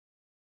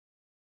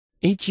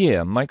Each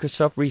year,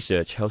 Microsoft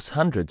Research hosts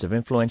hundreds of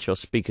influential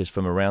speakers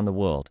from around the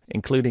world,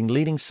 including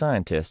leading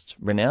scientists,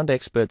 renowned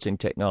experts in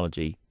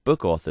technology,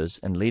 book authors,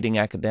 and leading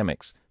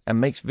academics,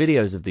 and makes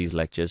videos of these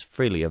lectures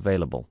freely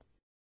available.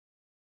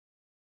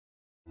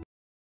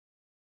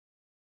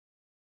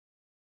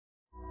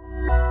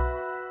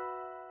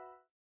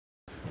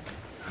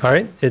 All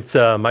right, it's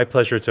my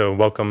pleasure to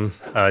welcome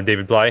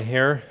David Bly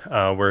here,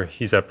 where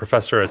he's a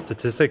professor of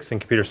statistics and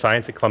computer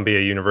science at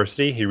Columbia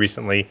University. He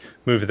recently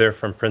moved there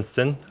from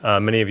Princeton.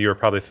 Many of you are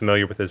probably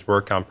familiar with his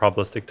work on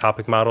probabilistic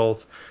topic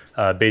models,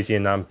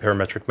 Bayesian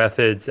nonparametric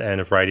methods,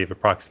 and a variety of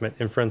approximate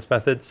inference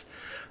methods.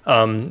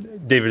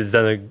 David has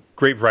done a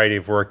great variety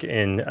of work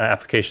in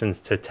applications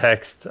to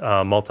text,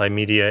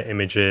 multimedia,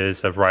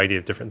 images, a variety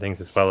of different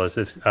things, as well as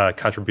his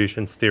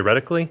contributions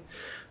theoretically.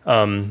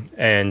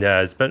 And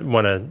has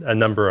won a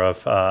number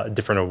of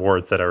different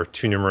awards that are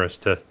too numerous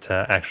to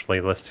actually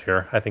list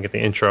here, I think, at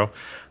the intro.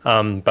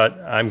 But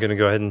I'm going to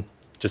go ahead and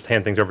just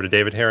hand things over to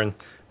David here, and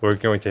we're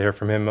going to hear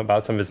from him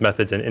about some of his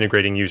methods in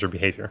integrating user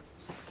behavior.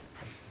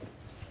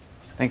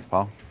 Thanks,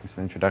 Paul. Thanks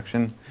for the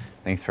introduction.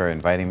 Thanks for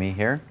inviting me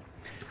here.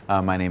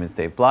 My name is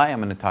Dave Bly. I'm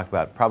going to talk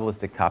about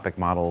probabilistic topic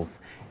models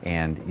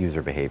and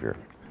user behavior.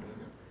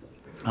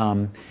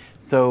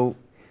 So,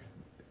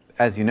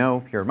 as you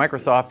know, here at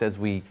Microsoft, as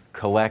we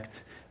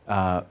collect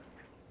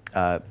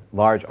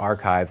large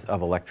archives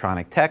of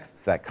electronic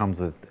texts, that comes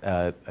with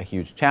a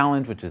huge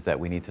challenge, which is that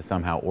we need to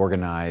somehow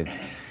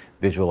organize,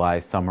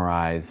 visualize,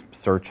 summarize,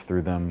 search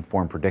through them,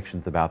 form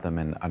predictions about them,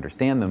 and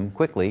understand them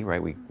quickly,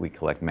 right? We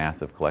collect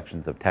massive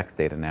collections of text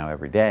data now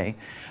every day.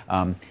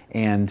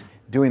 And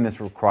doing this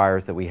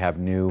requires that we have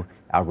new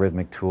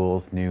algorithmic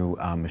tools, new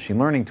machine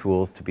learning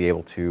tools to be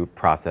able to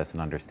process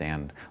and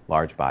understand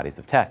large bodies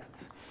of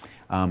texts.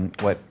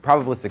 What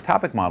probabilistic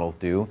topic models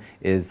do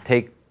is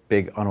take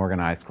big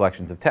unorganized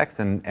collections of text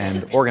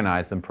and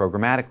organize them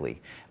programmatically.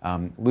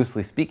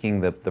 Loosely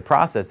speaking, the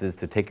process is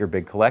to take your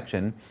big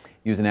collection,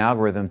 use an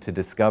algorithm to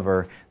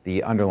discover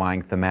the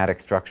underlying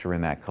thematic structure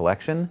in that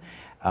collection.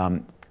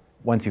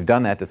 Once you've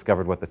done that,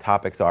 discovered what the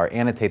topics are,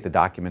 annotate the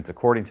documents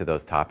according to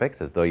those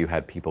topics, as though you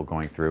had people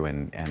going through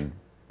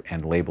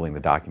and labeling the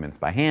documents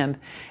by hand,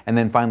 and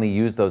then finally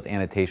use those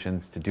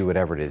annotations to do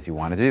whatever it is you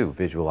want to do,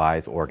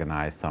 visualize,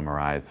 organize,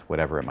 summarize,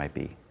 whatever it might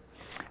be.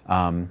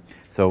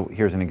 So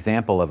here's an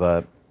example of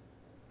a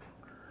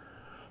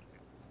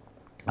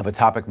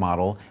topic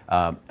model,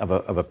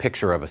 of a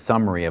picture of a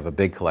summary of a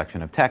big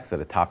collection of text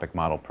that a topic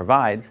model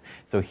provides.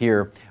 So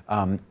here,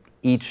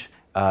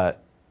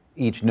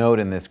 each node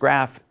in this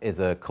graph is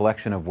a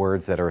collection of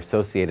words that are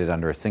associated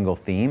under a single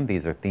theme.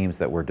 These are themes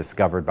that were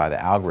discovered by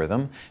the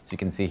algorithm. So you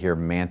can see here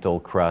mantle,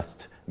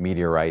 crust,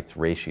 meteorites,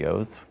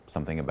 ratios,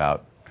 something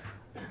about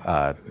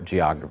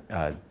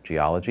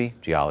geology.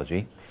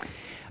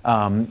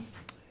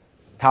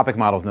 Topic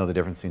models know the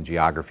difference between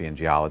geography and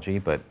geology,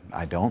 but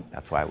I don't.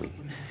 That's why we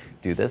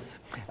do this.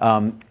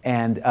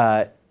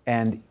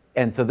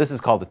 And so this is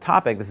called a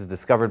topic. This is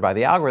discovered by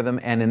the algorithm.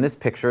 And in this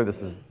picture,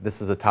 this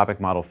was a topic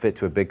model fit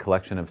to a big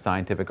collection of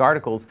scientific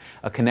articles.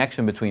 A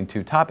connection between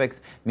two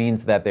topics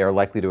means that they are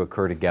likely to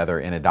occur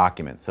together in a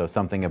document. So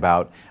something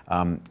about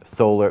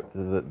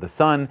the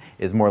sun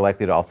is more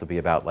likely to also be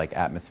about like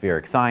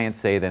atmospheric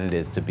science, say, than it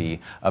is to be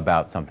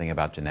about something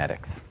about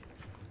genetics.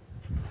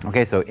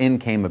 Okay, so in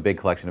came a big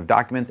collection of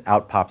documents.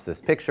 Out pops this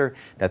picture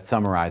that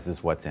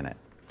summarizes what's in it.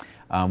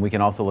 We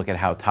can also look at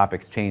how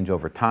topics change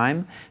over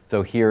time.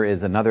 So here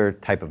is another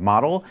type of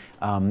model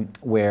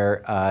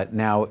where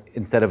now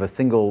instead of a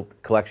single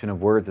collection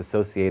of words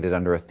associated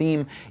under a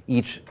theme,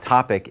 each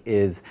topic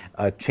is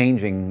a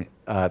changing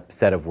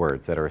set of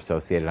words that are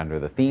associated under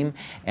the theme.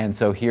 And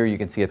so here you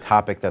can see a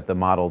topic that the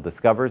model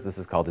discovers. This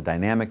is called a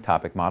dynamic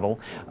topic model,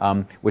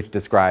 which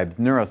describes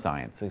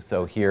neuroscience.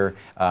 So here,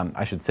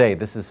 I should say,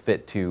 this is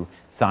fit to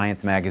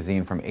Science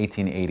magazine from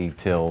 1880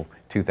 till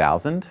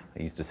 2000.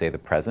 I used to say the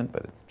present,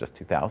 but it's just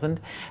 2000.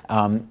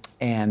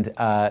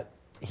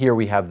 Here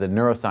we have the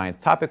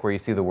neuroscience topic where you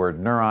see the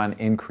word neuron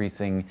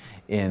increasing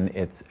in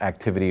its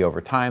activity over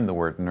time, the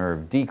word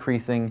nerve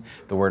decreasing,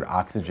 the word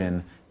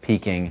oxygen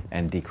peaking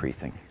and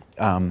decreasing.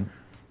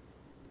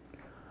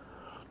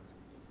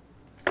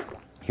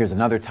 Here's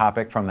another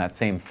topic from that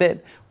same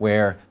fit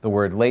where the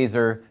word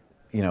laser,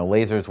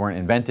 lasers weren't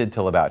invented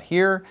till about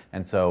here,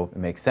 and so it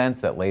makes sense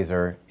that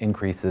laser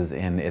increases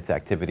in its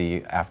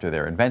activity after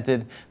they're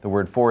invented. The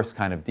word force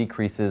kind of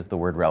decreases, the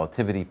word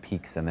relativity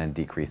peaks and then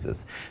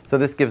decreases. So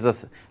this gives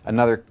us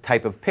another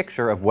type of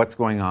picture of what's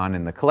going on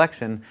in the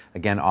collection,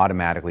 again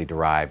automatically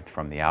derived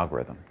from the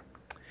algorithm.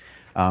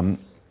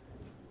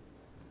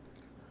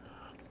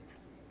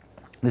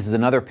 This is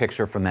another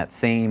picture from that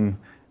same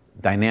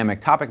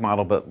dynamic topic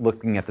model, but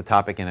looking at the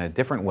topic in a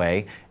different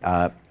way.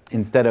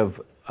 Instead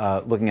of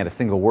looking at a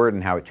single word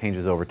and how it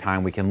changes over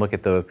time, we can look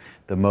at the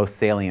most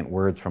salient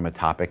words from a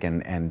topic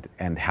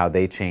and how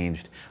they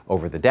changed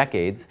over the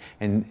decades.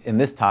 And in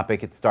this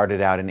topic, it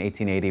started out in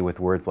 1880 with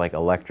words like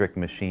electric,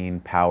 machine,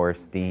 power,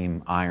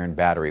 steam, iron,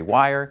 battery,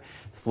 wire.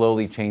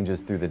 Slowly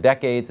changes through the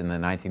decades. In the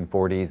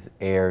 1940s,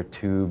 air,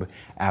 tube,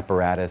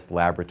 apparatus,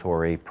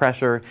 laboratory,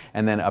 pressure,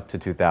 and then up to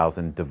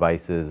 2000,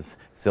 devices,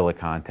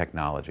 silicon,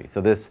 technology.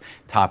 So this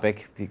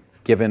topic,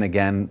 given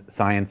again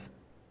science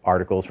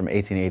articles from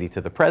 1880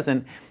 to the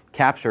present,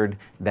 captured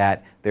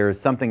that there is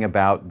something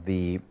about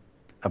the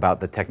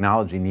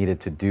technology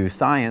needed to do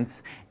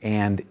science,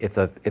 and it's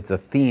a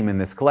theme in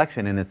this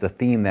collection, and it's a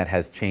theme that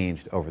has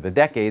changed over the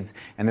decades,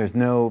 and there's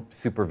no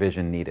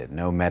supervision needed,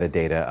 no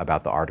metadata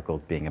about the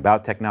articles being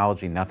about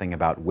technology, nothing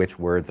about which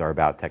words are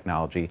about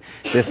technology.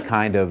 This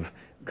kind of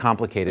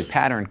complicated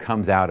pattern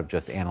comes out of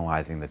just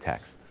analyzing the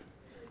texts.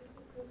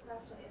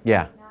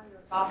 Yeah.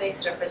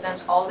 Topics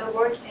represent all the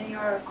words in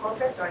your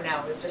corpus, or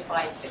no? It's just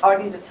like, are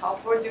these the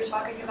top words you're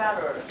talking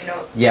about, or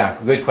Yeah,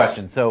 good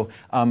question. So,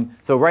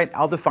 right,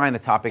 I'll define a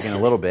topic in a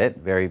little bit,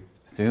 very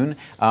soon.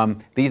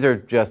 These are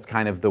just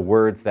kind of the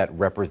words that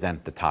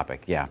represent the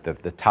topic. Yeah,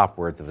 the top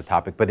words of the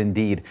topic. But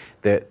indeed,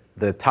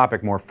 the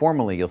topic more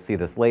formally, you'll see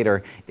this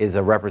later, is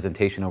a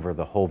representation over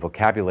the whole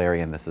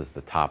vocabulary, and this is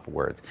the top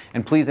words.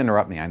 And please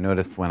interrupt me. I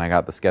noticed when I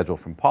got the schedule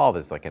from Paul,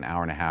 there's like an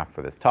hour and a half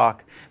for this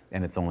talk,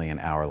 and it's only an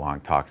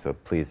hour-long talk, so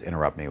please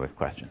interrupt me with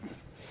questions.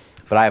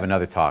 But I have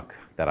another talk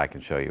that I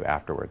can show you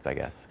afterwards, I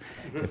guess,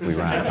 if we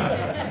run out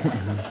of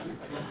time.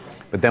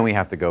 But then we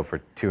have to go for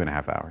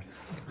 2.5 hours.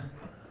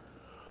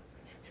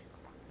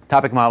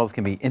 Topic models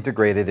can be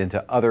integrated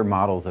into other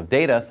models of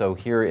data. So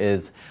here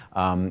is,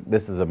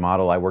 this is a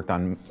model I worked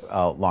on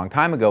a long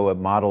time ago, a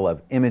model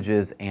of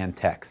images and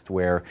text,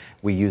 where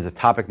we use a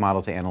topic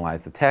model to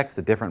analyze the text,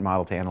 a different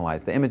model to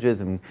analyze the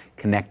images, and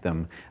connect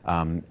them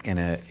and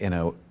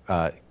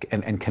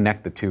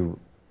connect the two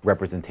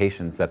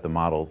representations that the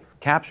models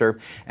capture.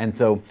 And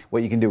so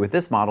what you can do with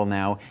this model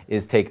now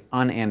is take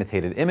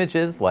unannotated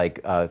images,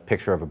 like a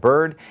picture of a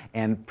bird,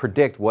 and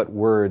predict what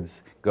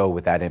words go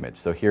with that image.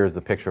 So here's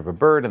a picture of a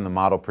bird, and the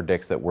model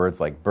predicts that words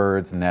like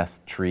birds,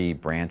 nest, tree,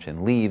 branch,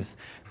 and leaves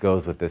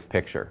goes with this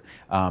picture.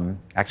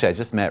 Actually, I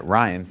just met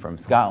Ryan from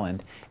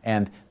Scotland,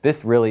 and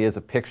this really is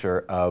a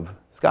picture of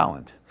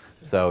Scotland.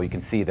 So you can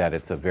see that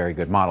it's a very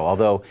good model,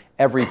 although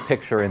every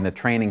picture in the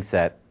training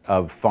set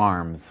of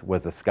farms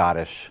was a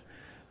Scottish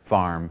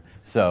farm,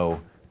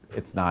 so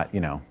it's not,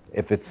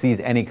 if it sees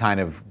any kind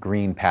of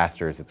green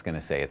pastures, it's going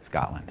to say it's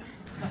Scotland.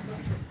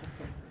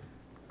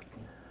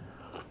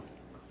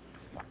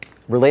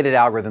 Related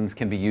algorithms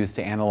can be used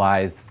to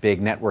analyze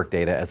big network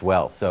data as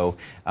well. So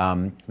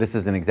this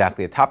isn't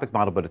exactly a topic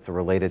model, but it's a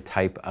related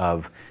type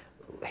of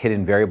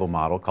hidden variable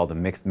model called a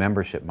mixed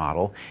membership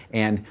model.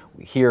 And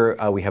here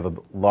we have a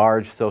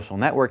large social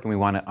network, and we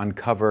want to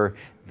uncover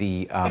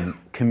the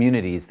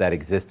communities that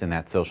exist in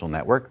that social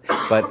network.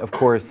 But of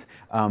course,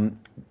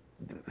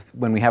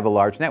 when we have a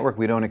large network,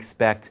 we don't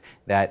expect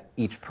that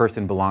each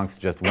person belongs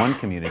to just one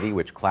community,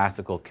 which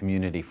classical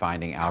community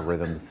finding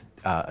algorithms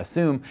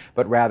assume,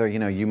 but rather,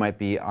 you might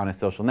be on a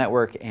social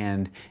network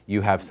and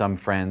you have some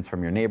friends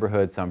from your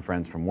neighborhood, some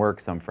friends from work,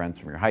 some friends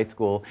from your high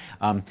school.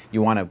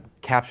 You want to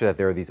capture that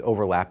there are these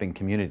overlapping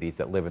communities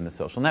that live in the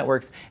social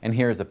networks, and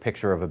here's a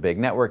picture of a big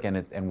network,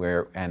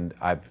 and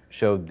I've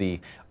showed the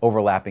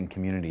overlapping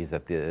communities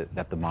that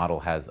the model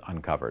has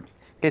uncovered.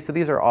 Okay, so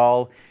these are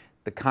all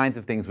the kinds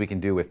of things we can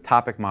do with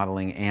topic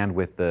modeling and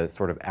with the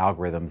sort of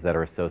algorithms that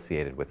are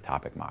associated with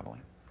topic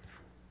modeling.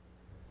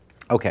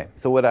 Okay,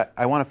 so what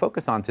I want to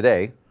focus on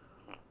today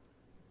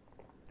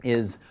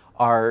is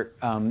our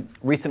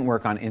recent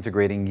work on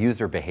integrating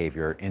user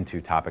behavior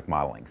into topic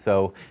modeling.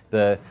 So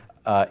the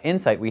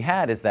insight we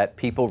had is that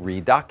people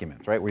read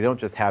documents, right? We don't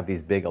just have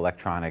these big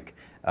electronic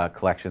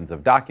collections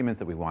of documents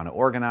that we want to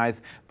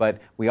organize, but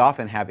we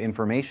often have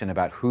information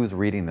about who's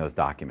reading those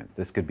documents.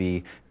 This could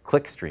be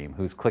clickstream,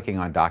 who's clicking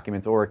on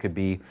documents, or it could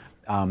be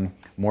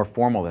more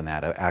formal than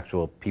that,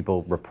 actual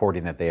people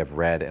reporting that they have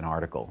read an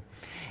article.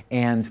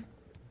 And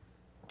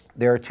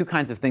there are two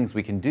kinds of things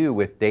we can do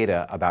with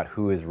data about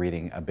who is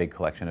reading a big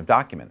collection of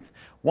documents.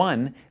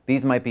 One,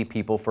 these might be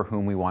people for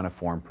whom we want to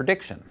form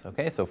predictions.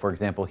 Okay, so for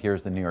example,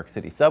 here's the New York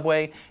City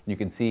subway, and you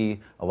can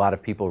see a lot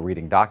of people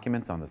reading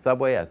documents on the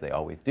subway, as they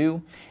always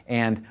do,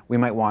 and we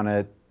might want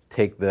to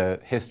take the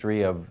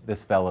history of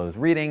this fellow's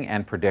reading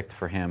and predict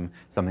for him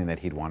something that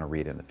he'd want to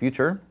read in the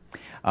future,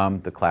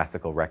 the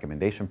classical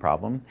recommendation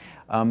problem.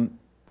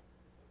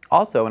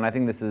 Also, and I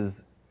think this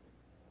is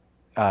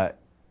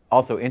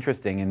also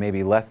interesting and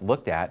maybe less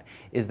looked at,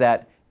 is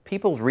that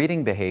people's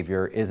reading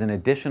behavior is an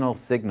additional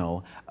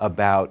signal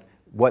about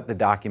what the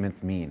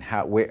documents mean,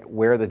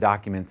 where the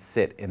documents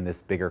sit in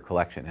this bigger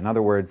collection. In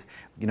other words,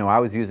 I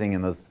was using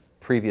in those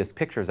previous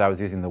pictures, I was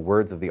using the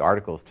words of the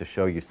articles to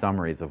show you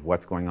summaries of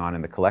what's going on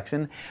in the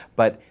collection,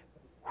 but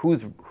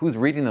who's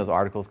reading those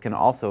articles can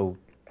also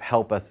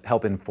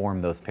help inform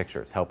those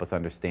pictures, help us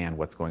understand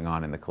what's going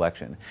on in the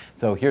collection.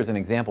 So here's an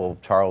example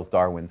of Charles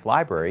Darwin's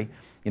library.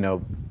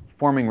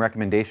 forming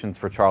recommendations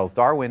for Charles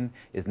Darwin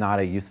is not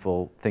a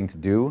useful thing to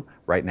do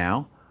right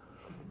now.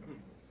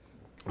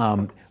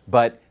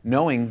 But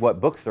knowing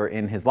what books are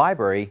in his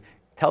library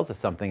tells us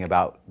something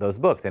about those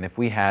books. And if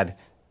we had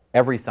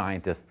every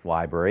scientist's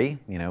library,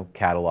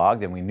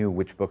 cataloged, and we knew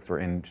which books were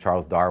in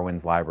Charles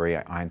Darwin's library,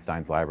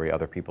 Einstein's library,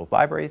 other people's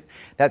libraries,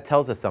 that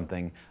tells us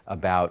something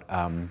about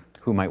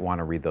who might want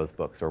to read those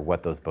books, or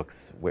what those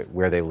books,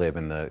 where they live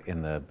in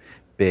the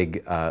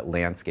big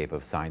landscape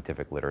of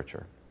scientific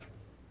literature.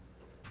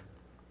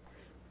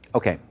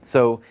 Okay,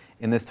 so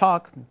in this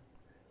talk,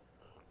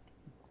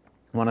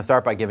 I want to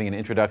start by giving an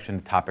introduction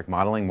to topic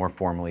modeling, more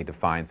formally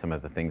define some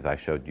of the things I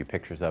showed you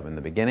pictures of in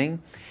the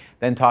beginning.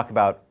 Then talk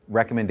about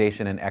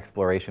recommendation and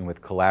exploration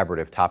with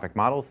collaborative topic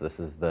models. This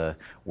is the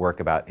work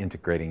about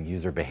integrating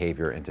user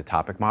behavior into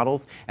topic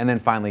models. And then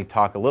finally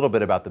talk a little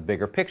bit about the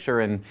bigger picture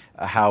and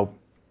how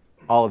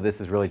all of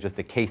this is really just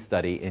a case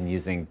study in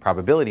using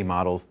probability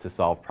models to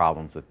solve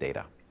problems with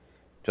data,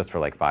 just for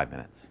like 5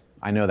 minutes.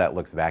 I know that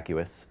looks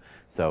vacuous,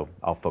 so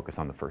I'll focus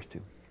on the first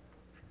two.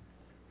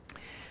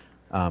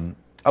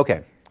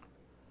 Okay,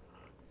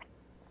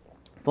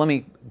 so let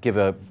me give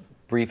a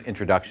brief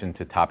introduction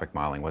to topic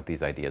modeling, what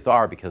these ideas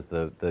are, because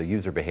the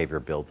user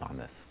behavior builds on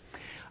this.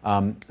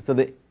 I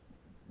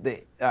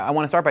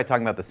want to start by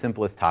talking about the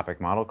simplest topic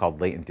model called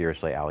latent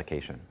Dirichlet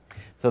allocation.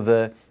 So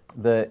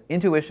the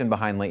intuition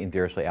behind latent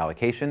Dirichlet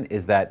allocation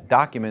is that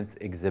documents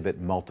exhibit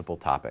multiple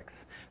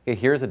topics. Okay,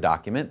 here's a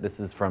document. This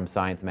is from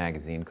Science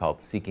Magazine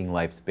called Seeking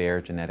Life's Bare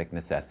Genetic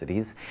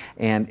Necessities.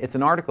 And it's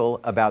an article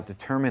about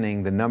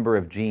determining the number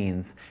of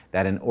genes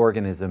that an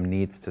organism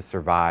needs to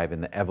survive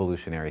in the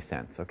evolutionary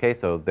sense. Okay,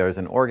 so there's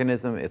an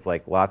organism, it's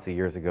like lots of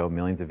years ago,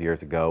 millions of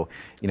years ago.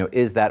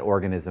 Is that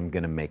organism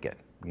going to make it?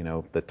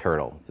 The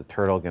turtle. Is the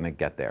turtle going to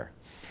get there?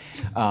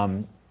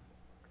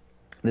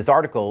 This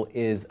article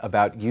is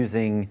about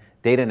using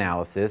data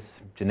analysis,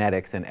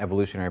 genetics, and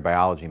evolutionary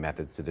biology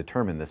methods to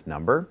determine this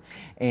number.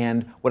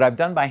 And what I've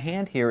done by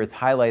hand here is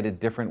highlighted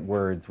different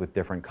words with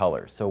different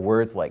colors. So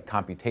words like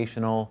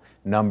computational,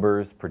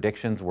 numbers,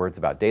 predictions, words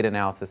about data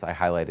analysis, I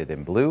highlighted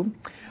in blue.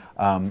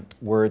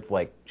 Words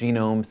like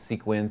genome,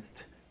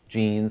 sequenced,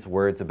 genes,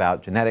 words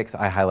about genetics,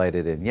 I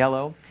highlighted in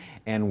yellow.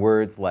 And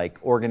words like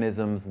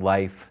organisms,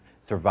 life,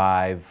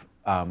 survive,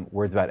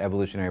 words about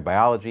evolutionary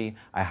biology,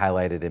 I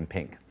highlighted in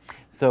pink.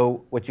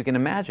 So what you can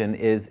imagine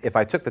is if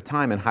I took the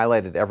time and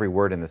highlighted every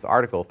word in this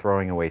article,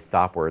 throwing away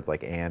stop words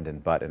like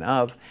and but, and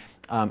of,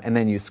 and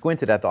then you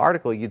squinted at the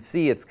article, you'd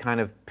see it's kind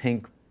of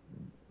pink,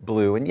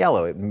 blue, and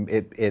yellow.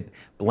 It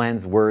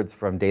blends words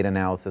from data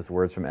analysis,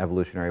 words from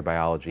evolutionary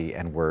biology,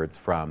 and words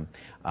from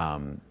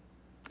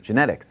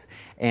genetics.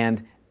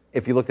 And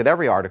if you looked at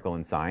every article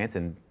in Science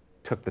and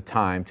took the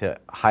time to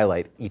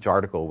highlight each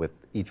article with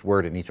each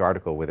word in each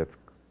article with its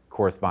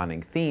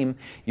corresponding theme,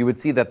 you would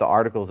see that the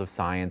articles of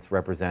Science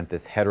represent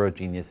this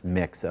heterogeneous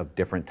mix of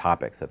different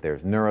topics, that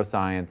there's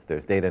neuroscience,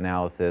 there's data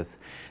analysis,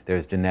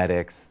 there's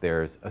genetics,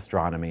 there's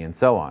astronomy, and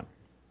so on.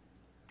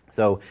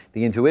 So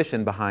the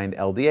intuition behind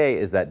LDA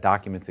is that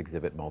documents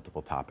exhibit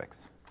multiple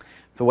topics.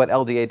 So what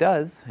LDA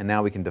does, and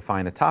now we can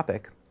define a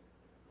topic,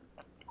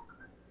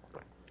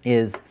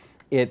 is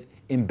it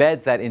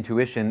embeds that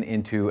intuition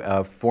into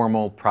a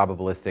formal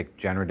probabilistic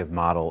generative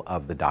model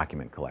of the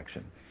document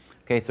collection.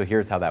 Okay, so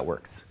here's how that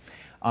works.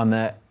 On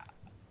the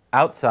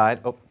outside,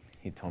 oh,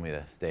 he told me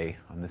to stay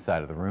on this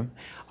side of the room.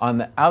 On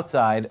the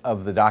outside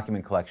of the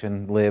document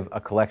collection live a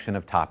collection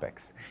of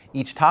topics.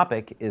 Each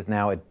topic is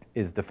now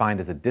defined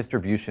as a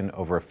distribution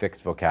over a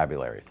fixed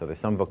vocabulary. So there's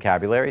some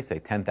vocabulary, say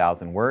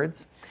 10,000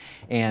 words,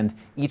 and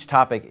each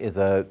topic is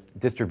a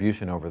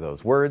distribution over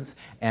those words.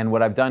 And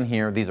what I've done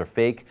here, these are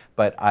fake,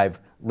 but I've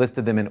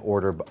listed them in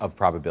order of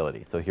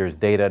probability. So here's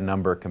data,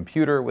 number,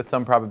 computer with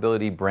some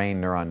probability,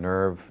 brain, neuron,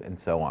 nerve, and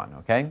so on,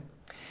 okay?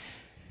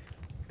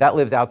 That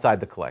lives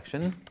outside the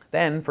collection.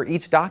 Then for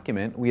each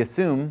document, we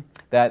assume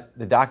that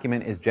the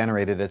document is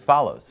generated as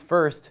follows.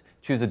 First,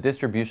 choose a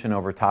distribution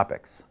over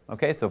topics.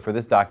 Okay, so for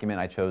this document,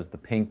 I chose the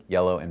pink,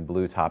 yellow, and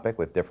blue topic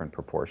with different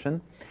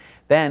proportion.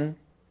 Then,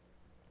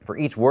 for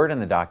each word in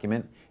the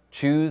document,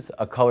 choose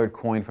a colored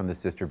coin from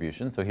this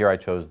distribution. So here I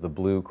chose the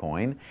blue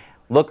coin.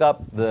 Look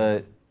up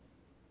the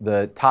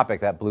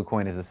topic that blue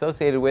coin is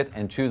associated with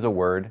and choose a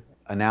word,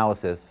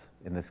 analysis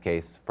in this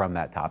case, from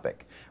that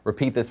topic.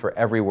 Repeat this for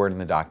every word in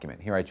the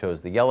document. Here I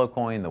chose the yellow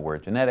coin, the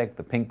word genetic,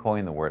 the pink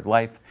coin, the word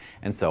life,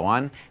 and so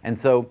on. And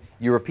so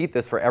you repeat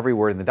this for every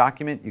word in the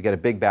document. You get a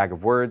big bag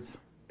of words.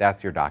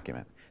 That's your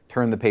document.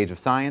 Turn the page of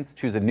Science,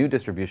 choose a new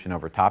distribution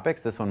over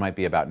topics. This one might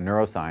be about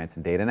neuroscience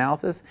and data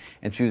analysis,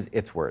 and choose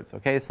its words.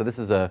 Okay, so this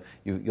is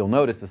you'll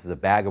notice this is a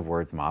bag of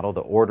words model.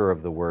 The order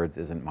of the words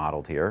isn't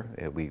modeled here.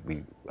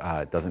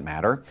 It doesn't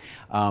matter.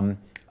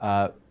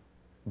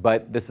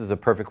 But this is a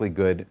perfectly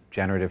good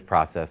generative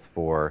process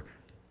for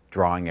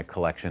drawing a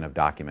collection of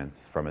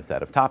documents from a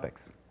set of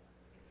topics.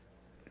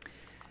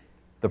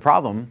 The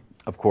problem,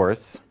 of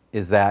course,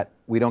 is that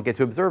we don't get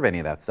to observe any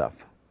of that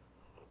stuff.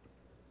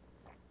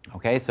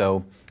 Okay,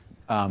 so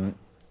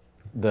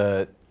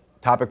the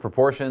topic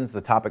proportions, the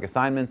topic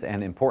assignments,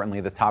 and importantly,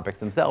 the topics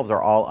themselves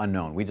are all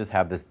unknown. We just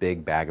have this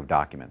big bag of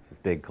documents, this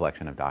big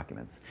collection of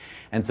documents.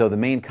 And so the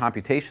main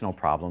computational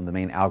problem, the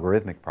main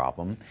algorithmic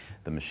problem,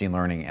 the machine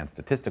learning and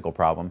statistical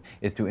problem,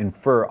 is to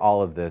infer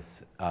all of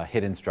this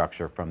hidden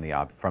structure from the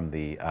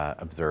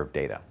observed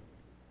data.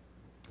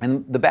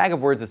 And the bag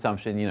of words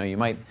assumption, you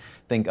might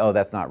think, oh,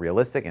 that's not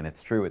realistic, and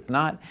it's true, it's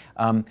not.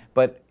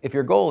 But if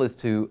your goal is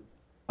to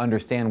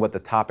understand what the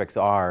topics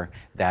are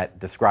that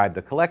describe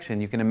the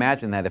collection, you can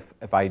imagine that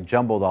if I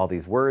jumbled all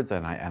these words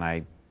and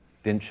I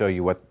didn't show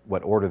you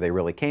what order they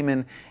really came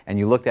in, and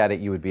you looked at it,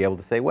 you would be able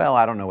to say, well,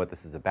 I don't know what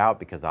this is about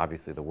because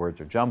obviously the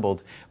words are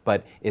jumbled,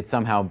 but it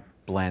somehow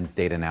blends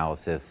data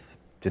analysis,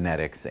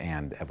 genetics,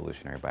 and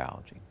evolutionary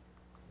biology.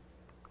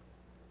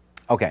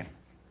 Okay,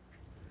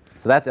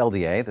 so that's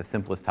LDA, the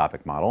simplest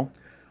topic model.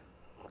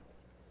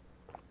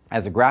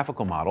 As a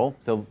graphical model,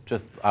 so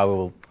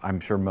I'm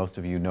sure most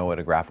of you know what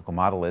a graphical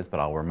model is, but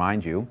I'll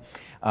remind you.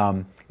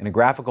 In a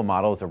graphical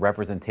model is a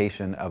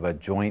representation of a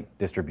joint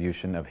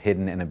distribution of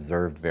hidden and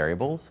observed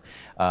variables.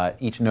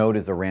 Each node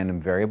is a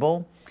random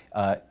variable.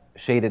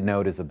 Shaded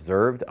node is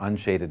observed,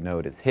 unshaded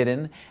node is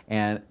hidden,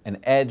 and an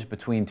edge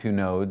between two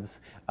nodes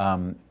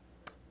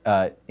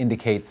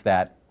indicates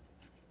that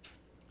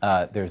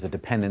there's a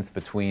dependence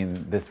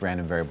between this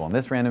random variable and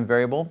this random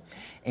variable.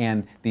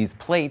 And these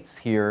plates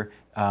here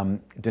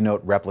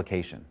denote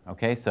replication.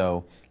 Okay,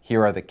 so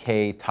here are the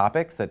K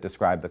topics that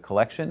describe the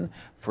collection.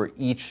 For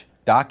each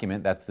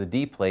document, that's the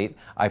D plate,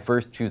 I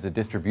first choose a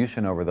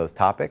distribution over those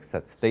topics,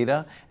 that's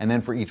theta, and then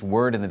for each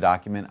word in the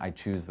document, I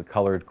choose the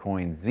colored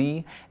coin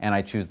Z, and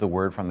I choose the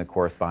word from the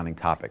corresponding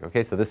topic.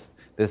 Okay, so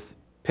this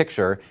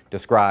picture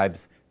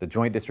describes the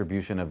joint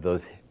distribution of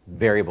those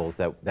variables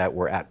that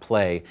were at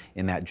play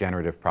in that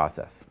generative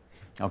process.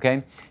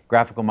 Okay,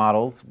 graphical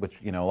models, which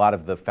a lot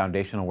of the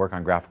foundational work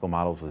on graphical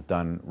models was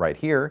done right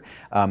here.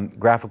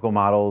 Graphical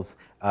models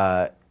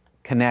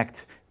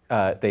connect,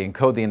 they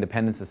encode the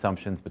independence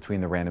assumptions between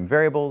the random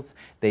variables.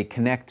 They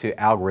connect to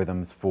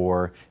algorithms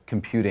for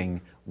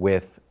computing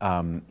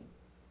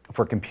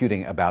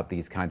about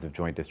these kinds of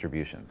joint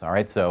distributions. All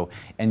right, so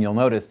and you'll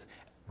notice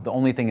the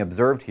only thing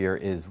observed here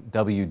is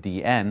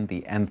WDN,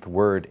 the nth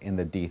word in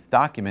the dth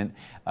document.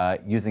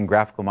 Using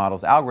graphical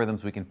models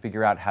algorithms, we can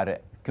figure out how to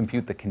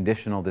compute the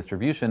conditional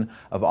distribution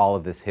of all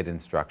of this hidden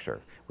structure,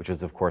 which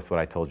is, of course,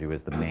 what I told you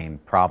is the main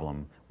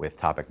problem with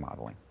topic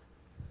modeling.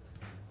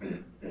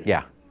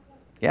 Yeah.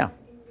 Yeah.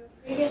 In your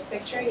previous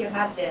picture, you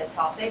had the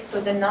topics.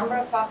 So the number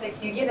of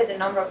topics, you give it the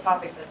number of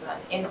topics as an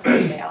input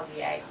in the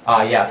LDA.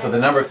 Yeah, so the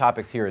number of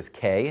topics here is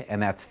K,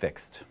 and that's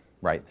fixed.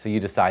 Right, so you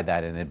decide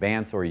that in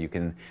advance, or you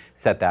can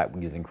set that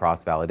using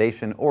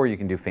cross-validation, or you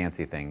can do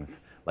fancy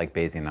things like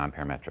Bayesian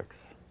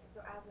nonparametrics.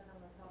 So as the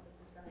number of topics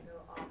is going to go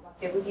up,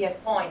 like there would be a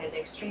point, at the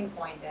extreme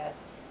point, that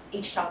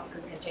each topic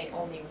could contain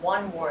only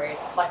one word,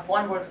 like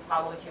one word with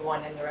probability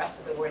 1, and the rest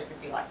of the words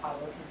would be like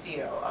probability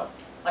 0.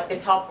 Like the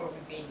top word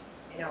would be,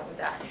 with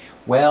that.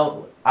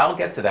 Well, I'll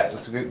get to that.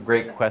 It's a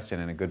great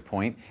question and a good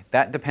point.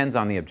 That depends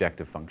on the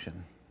objective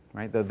function.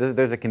 Right?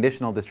 There's a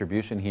conditional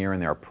distribution here,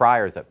 and there are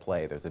priors at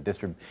play. There's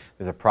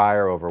a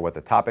prior over what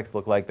the topics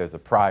look like. There's a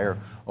prior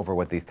over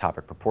what these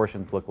topic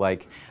proportions look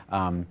like,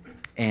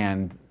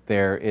 and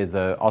there is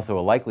also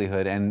a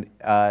likelihood. And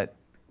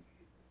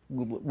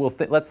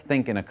let's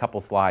think in a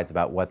couple slides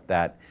about what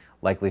that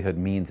likelihood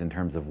means in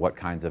terms of what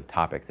kinds of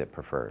topics it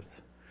prefers.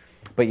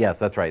 But yes,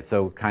 that's right.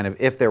 So kind of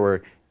if there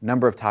were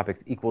number of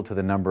topics equal to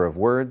the number of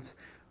words,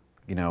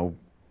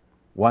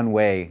 one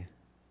way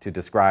to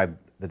describe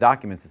the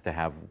documents is to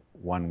have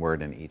one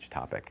word in each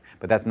topic,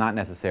 but that's not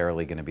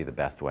necessarily going to be the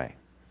best way.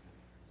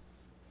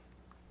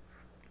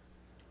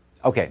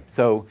 Okay,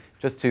 so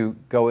just to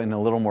go in a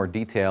little more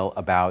detail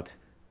about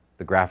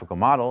the graphical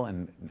model,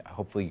 and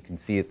hopefully you can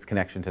see its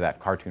connection to that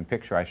cartoon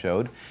picture I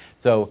showed.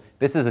 So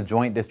this is a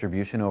joint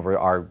distribution over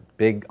our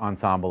big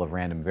ensemble of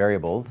random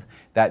variables.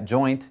 That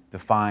joint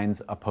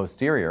defines a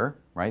posterior,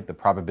 right? The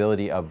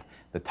probability of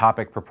the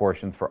topic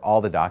proportions for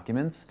all the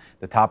documents,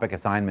 the topic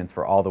assignments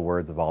for all the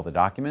words of all the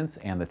documents,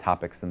 and the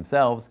topics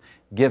themselves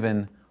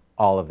given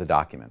all of the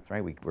documents,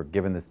 right? We're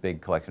given this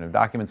big collection of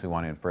documents. We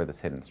want to infer this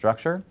hidden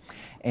structure.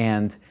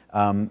 And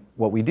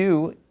what we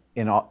do,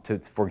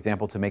 for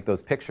example, to make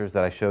those pictures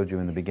that I showed you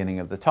in the beginning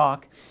of the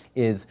talk,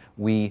 is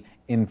we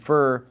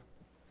infer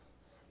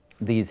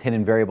these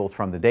hidden variables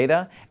from the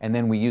data, and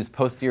then we use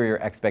posterior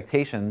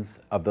expectations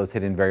of those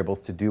hidden variables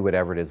to do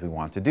whatever it is we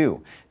want to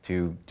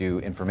do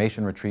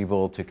information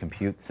retrieval, to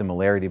compute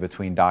similarity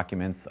between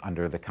documents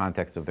under the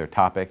context of their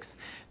topics,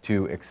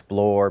 to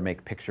explore,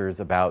 make pictures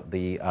about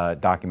the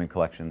document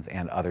collections,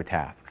 and other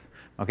tasks.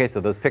 Okay,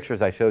 so those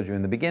pictures I showed you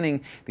in the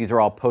beginning, these are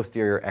all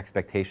posterior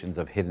expectations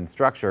of hidden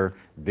structure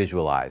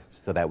visualized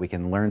so that we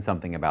can learn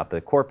something about the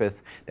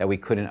corpus that we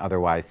couldn't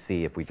otherwise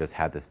see if we just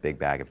had this big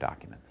bag of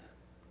documents.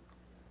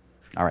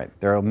 All right,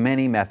 there are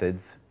many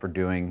methods for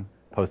doing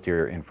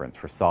posterior inference,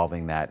 for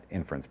solving that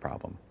inference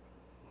problem.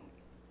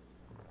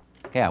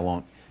 Okay, I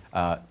won't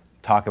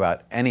talk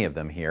about any of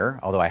them here,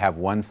 although I have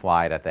one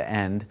slide at the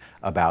end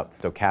about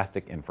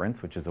stochastic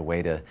inference, which is a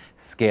way to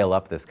scale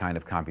up this kind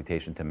of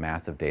computation to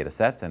massive data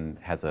sets, and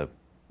has a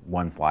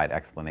one-slide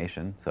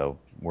explanation, so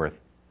worth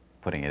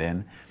putting it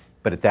in.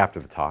 But it's after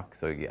the talk,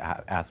 so you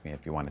ask me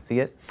if you want to see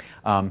it.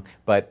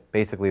 But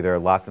basically, there are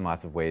lots and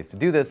lots of ways to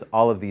do this.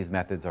 All of these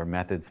methods are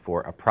methods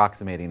for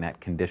approximating that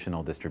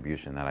conditional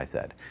distribution that I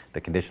said, the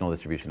conditional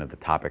distribution of the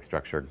topic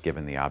structure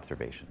given the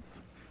observations.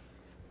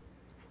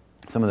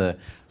 Some of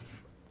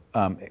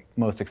the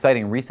most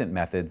exciting recent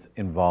methods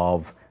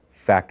involve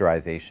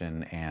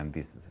factorization and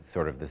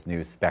this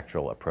new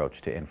spectral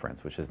approach to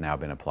inference, which has now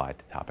been applied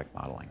to topic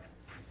modeling.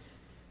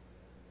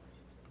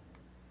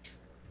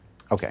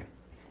 Okay.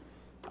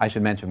 I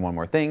should mention one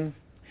more thing.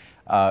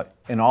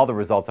 In all the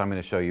results I'm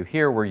going to show you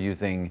here, we're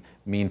using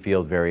mean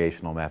field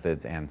variational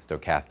methods and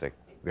stochastic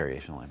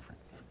variational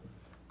inference.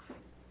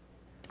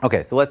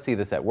 Okay, so let's see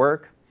this at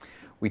work.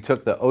 We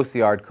took the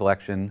OCR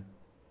collection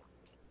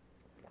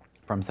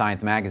from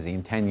Science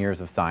Magazine, 10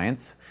 Years of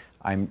Science.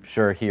 I'm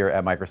sure here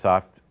at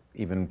Microsoft,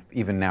 even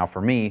now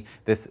for me,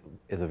 this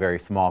is a very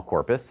small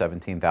corpus,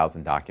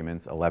 17,000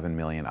 documents, 11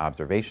 million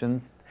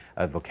observations,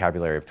 a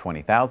vocabulary of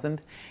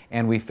 20,000,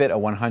 and we fit a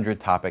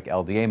 100-topic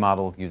LDA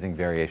model using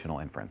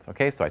variational inference.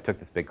 Okay, so I took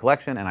this big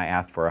collection and I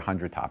asked for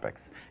 100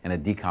 topics and a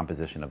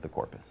decomposition of the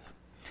corpus.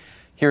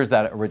 Here's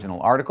that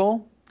original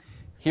article.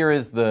 Here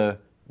is the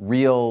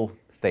real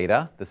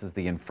theta. This is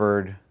the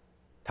inferred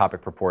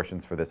topic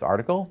proportions for this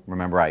article.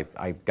 Remember,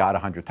 I got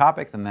 100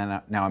 topics, and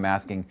then now I'm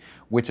asking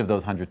which of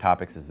those 100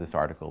 topics is this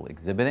article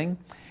exhibiting.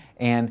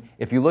 And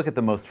if you look at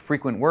the most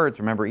frequent words,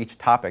 remember each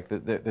topic,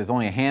 there's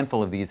only a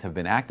handful of these have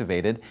been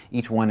activated.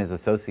 Each one is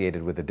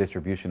associated with a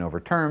distribution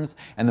over terms,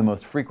 and the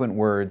most frequent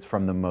words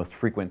from the most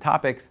frequent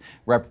topics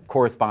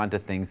correspond to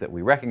things that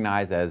we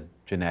recognize as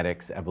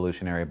genetics,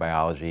 evolutionary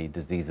biology,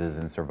 diseases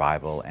and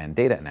survival, and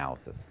data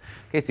analysis.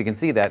 Okay, so you can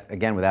see that,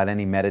 again, without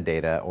any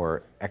metadata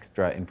or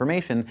extra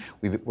information,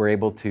 we're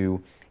able to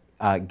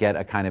get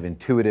a kind of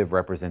intuitive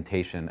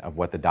representation of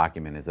what the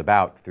document is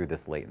about through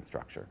this latent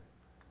structure.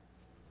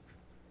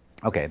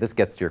 Okay, this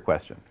gets to your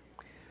question.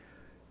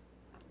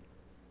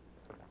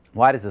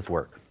 Why does this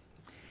work?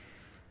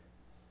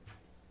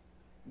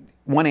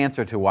 One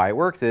answer to why it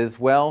works is,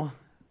 well,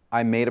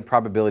 I made a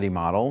probability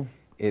model.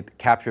 It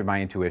captured my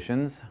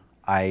intuitions.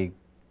 I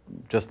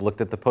just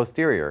looked at the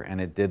posterior,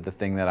 and it did the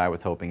thing that I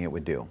was hoping it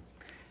would do.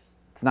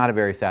 It's not a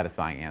very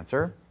satisfying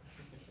answer,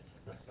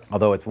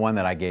 although it's one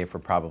that I gave for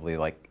probably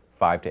like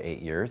 5 to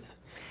 8 years.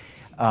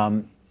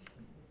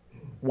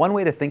 One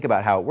way to think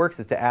about how it works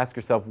is to ask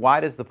yourself,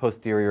 why does the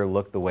posterior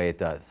look the way it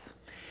does?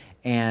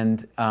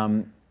 And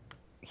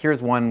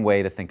here's one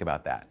way to think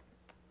about that.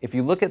 If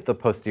you look at the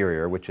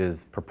posterior, which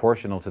is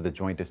proportional to the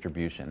joint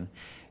distribution,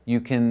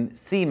 you can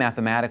see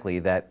mathematically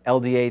that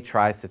LDA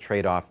tries to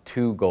trade off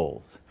two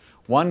goals.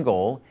 One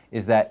goal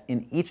is that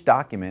in each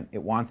document,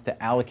 it wants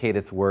to allocate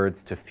its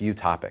words to few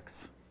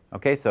topics.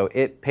 Okay, so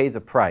it pays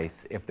a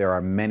price if there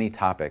are many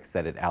topics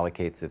that it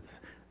allocates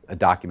a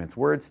document's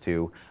words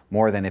to,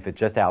 more than if it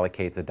just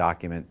allocates a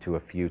document to a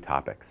few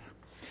topics.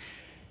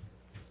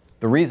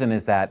 The reason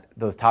is that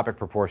those topic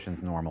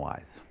proportions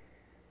normalize.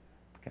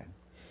 Okay.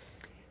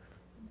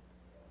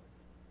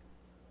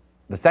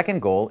 The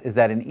second goal is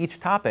that in each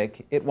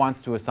topic, it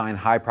wants to assign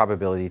high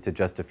probability to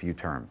just a few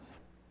terms.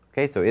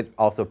 Okay, so it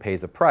also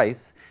pays a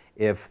price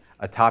if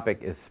a topic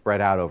is spread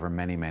out over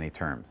many, many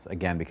terms,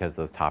 again, because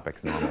those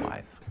topics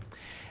normalize.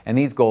 And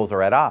these goals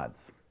are at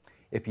odds.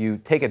 If you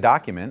take a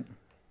document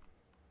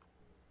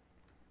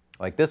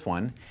like this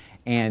one,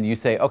 and you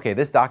say, okay,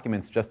 this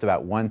document's just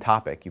about one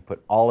topic. You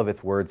put all of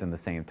its words in the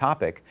same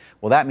topic.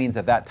 Well, that means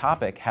that that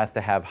topic has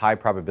to have high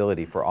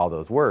probability for all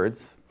those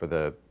words for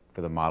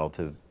the model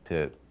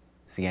to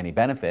see any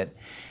benefit.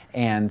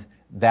 And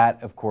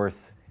that, of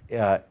course,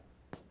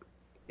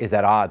 is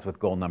at odds with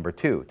goal number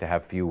 2, to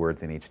have few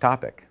words in each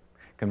topic.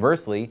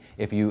 Conversely,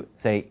 if you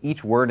say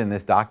each word in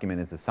this document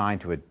is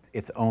assigned to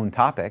its own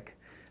topic,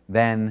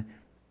 then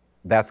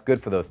that's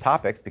good for those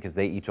topics because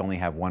they each only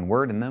have one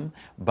word in them.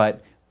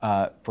 But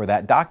for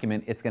that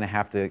document, it's going to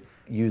have to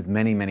use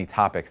many, many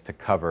topics to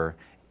cover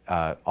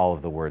all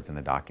of the words in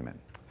the document.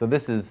 So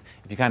this is,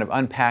 if you kind of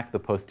unpack the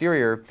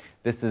posterior,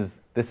 this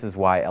is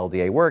why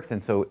LDA works.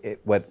 And so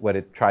what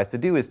it tries to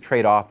do is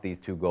trade off these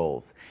two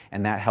goals.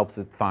 And that helps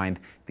it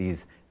find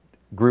these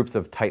groups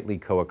of tightly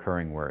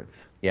co-occurring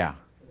words. Yeah?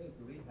 I think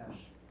to rehash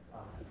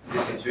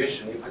this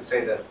intuition, you could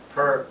say that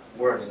per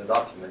word in a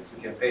document,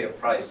 you can pay a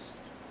price.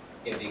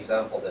 In the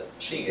example that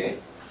she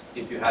gave,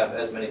 if you have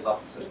as many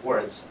topics as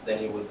words,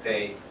 then you would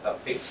pay a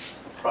fixed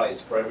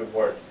price for every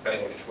word,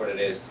 depending on which word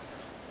it is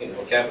in the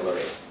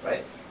vocabulary,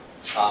 right?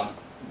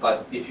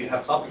 But if you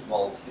have topic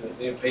models,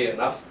 you pay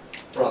enough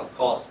upfront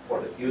cost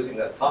for using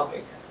that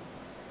topic,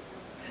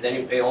 and then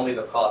you pay only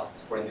the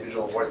costs for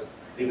individual words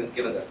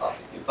given that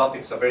topic. If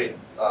topics are very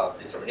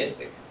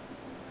deterministic,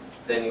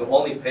 then you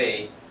only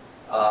pay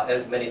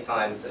as many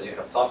times as you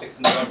have topics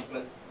in the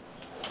document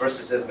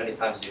versus as many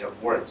times as you have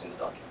words in the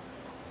document.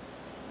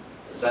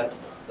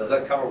 Does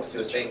that cover what you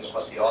were saying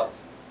about the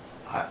odds?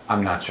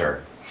 I'm not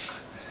sure.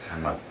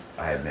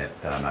 I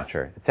admit that I'm not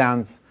sure. It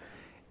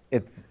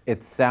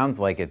sounds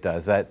like it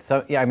does.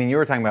 Yeah, I mean, you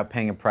were talking about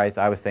paying a price.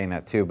 I was saying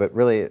that too, but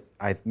really,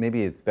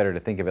 maybe it's better to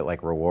think of it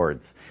like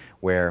rewards,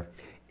 where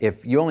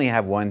if you only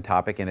have one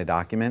topic in a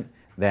document,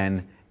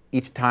 then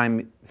each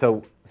time,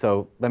 so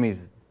let me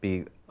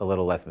be a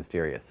little less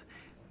mysterious.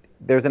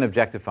 There's an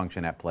objective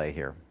function at play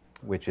here,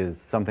 which is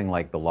something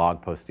like the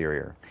log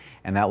posterior.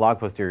 And that log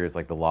posterior is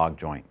like the log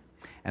joint.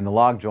 And the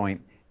log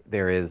joint,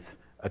 there is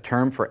a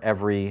term for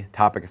every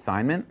topic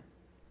assignment,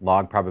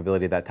 log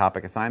probability of that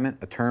topic assignment,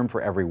 a term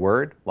for every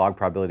word, log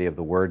probability of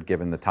the word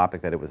given the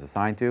topic that it was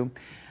assigned to.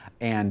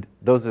 And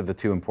those are the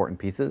two important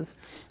pieces.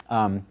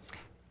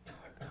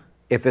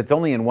 If it's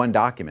only in one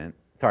document,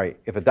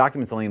 if a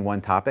document's only in one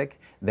topic,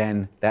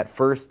 then that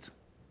first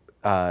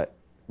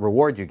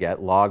reward you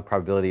get, log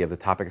probability of the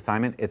topic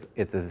assignment,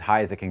 it's as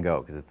high as it can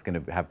go because it's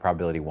going to have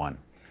probability 1.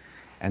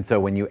 And so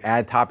when you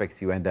add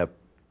topics, you end up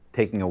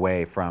taking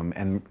away from,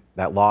 and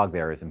that log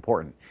there is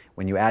important.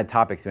 When you add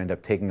topics, you end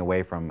up taking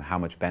away from how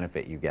much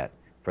benefit you get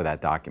for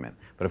that document.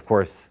 But of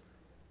course,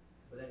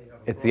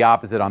 it's the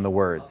opposite on the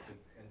words.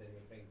 And then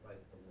you're paying price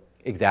per word.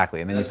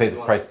 Exactly, and then you pay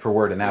this price per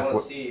word, and that's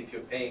what. See if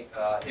you're paying,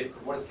 if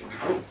the words can be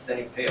grouped, then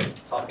you pay a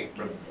topic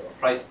per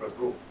price per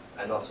group,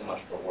 and not so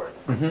much per word.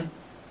 Mm-hmm.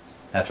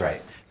 That's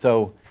right.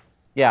 So,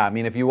 yeah, I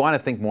mean, if you want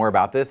to think more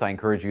about this, I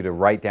encourage you to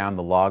write down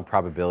the log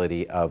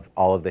probability of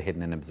all of the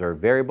hidden and observed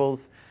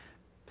variables,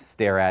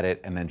 stare at it,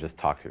 and then just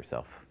talk to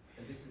yourself.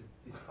 And this is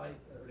despite,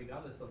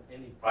 regardless of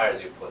any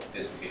priors you put,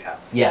 this would be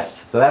happening. Yes.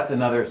 So that's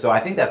another. So I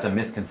think that's a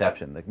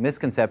misconception. The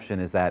misconception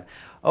is that,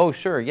 oh,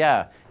 sure,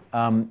 yeah,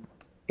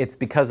 it's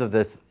because of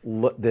this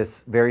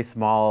very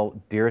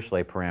small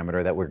Dirichlet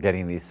parameter that we're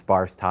getting these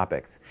sparse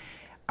topics.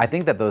 I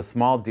think that those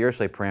small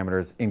Dirichlet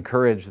parameters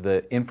encourage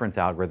the inference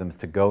algorithms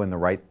to go in the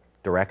right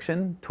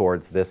direction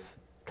towards this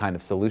kind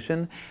of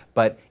solution,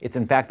 but it's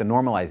in fact the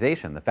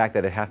normalization, the fact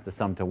that it has to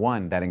sum to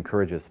 1, that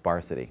encourages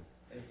sparsity.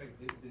 In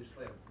fact,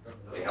 Dirichlet doesn't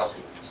really help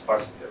you with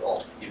sparsity at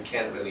all. You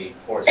can't really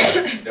force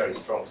very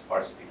strong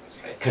sparsity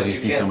constraints. Because you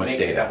see so much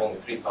data. You have only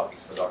 3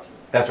 topics per document.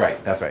 That's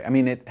right, that's right. I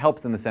mean, it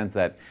helps in the sense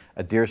that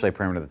a Dirichlet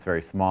parameter that's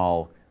very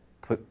small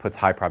puts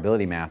high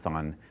probability mass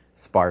on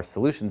sparse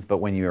solutions, but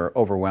when you're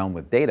overwhelmed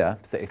with data,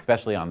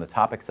 especially on the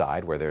topic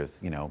side where there's,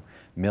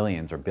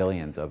 millions or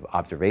billions of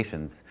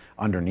observations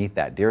underneath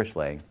that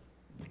Dirichlet,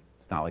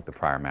 it's not like the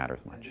prior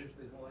matters much.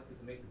 Dirichlet is more likely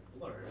to make it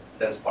blur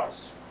than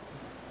sparse.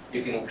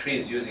 You can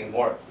increase using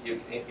more,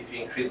 if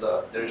you increase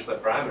the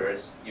Dirichlet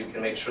parameters, you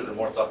can make sure that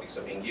more topics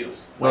are being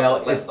used,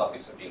 less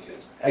topics are being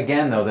used.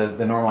 Again, though,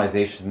 the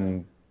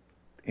normalization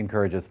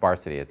encourages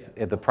sparsity.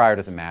 The prior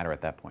doesn't matter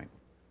at that point.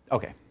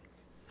 Okay,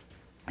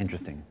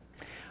 interesting.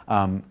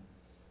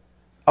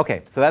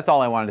 Okay, so that's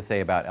all I wanted to say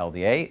about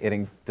LDA.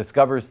 It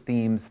discovers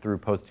themes through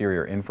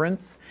posterior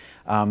inference.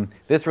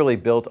 This really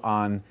built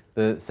on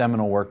the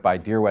seminal work by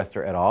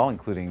Deerwester et al.,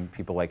 including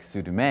people like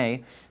Sue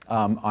Dumais,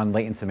 on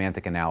latent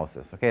semantic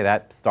analysis. Okay,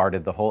 that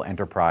started the whole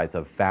enterprise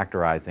of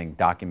factorizing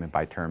document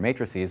by term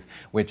matrices,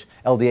 which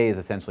LDA is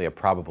essentially a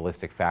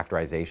probabilistic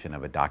factorization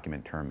of a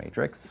document term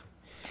matrix.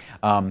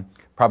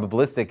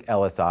 Probabilistic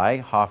LSI,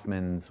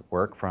 Hoffman's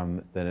work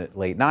from the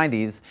late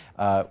 90s,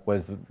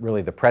 was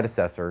really the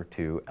predecessor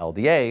to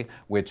LDA,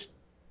 which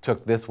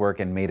took this work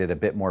and made it a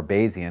bit more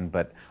Bayesian,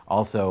 but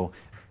also,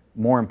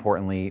 more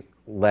importantly,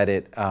 let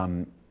it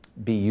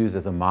be used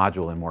as a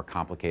module in more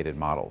complicated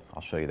models.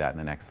 I'll show you that in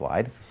the next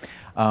slide.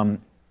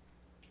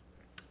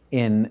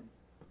 In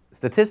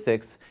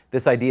statistics,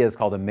 this idea is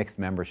called a mixed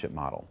membership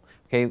model.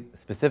 Okay,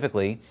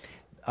 specifically,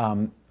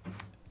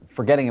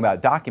 forgetting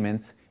about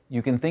documents,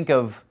 you can think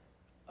of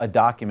a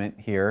document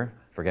here,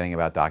 forgetting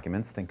about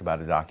documents, think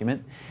about a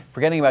document.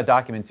 Forgetting about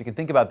documents, you can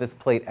think about this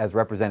plate as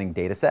representing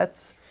data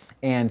sets.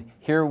 And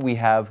here we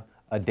have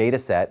a data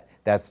set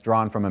that's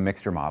drawn from a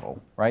mixture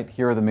model, right?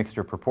 Here are the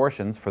mixture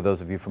proportions, for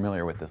those of you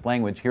familiar with this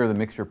language. Here are the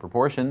mixture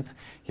proportions,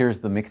 here's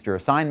the mixture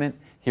assignment,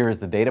 here is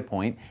the data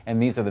point,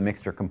 and these are the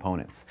mixture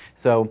components.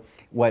 So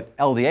what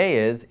LDA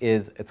is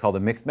it's called a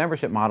mixed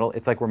membership model.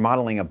 It's like we're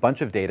modeling a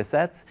bunch of data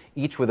sets,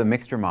 each with a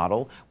mixture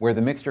model, where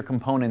the mixture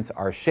components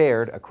are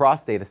shared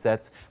across data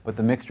sets, but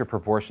the mixture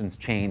proportions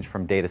change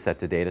from data set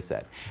to data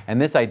set. And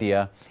this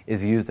idea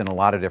is used in a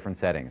lot of different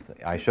settings.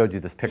 I showed you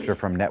this picture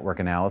from network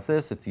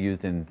analysis. It's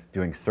used in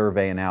doing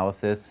survey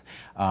analysis.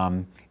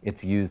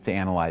 It's used to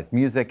analyze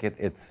music.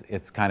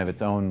 It's kind of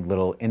its own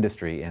little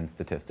industry in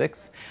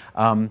statistics.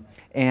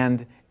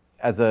 And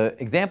as an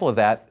example of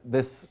that,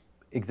 this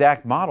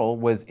exact model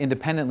was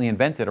independently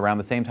invented around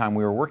the same time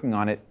we were working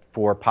on it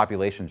for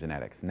population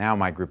genetics. Now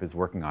my group is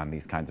working on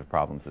these kinds of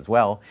problems as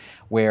well,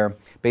 where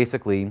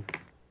basically,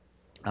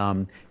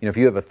 if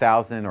you have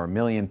 1,000 or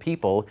 1,000,000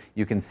 people,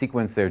 you can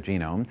sequence their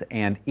genomes,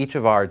 and each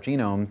of our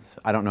genomes,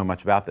 I don't know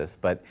much about this,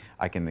 but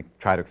I can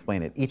try to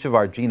explain it. Each of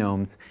our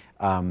genomes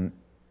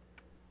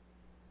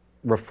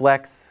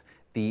reflects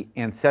the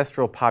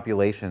ancestral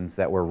populations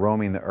that were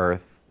roaming the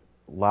Earth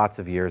lots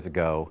of years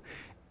ago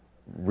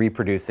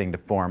reproducing to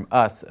form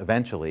us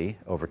eventually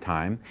over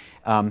time.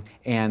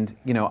 And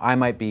I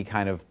might be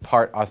kind of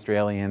part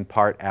Australian,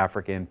 part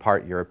African,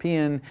 part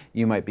European.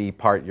 You might be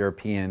part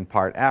European,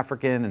 part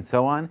African, and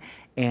so on.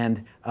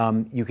 And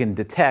you can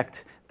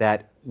detect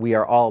that we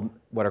are all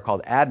what are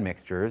called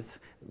admixtures,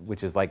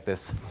 which is like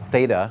this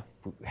theta,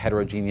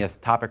 heterogeneous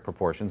topic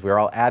proportions. We are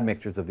all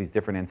admixtures of these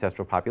different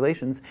ancestral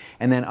populations,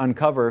 and then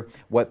uncover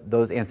what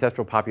those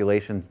ancestral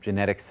populations'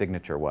 genetic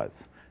signature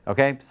was.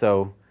 Okay,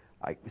 so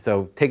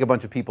take a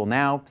bunch of people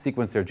now,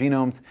 sequence their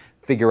genomes,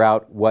 figure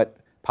out what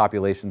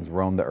populations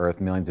roamed the earth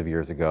millions of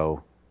years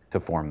ago to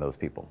form those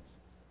people,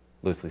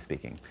 loosely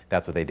speaking.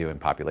 That's what they do in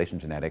population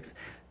genetics.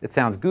 It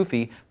sounds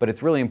goofy, but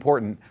it's really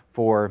important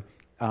for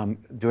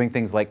doing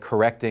things like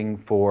correcting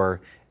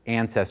for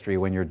ancestry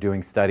when you're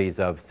doing studies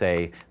of,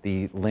 say,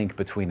 the link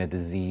between a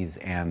disease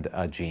and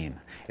a gene.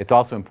 It's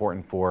also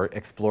important for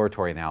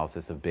exploratory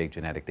analysis of big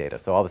genetic data.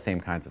 So all the same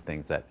kinds of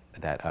things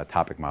that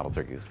topic models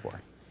are used for.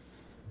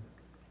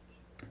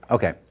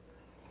 Okay.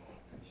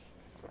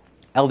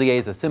 LDA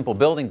is a simple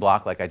building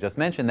block, like I just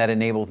mentioned, that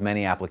enables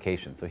many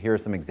applications. So here are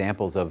some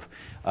examples of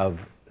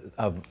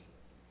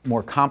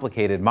more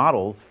complicated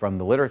models from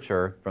the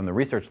literature, from the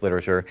research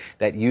literature,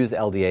 that use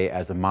LDA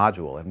as a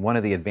module. And one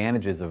of the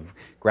advantages of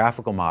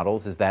graphical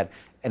models is that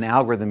an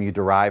algorithm you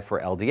derive for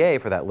LDA,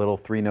 for that little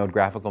 3-node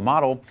graphical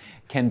model,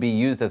 can be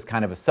used as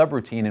kind of a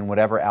subroutine in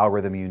whatever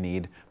algorithm you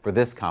need for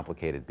this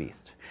complicated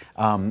beast.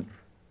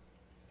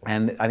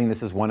 And I think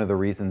this is one of the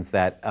reasons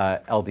that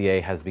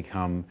LDA has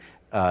become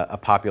a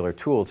popular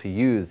tool to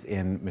use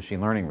in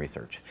machine learning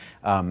research.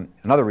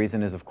 Another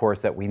reason is, of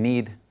course, that we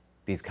need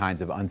these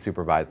kinds of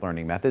unsupervised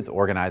learning methods.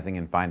 Organizing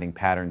and finding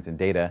patterns in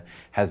data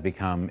has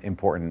become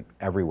important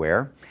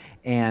everywhere.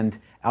 And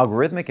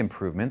algorithmic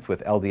improvements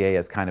with LDA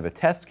as kind of a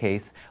test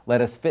case let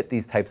us fit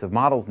these types of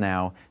models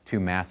now to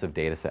massive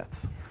data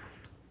sets.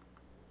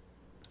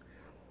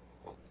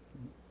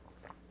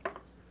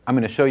 I'm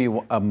going to show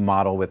you a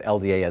model with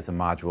LDA as a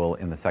module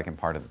in the second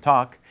part of the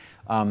talk.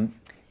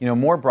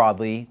 More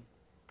broadly,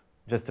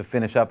 just to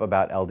finish up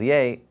about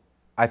LDA,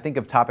 I think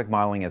of topic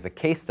modeling as a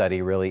case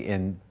study really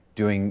in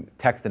doing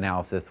text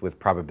analysis with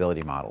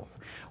probability models,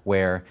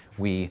 where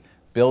we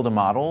build a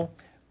model,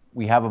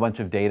 we have a bunch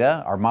of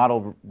data, our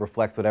model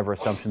reflects whatever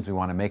assumptions we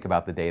want to make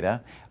about the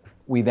data.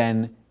 We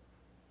then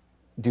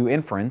do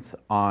inference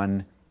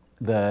on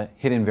the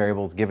hidden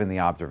variables given the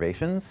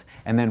observations,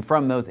 and then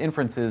from those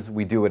inferences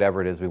we do whatever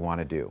it is we want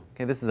to do.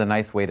 Okay, this is a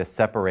nice way to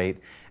separate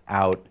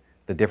out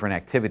the different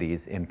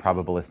activities in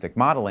probabilistic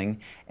modeling.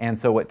 And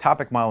so what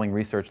topic modeling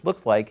research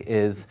looks like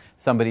is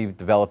somebody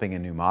developing a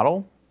new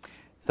model,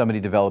 somebody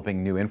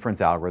developing new inference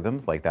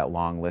algorithms like that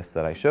long list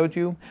that I showed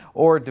you,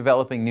 or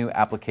developing new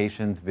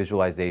applications,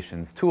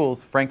 visualizations,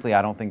 tools. Frankly,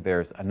 I don't think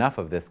there's enough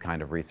of this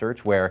kind of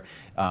research where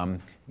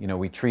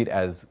we treat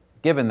as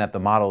given that the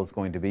model is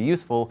going to be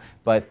useful,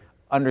 but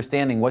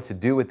understanding what to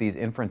do with these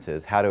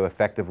inferences, how to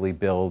effectively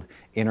build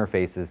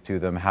interfaces to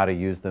them, how to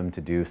use them to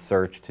do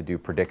search, to do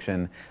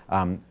prediction.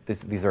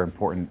 These are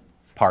important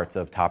parts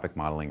of topic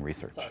modeling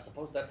research. So I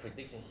suppose that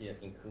prediction here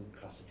includes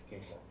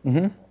classification.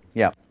 Mm-hmm.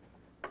 Yeah,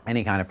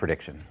 any kind of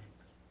prediction.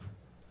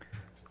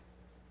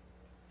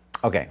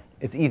 Okay,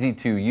 it's easy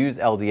to use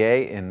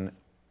LDA in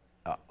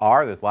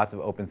R. There's lots of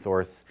open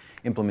source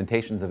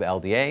implementations of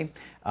LDA.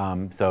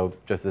 So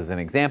just as an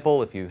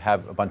example, if you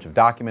have a bunch of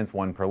documents,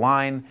 one per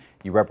line,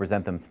 you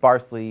represent them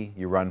sparsely,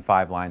 you run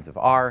 5 lines of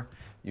R,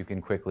 you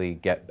can quickly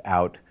get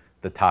out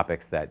the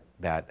topics that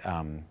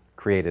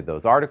created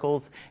those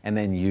articles, and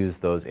then use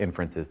those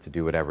inferences to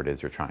do whatever it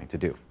is you're trying to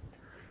do.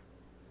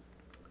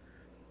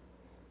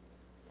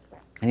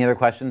 Any other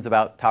questions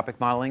about topic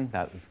modeling?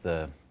 That was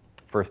the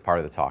first part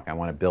of the talk. I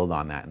want to build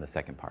on that in the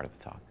second part of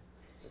the talk.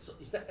 So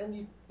is there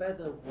any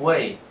better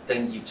way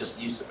than you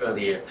just used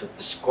earlier to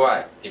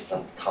describe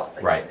different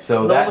topics? Right.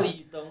 So normally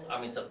you don't,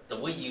 the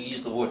way you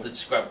use the word to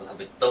describe the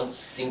topic don't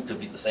seem to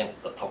be the same as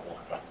the top one,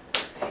 right?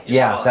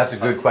 Yeah, that's a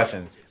good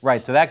question.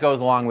 Right, so that goes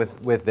along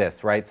with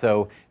this, right?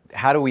 So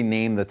how do we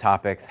name the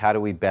topics? How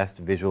do we best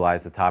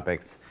visualize the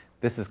topics?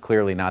 This is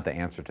clearly not the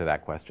answer to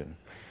that question,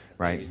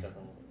 right?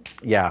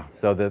 Yeah,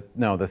 so that's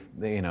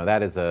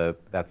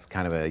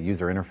kind of a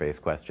user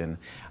interface question.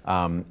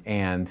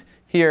 And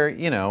here,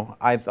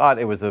 I thought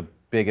it was a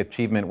big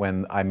achievement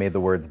when I made the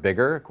words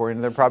bigger according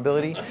to their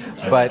probability,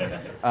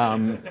 but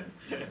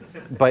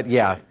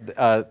yeah,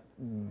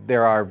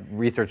 there are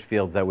research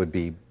fields that would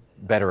be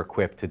better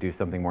equipped to do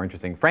something more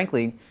interesting.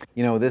 Frankly,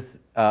 this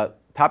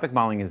topic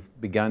modeling has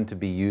begun to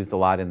be used a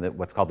lot in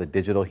what's called the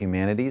digital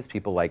humanities.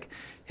 People like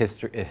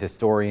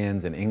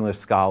historians and English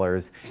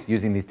scholars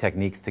using these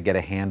techniques to get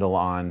a handle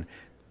on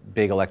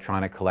big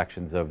electronic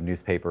collections of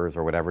newspapers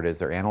or whatever it is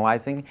they're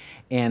analyzing.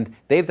 And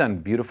they've done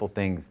beautiful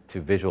things to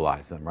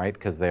visualize them, right?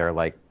 Because they're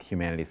like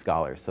humanities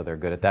scholars, so they're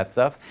good at that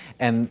stuff.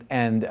 So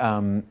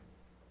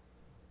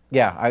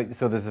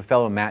there's a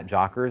fellow, Matt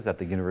Jockers, at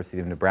the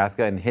University of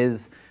Nebraska, and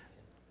his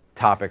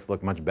topics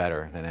look much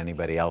better than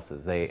anybody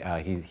else's.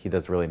 He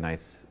does really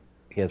nice.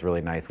 He has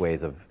really nice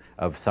ways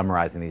of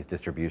summarizing these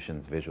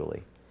distributions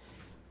visually.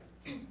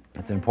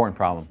 It's an important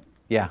problem.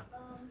 Yeah.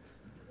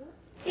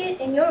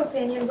 In your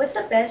opinion, what's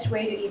the best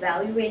way to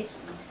evaluate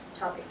these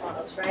topic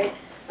models, right?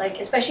 Like,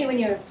 especially when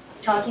you're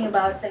talking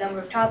about the number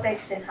of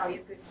topics and how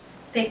you could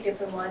pick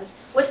different ones,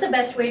 what's the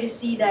best way to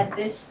see that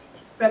this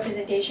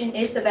representation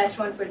is the best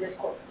one for this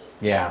corpus?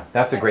 Yeah,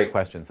 that's a great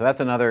question. So that's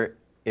another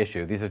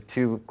issue. These are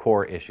two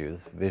core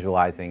issues,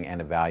 visualizing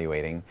and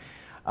evaluating.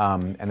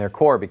 And they're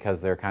core because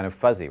they're kind of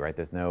fuzzy, right?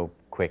 There's no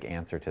quick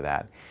answer to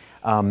that.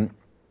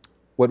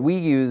 What we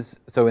use,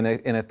 so in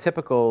a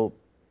typical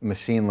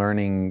machine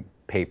learning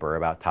paper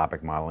about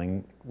topic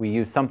modeling, we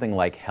use something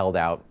like held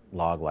out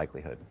log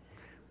likelihood,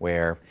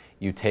 where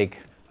you take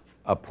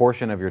a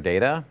portion of your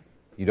data,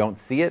 you don't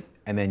see it,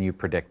 and then you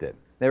predict it.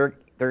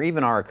 There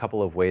even are a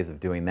couple of ways of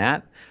doing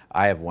that.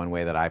 I have one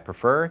way that I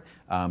prefer,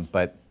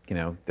 but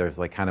there's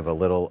like kind of a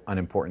little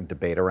unimportant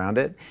debate around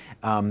it.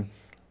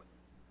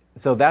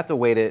 So that's a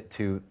way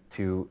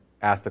to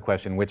ask the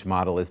question, which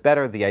model is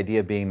better? The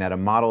idea being that a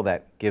model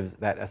that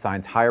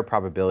assigns higher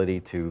probability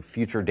to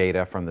future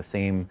data from the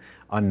same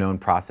unknown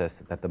process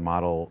that the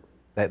model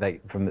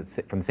from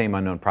the same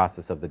unknown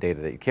process of the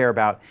data that you care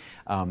about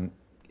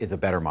is a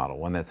better model.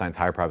 One that assigns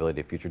higher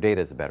probability to future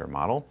data is a better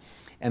model.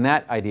 And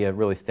that idea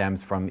really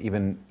stems from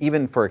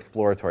even for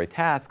exploratory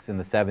tasks in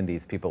the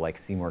 70s, people like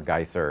Seymour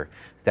Geisser,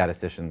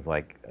 statisticians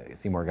like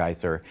Seymour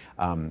Geisser,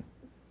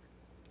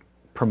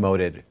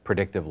 promoted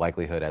predictive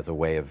likelihood as a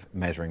way of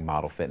measuring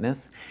model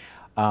fitness.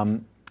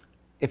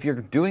 If you're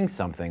doing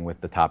something with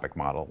the topic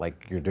model,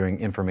 like you're doing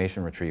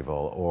information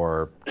retrieval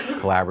or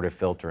collaborative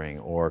filtering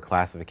or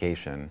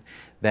classification,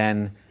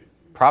 then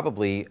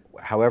probably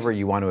however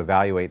you want to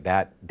evaluate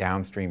that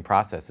downstream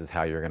process is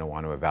how you're going to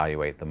want to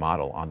evaluate the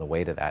model on the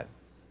way to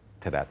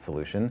that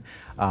solution.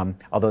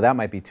 Although that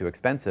might be too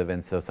expensive,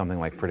 and so something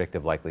like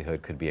predictive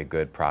likelihood could be a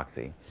good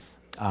proxy.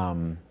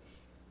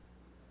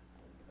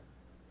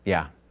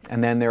 Yeah.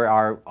 And then there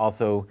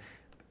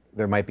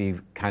might be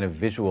kind of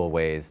visual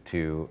ways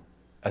to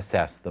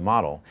assess the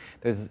model.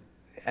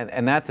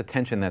 And that's a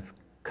tension that's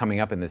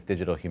coming up in this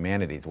digital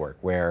humanities work,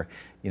 where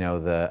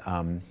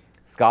the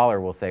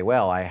scholar will say,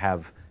 well,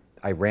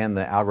 I ran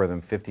the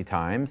algorithm 50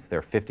 times, there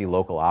are 50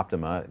 local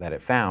optima that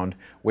it found,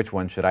 which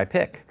one should I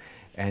pick?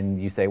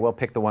 And you say, well,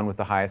 pick the one with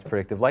the highest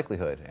predictive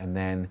likelihood. And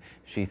then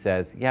she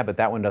says, yeah, but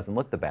that one doesn't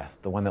look the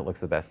best. The one that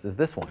looks the best is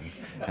this one.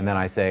 And then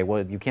I say,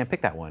 well, you can't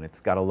pick that one. It's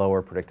got a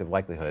lower predictive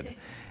likelihood.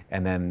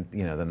 And then,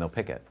 then they'll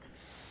pick it.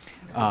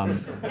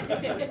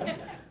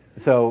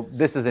 So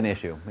this is an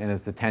issue, and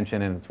it's a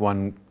tension, and it's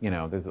one,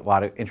 there's a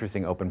lot of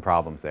interesting open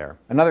problems there.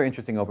 Another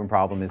interesting open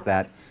problem is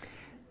that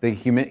the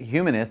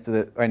humanist,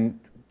 and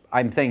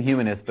I'm saying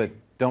humanist, but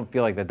don't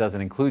feel like that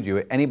doesn't include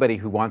you. Anybody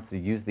who wants to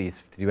use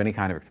these to do any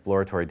kind of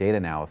exploratory data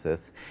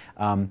analysis,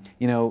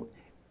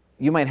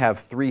 you might have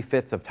 3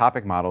 fits of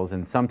topic models,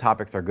 and some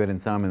topics are good in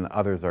some and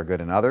others are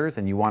good in others,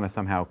 and you want to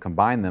somehow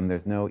combine them.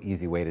 There's no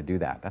easy way to do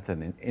that. That's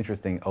an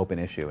interesting open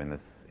issue in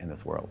this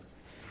world.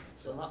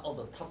 So now on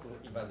the topic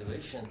of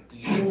evaluation, do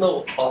you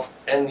know of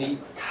any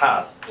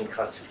task in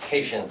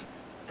classification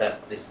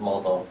that this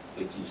model,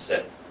 which you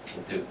said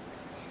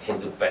can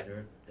do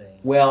better?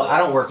 Well, I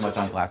don't work much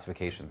on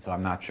classification, so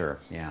I'm not sure.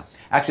 Yeah.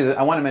 Actually,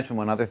 I want to mention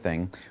one other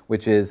thing,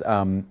 which is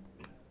a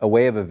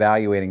way of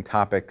evaluating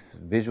topics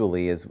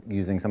visually is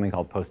using something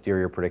called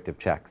posterior predictive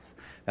checks.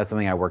 That's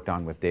something I worked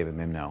on with David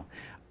Mimno,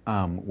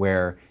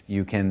 where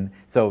you can,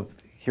 so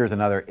here's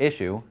another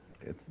issue.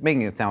 It's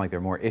making it sound like there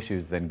are more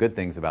issues than good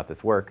things about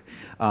this work.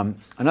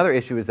 Another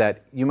issue is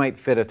that you might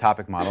fit a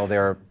topic model.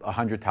 There are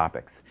 100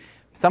 topics.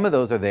 Some of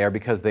those are there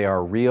because they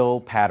are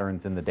real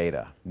patterns in the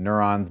data,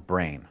 neurons,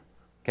 brain.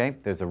 Okay?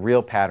 There's a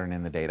real pattern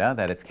in the data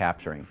that it's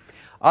capturing.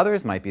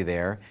 Others might be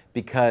there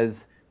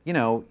because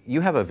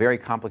you have a very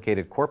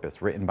complicated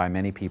corpus written by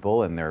many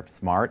people, and they're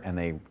smart, and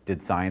they did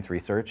science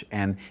research,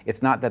 and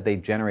it's not that they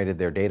generated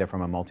their data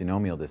from a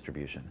multinomial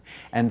distribution.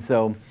 And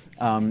so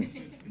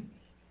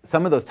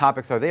some of those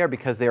topics are there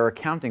because they are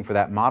accounting for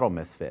that model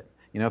misfit.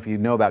 If you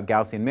know about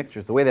Gaussian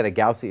mixtures, the way that a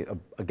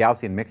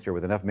Gaussian mixture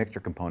with enough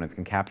mixture components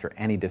can capture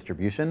any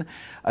distribution,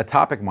 a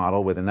topic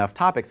model with enough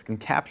topics can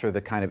capture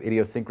the kind of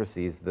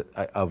idiosyncrasies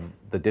of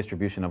the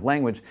distribution of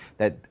language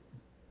that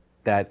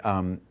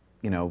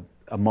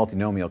a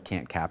multinomial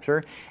can't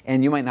capture,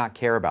 and you might not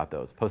care about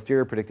those.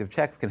 Posterior predictive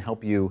checks can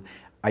help you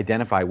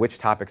identify which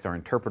topics are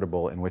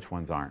interpretable and which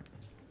ones aren't,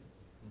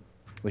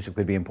 which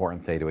could be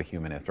important, say, to a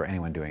humanist or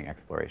anyone doing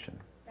exploration.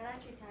 That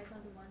actually ties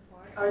onto one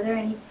part. Are there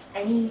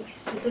any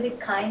specific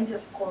kinds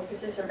of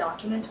corpuses or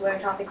documents where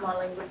topic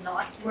modeling would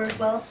not work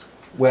well?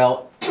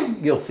 Well,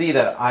 you'll see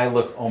that I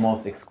look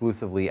almost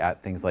exclusively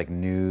at things like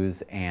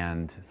news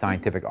and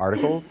scientific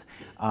articles.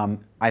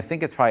 I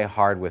think it's probably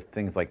hard with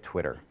things like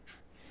Twitter.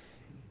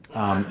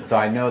 So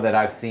I know that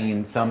I've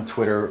seen some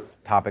Twitter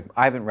topic,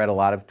 I haven't read a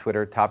lot of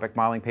Twitter topic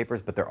modeling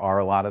papers, but there are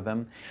a lot of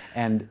them.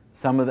 And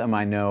some of them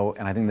I know,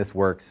 and I think this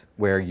works,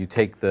 where you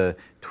take the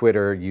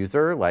Twitter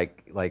user,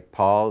 like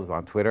Paul is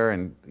on Twitter,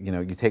 and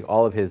you take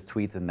all of his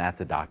tweets and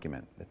that's a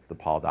document. It's the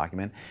Paul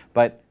document.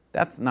 But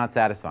that's not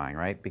satisfying,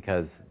 right?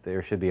 Because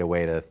there should be a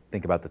way to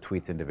think about the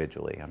tweets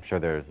individually. I'm sure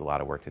there's a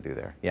lot of work to do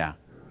there. Yeah.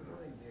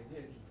 The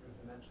idea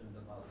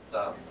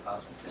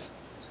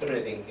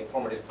discriminating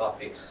informative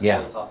topics, Yeah.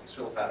 real topics,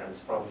 real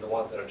patterns from the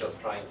ones that are just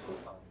trying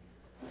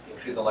to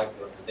increase the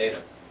likelihood of the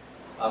data.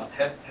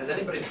 Has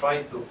anybody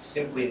tried to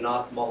simply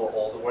not model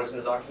all the words in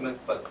the document,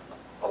 but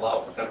allow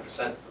for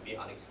 10% to be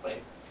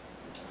unexplained?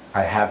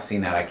 I have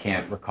seen that. I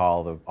can't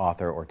recall the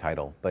author or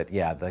title, but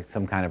yeah, like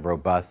some kind of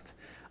robust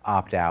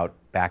opt-out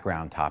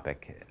background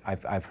topic.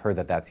 I've heard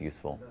that that's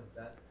useful. Does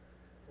that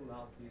pull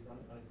out these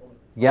uninformed?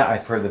 Yeah,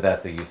 I've heard that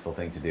that's a useful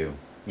thing to do.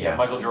 Yeah,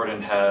 Michael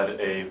Jordan had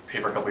a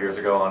paper a couple years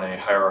ago on a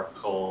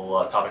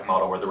hierarchical topic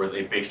model where there was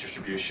a base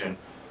distribution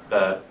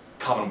that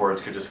common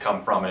words could just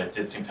come from, and it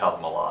did seem to help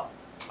him a lot.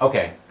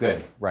 Okay,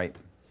 good, right.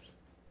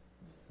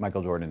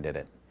 Michael Jordan did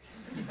it.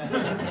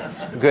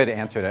 It's a good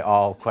answer to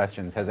all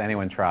questions. Has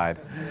anyone tried?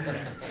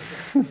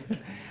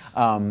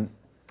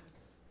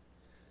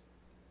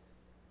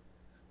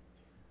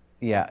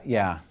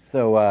 Yeah.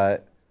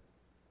 So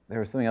there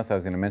was something else I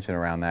was going to mention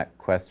around that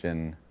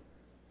question.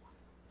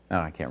 No,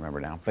 I can't remember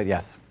now. But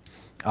yes,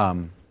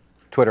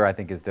 Twitter I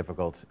think is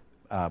difficult,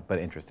 but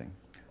interesting.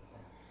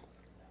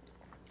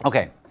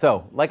 Okay,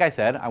 so like I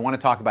said, I want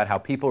to talk about how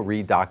people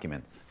read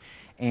documents.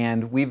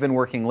 And we've been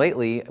working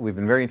lately, we've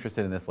been very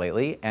interested in this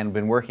lately, and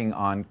been working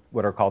on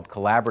what are called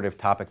collaborative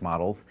topic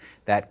models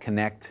that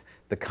connect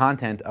the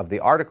content of the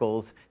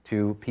articles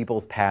to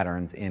people's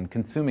patterns in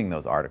consuming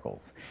those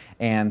articles.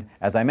 And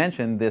as I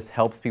mentioned, this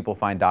helps people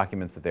find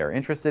documents that they're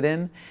interested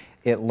in.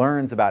 It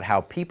learns about how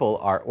people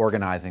are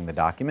organizing the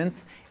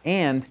documents,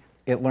 and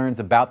it learns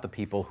about the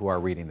people who are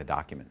reading the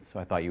documents. So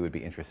I thought you would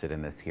be interested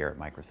in this here at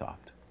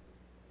Microsoft.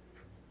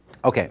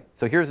 Okay,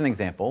 so here's an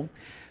example.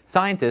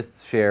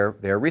 Scientists share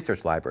their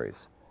research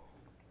libraries.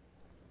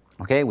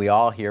 Okay, we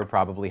all here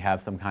probably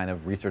have some kind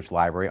of research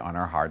library on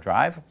our hard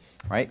drive,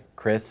 right?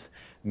 Chris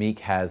Meek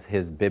has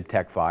his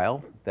BibTeX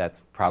file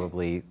that's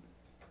probably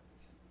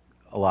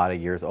a lot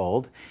of years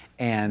old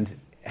and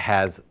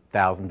has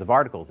thousands of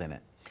articles in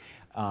it.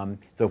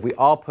 So if we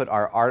all put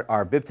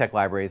our BibTeX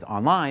libraries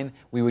online,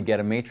 we would get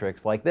a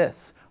matrix like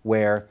this,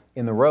 where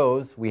in the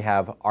rows we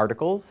have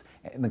articles,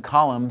 in the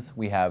columns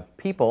we have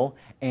people,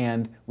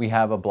 and we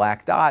have a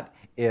black dot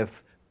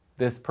if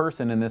this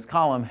person in this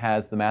column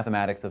has the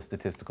mathematics of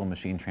statistical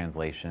machine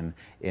translation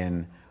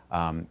in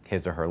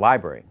his or her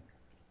library.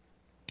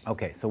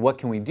 Okay, so what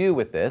can we do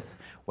with this?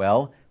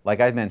 Well, like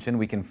I mentioned,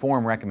 we can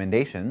form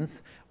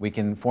recommendations. We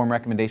can form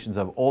recommendations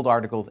of old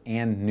articles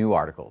and new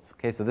articles.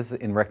 Okay, so this is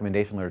in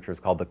recommendation literature is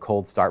called the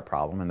cold start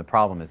problem, and the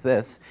problem is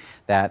this: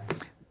 that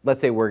let's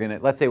say we're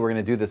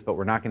gonna do this, but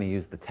we're not going to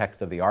use the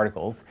text of the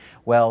articles.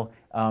 Well,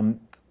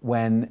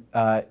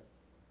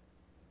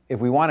 if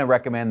we want to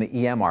recommend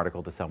the EM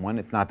article to someone,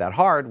 it's not that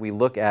hard. We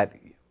look at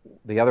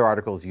the other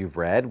articles you've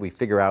read. We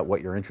figure out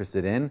what you're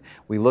interested in.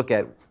 We look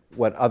at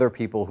what other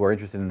people who are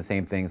interested in the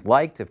same things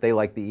liked. If they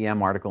liked the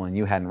EM article and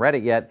you hadn't read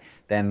it yet,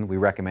 then we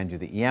recommend you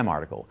the EM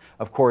article.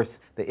 Of course,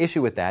 the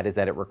issue with that is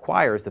that it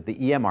requires that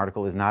the EM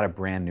article is not a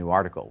brand new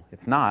article.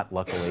 It's not,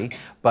 luckily,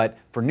 but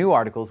for new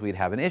articles we'd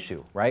have an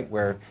issue, right?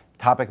 Where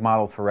topic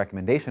models for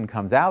recommendation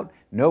comes out,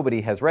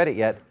 nobody has read it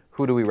yet,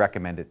 who do we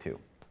recommend it to?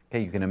 Okay,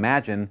 you can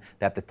imagine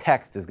that the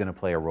text is going to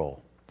play a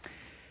role.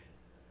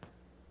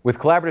 With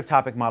collaborative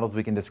topic models,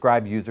 we can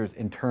describe users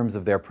in terms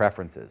of their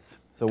preferences.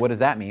 So what does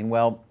that mean?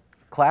 Well,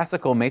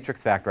 classical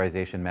matrix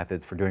factorization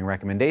methods for doing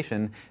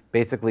recommendation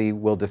basically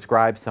will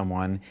describe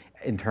someone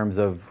in terms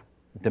of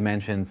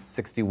dimensions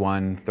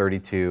 61,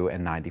 32,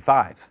 and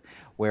 95.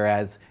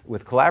 Whereas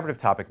with collaborative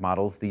topic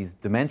models, these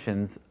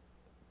dimensions,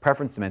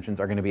 preference dimensions,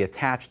 are going to be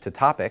attached to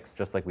topics,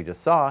 just like we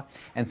just saw,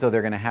 and so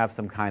they're going to have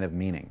some kind of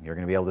meaning. You're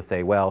going to be able to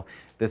say, well,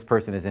 this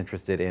person is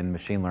interested in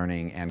machine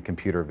learning and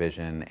computer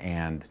vision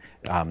and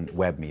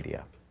web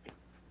media.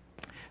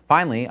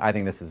 Finally, I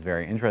think this is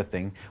very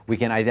interesting, we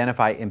can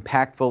identify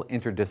impactful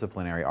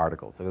interdisciplinary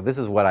articles. So this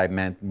is what I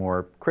meant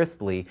more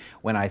crisply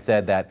when I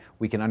said that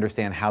we can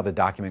understand how the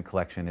document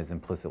collection is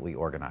implicitly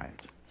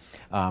organized.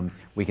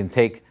 We can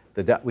take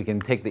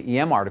the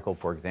EM article,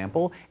 for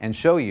example, and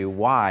show you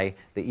why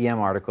the EM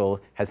article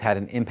has had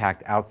an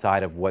impact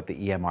outside of what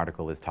the EM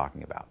article is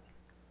talking about.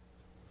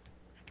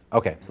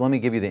 Okay, so let me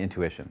give you the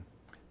intuition.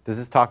 Does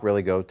this talk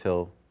really go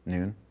till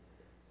noon?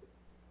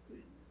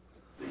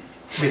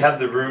 We have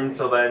the room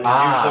till then.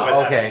 Usually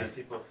what happens is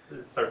people,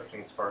 it starts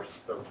getting sparse,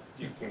 so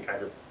you can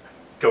kind of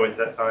go into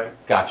that time.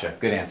 Gotcha,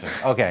 good answer.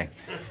 Okay,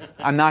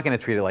 I'm not going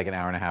to treat it like an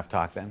hour-and-a-half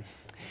talk then.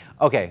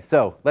 Okay,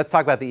 so let's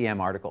talk about the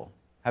EM article.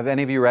 Have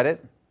any of you read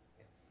it?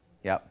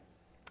 Yep,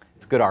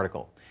 it's a good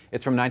article.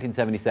 It's from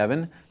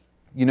 1977.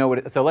 You know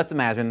what? So let's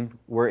imagine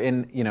we're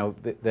in, you know,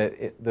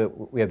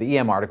 we have the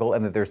EM article,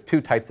 and that there's two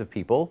types of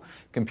people: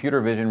 computer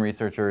vision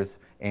researchers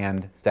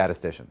and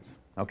statisticians.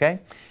 Okay,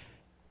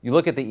 you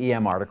look at the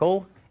EM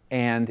article,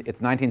 and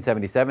it's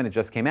 1977. It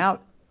just came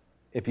out.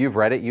 If you've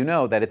read it, you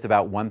know that it's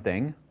about one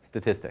thing: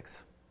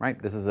 statistics. Right?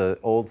 This is an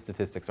old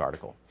statistics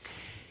article.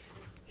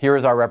 Here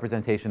is our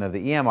representation of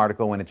the EM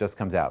article when it just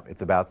comes out.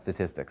 It's about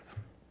statistics.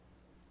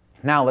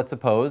 Now let's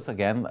suppose,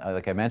 again,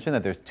 like I mentioned,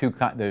 that there's two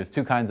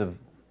kinds of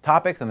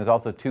topics, and there's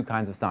also two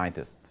kinds of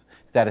scientists.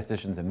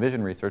 statisticians and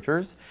vision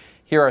researchers.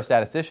 Here are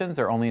statisticians,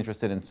 they're only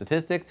interested in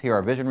statistics. Here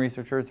are vision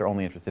researchers, they're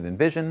only interested in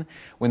vision.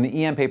 When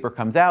the EM paper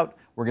comes out,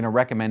 we're going to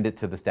recommend it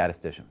to the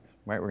statisticians.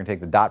 Right? We're going to take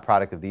the dot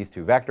product of these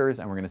two vectors,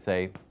 and we're going to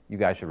say, you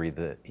guys should read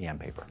the EM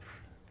paper.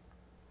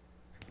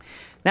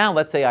 Now,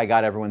 let's say I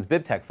got everyone's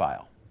BibTeX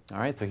file. All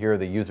right, so here are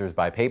the users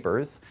by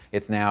papers.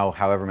 It's now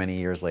however many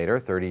years later,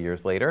 30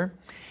 years later.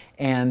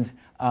 And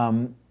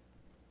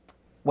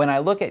when I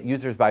look at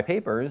users by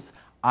papers,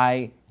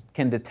 I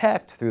can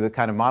detect through the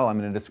kind of model I'm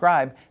going to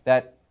describe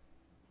that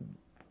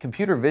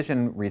computer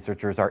vision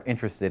researchers are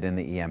interested in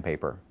the EM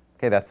paper.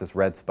 Okay, that's this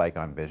red spike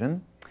on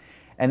vision.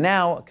 And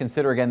now,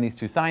 consider again these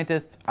two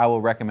scientists. I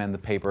will recommend the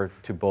paper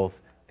to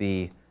both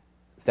the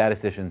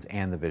statisticians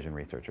and the vision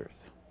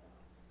researchers.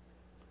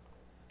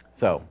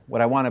 So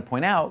what I want to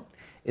point out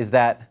is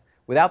that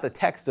without the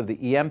text of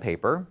the EM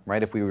paper,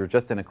 right, if we were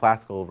just in a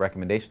classical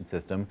recommendation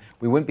system,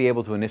 we wouldn't be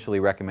able to initially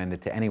recommend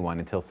it to anyone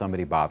until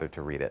somebody bothered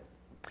to read it.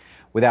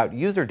 Without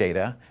user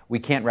data, we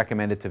can't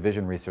recommend it to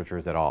vision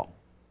researchers at all.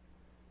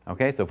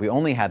 Okay, so if we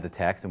only had the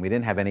text and we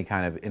didn't have any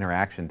kind of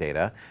interaction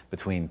data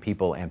between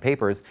people and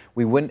papers,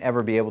 we wouldn't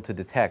ever be able to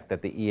detect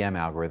that the EM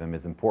algorithm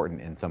is important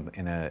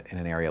in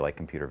an area like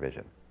computer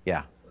vision.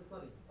 Yeah? That's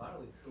not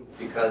entirely true,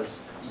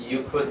 because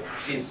you could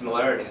see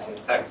similarities in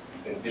text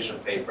between vision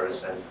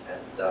papers and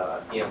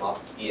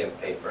EM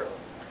paper,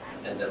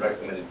 and then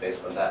recommend it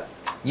based on that.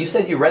 You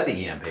said you read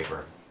the EM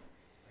paper.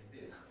 I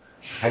did.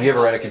 Have you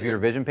ever read a computer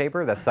vision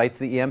paper that cites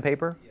the EM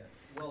paper? Yes.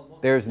 Well,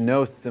 There's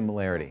no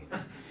similarity.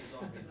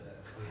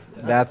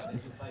 That's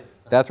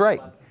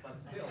right. But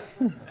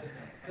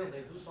still, they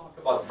do talk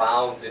about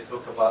bounds. They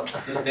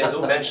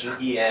do mention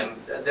EM.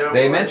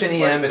 They mention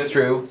EM. It's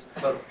true.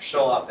 Sort of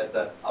show up at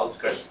the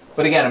outskirts.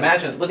 But again,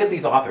 imagine. Look at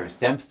these authors: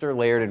 Dempster,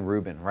 Laird, and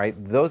Rubin. Right?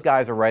 Those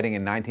guys are writing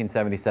in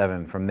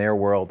 1977 from their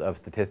world of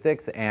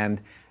statistics,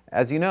 and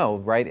as you know,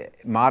 right,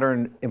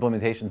 modern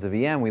implementations of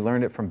EM, we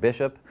learned it from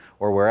Bishop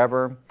or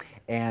wherever,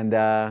 and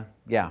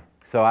yeah.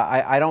 So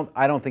I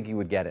don't think you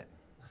would get it.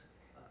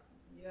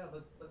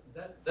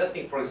 That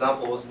thing, for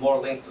example, was more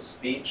linked to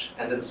speech,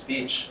 and then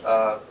speech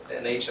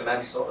and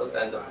HMM,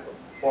 and the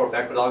forward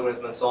backward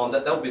algorithm and so on.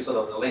 That would be sort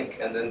of the link,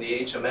 and then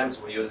the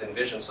HMMs were used in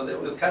vision, so they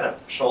will kind of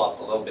show up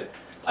a little bit.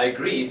 I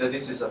agree that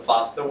this is a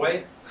faster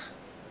way,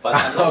 but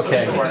I'm not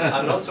Okay. so sure.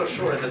 I'm not so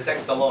sure the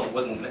text alone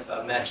wouldn't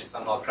match it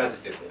somehow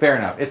transitively. Fair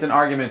enough. It's an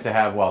argument to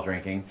have while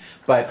drinking,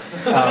 but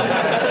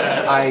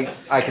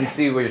I can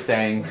see what you're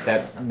saying,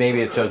 that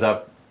maybe it shows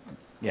up.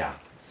 Yeah.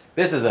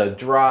 This is a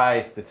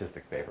dry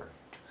statistics paper.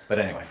 But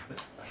anyway.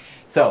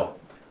 So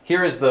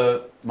here is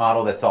the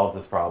model that solves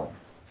this problem.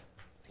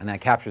 And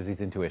that captures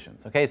these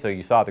intuitions. Okay, so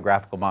you saw the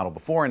graphical model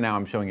before, and now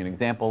I'm showing you an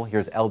example.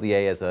 Here's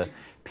LDA as a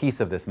piece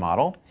of this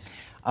model.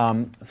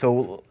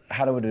 So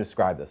how do we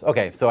describe this?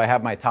 Okay, so I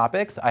have my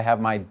topics. I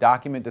have my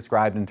document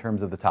described in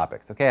terms of the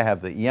topics. Okay, I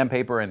have the EM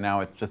paper, and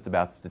now it's just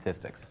about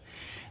statistics.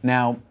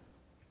 Now,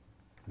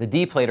 the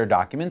D plate are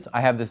documents.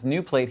 I have this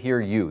new plate here,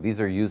 U.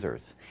 These are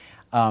users.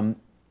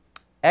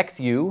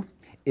 XU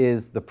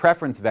is the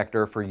preference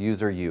vector for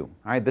user U.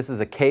 All right, this is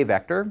a K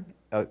vector.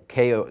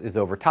 K is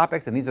over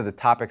topics, and these are the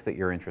topics that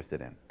you're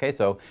interested in. Okay,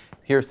 so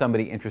here's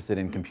somebody interested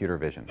in computer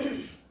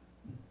vision.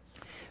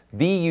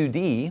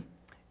 VUD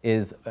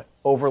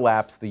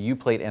overlaps the U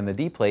plate and the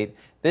D plate.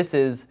 This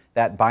is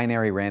that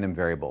binary random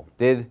variable.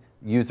 Does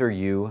user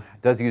U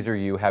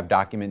have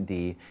document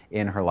D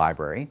in her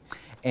library?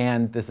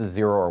 And this is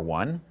 0 or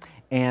 1.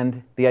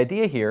 And the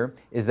idea here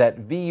is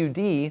that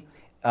VUD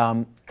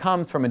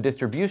comes from a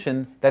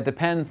distribution that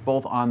depends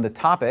both on the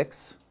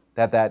topics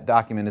that that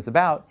document is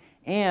about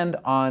and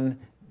on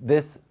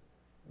this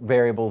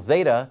variable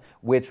zeta,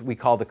 which we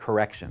call the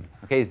correction.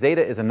 Okay,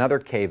 zeta is another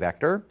K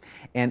vector,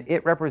 and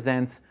it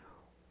represents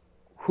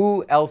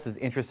who else is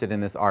interested in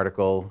this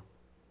article.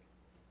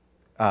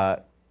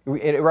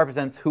 It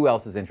represents who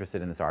else is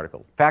interested in this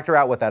article. Factor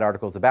out what that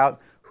article is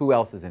about, who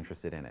else is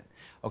interested in it.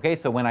 Okay,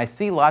 so when I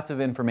see lots of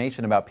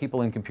information about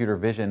people in computer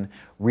vision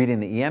reading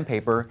the EM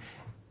paper,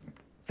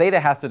 theta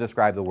has to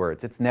describe the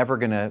words. It's never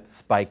going to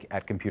spike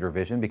at computer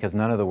vision because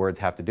none of the words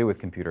have to do with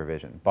computer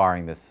vision,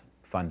 barring this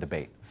fun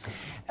debate.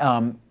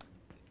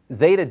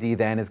 Zeta D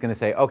then is going to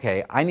say,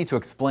 okay, I need to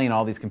explain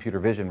all these computer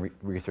vision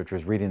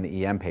researchers reading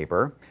the EM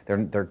paper.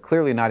 They're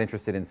clearly not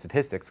interested in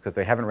statistics because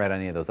they haven't read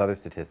any of those other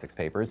statistics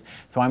papers.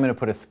 So I'm going to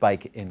put a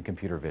spike in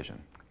computer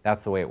vision.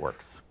 That's the way it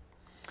works.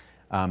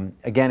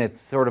 Again, it's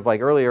sort of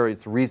like earlier,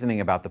 it's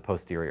reasoning about the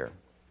posterior.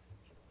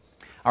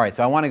 All right,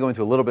 so I want to go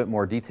into a little bit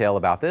more detail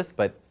about this,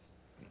 but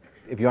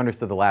if you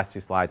understood the last two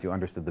slides, you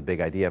understood the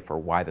big idea for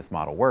why this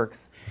model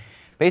works.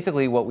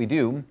 Basically, what we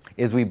do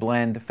is we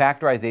blend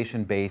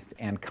factorization-based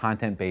and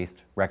content-based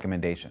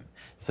recommendation.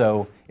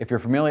 So if you're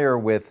familiar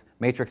with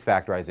matrix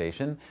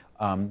factorization,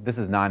 this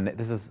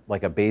is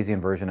like a Bayesian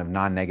version of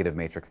non-negative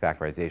matrix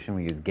factorization.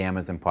 We use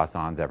gammas and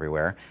Poissons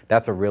everywhere.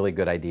 That's a really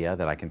good idea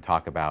that I can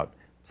talk about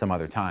some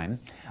other time.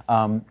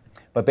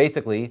 But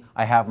basically,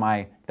 I have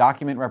my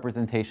document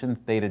representation,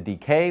 theta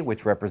dk,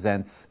 which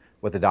represents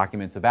what the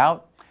document's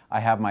about. I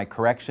have my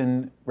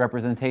correction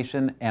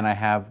representation, and I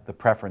have the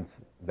preference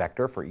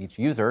vector for each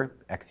user,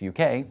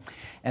 xuk.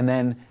 And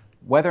then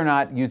whether or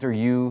not user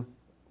U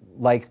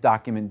likes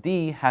document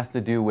D has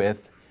to do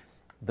with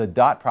the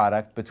dot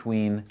product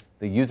between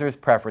the user's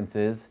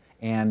preferences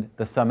and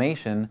the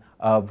summation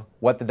of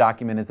what the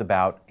document is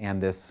about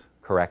and this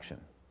correction.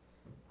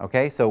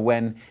 Okay, so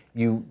when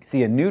you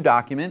see a new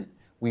document,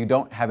 we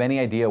don't have any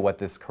idea what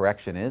this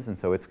correction is, and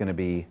so it's going to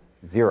be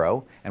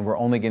 0, and we're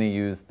only going to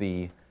use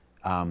the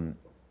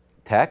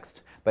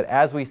text. But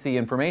as we see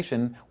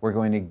information, we're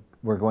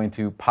going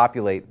to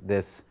populate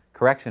this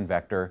correction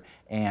vector,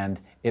 and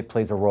it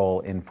plays a role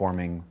in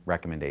forming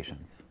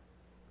recommendations.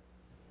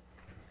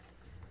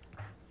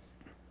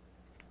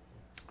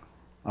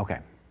 Okay,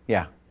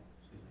 yeah.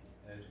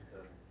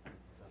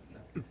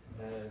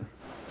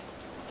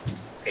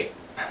 Okay,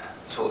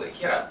 so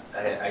here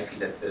I feel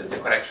that the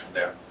correction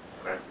there,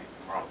 correct me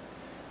if I'm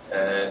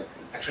wrong,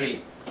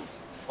 actually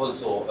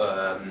also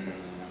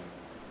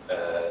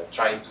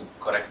try to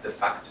correct the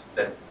fact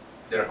that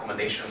the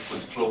recommendation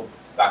could flow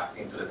back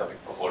into the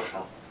topic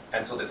proportional,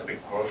 and so the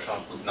topic proportional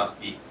could not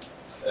be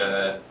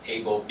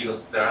able,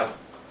 because there are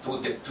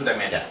two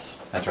dimensions.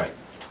 Yes, that's right.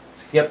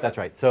 Yep, that's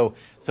right. So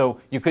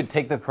you could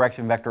take the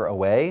correction vector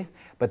away,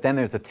 but then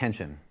there's a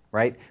tension,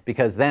 right?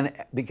 Because then,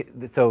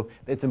 so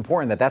it's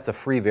important that that's a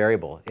free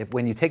variable.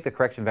 When you take the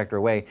correction vector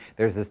away,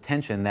 there's this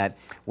tension that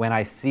when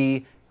I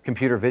see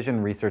computer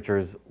vision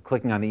researchers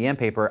clicking on the EM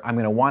paper, I'm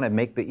going to want to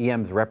make the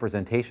EM's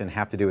representation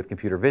have to do with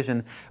computer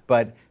vision,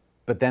 but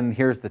then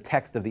here's the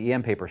text of the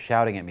EM paper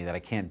shouting at me that I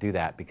can't do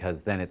that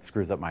because then it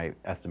screws up my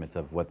estimates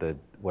of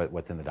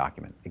what's in the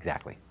document.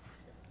 Exactly.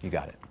 You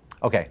got it.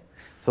 Okay,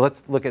 so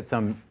let's look at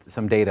some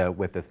data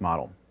with this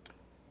model.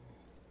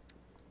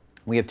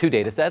 We have two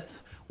data sets.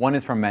 One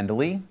is from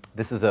Mendeley.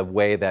 This is a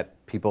way that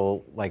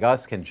people like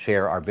us can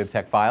share our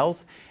BibTeX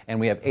files. And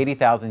we have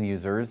 80,000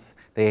 users.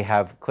 They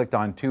have clicked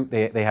on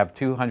they have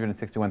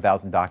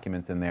 261,000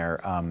 documents in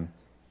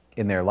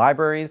their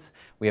libraries.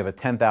 We have a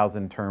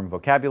 10,000 term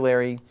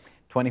vocabulary,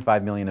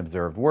 25 million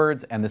observed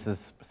words, and this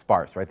is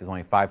sparse, right? There's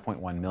only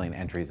 5.1 million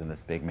entries in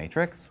this big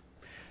matrix.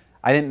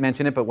 I didn't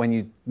mention it, but when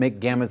you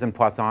make gammas and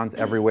Poissons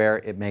everywhere,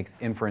 it makes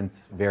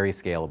inference very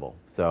scalable.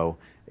 So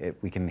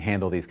we can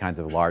handle these kinds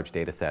of large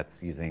data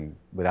sets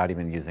without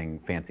even using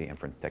fancy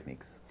inference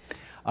techniques.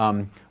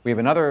 We have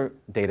another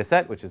data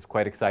set, which is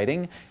quite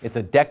exciting. It's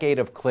a decade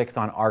of clicks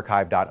on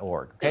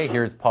archive.org. Okay,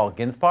 here's Paul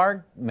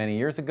Ginsparg, many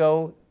years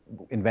ago,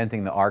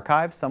 inventing the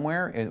archive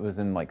somewhere. It was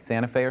in like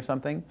Santa Fe or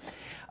something.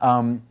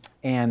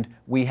 And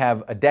we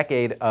have a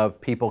decade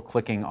of people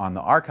clicking on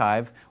the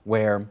archive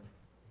where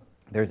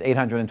there's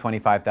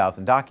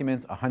 825,000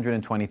 documents,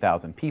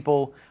 120,000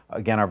 people.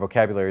 Again, our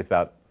vocabulary is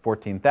about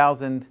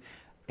 14,000.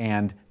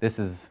 And this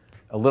is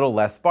a little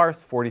less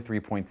sparse,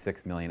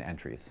 43.6 million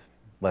entries.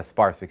 Less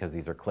sparse because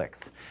these are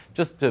clicks.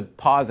 Just to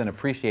pause and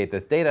appreciate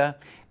this data,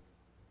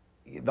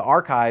 the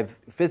archive,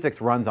 physics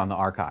runs on the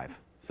archive.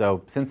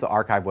 So since the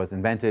archive was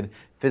invented,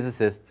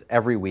 physicists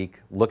every week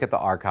look at the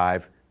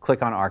archive,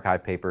 click on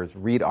archive papers,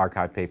 read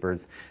archive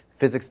papers.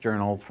 Physics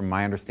journals, from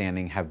my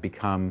understanding, have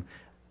become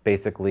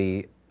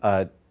basically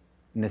a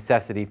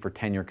necessity for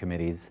tenure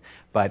committees,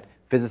 but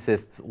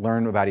physicists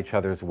learn about each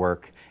other's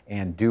work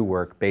and do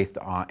work based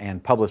on,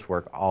 and publish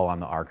work all on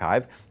the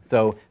archive.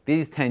 So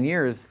these 10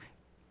 years,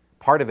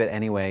 part of it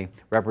anyway,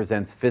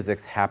 represents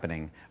physics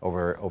happening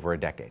over a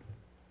decade.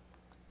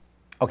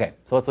 Okay,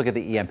 so let's look at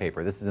the EM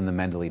paper. This is in the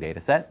Mendeley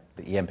data set.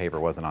 The EM paper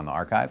wasn't on the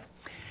archive.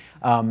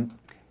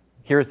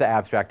 Here's the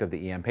abstract of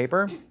the EM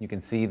paper. You can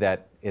see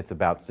that it's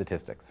about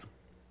statistics.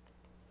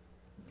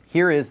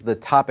 Here is the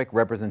topic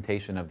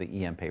representation of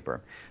the EM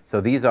paper.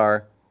 So these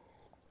are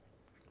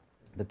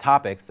the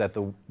topics that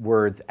the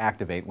words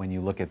activate when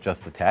you look at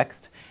just the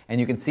text.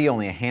 And you can see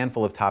only a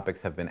handful of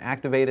topics have been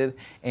activated.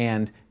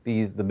 And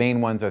the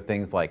main ones are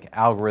things like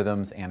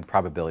algorithms and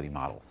probability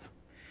models.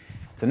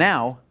 So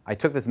now I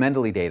took this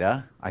Mendeley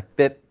data, I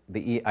fit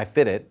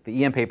it.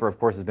 The EM paper, of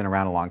course, has been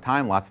around a long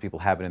time. Lots of people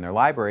have it in their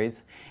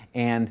libraries.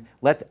 And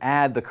let's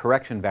add the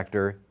correction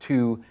vector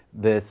to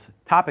this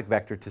topic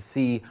vector to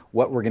see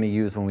what we're going to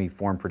use when we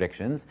form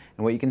predictions.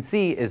 And what you can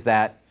see is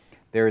that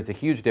there is a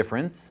huge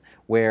difference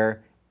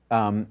where,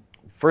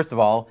 first of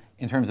all,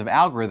 in terms of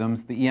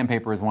algorithms, the EM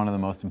paper is one of the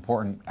most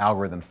important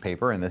algorithms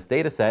paper in this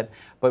data set.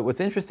 But what's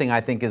interesting, I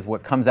think, is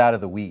what comes out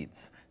of the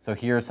weeds. So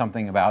here's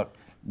something about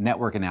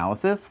network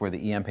analysis, where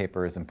the EM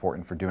paper is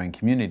important for doing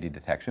community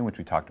detection, which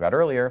we talked about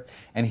earlier.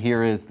 And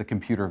here is the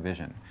computer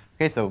vision.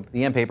 Okay, so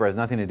the EM paper has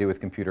nothing to do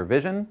with computer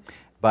vision,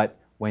 but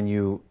when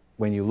you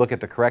look at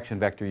the correction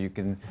vector, you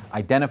can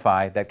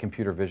identify that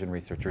computer vision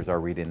researchers are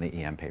reading the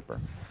EM paper.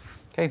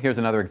 Okay, here's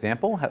another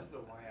example.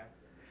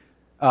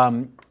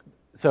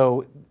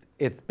 So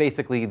it's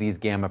basically these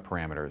gamma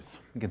parameters.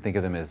 You can think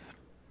of them as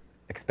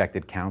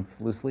expected counts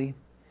loosely.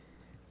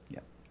 Yeah.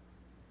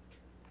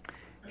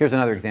 Here's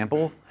another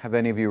example. Have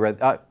any of you read?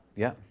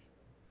 Yeah.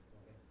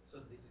 So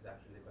this is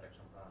actually the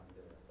correction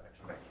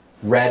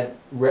vector.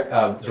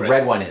 The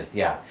red one is,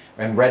 yeah.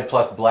 And red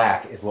plus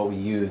black is what we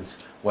use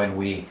when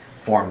we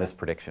form this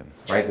prediction,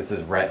 right? This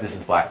is red. This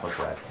is black plus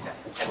red. Yeah.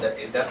 And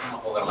is there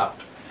some overlap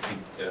between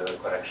the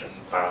correction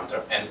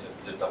parameter and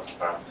the topic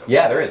parameter?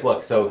 Yeah, there is.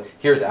 Look, so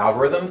here's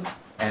algorithms,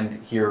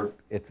 and here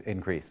it's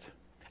increased.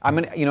 I'm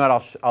gonna, you know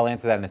what? I'll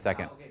answer that in a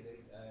second. Okay, there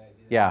is,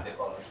 Yeah.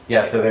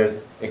 Yeah. So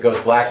it goes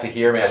black to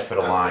here. Maybe I should put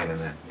a line and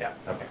then yeah.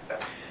 Okay.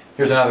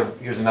 Here's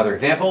another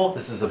example.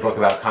 This is a book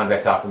about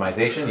convex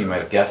optimization. You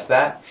might have guessed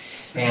that.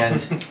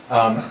 And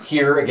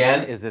here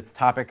again is its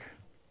topic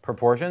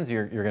proportions.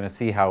 You're going to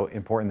see how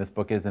important this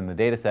book is in the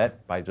data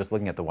set by just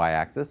looking at the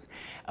y-axis.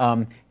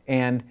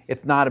 And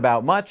it's not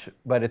about much,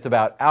 but it's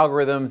about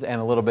algorithms, and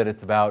a little bit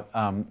it's about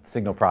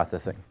signal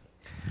processing.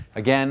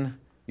 Again,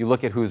 you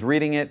look at who's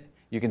reading it.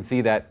 You can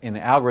see that in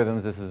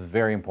algorithms, this is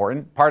very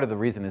important. Part of the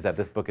reason is that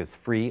this book is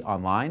free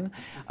online.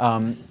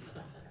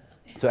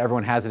 So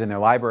everyone has it in their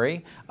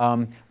library.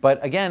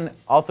 But again,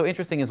 also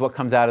interesting is what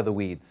comes out of the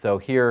weeds. So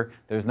here,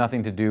 there's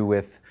nothing to do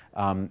with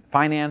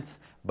finance,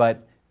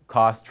 but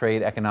cost,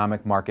 trade,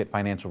 economic, market,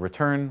 financial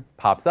return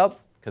pops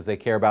up because they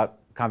care about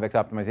convex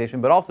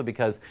optimization, but also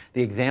because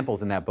the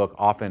examples in that book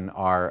often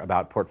are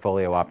about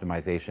portfolio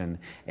optimization,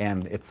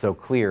 and it's so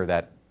clear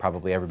that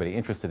probably everybody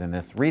interested in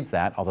this reads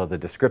that, although the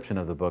description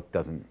of the book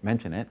doesn't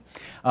mention it.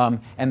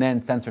 And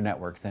then sensor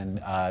networks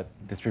and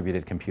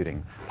distributed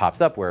computing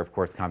pops up, where of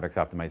course convex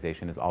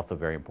optimization is also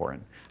very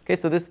important. Okay,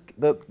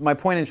 so my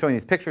point in showing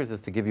these pictures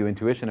is to give you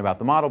intuition about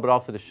the model, but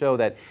also to show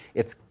that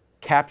it's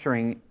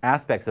capturing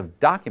aspects of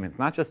documents,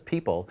 not just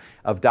people,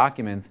 of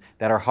documents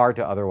that are hard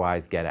to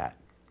otherwise get at.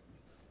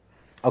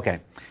 Okay.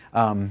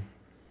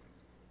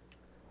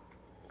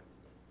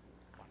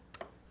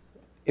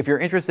 If you're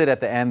interested at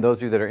the end, those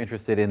of you that are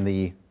interested in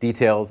the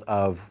details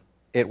of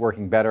it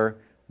working better,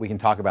 we can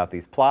talk about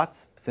these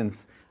plots.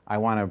 Since I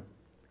want to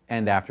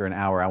end after an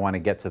hour, I want to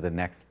get to the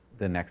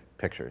next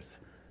pictures.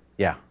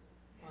 Yeah?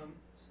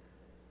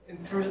 In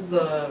terms of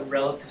the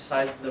relative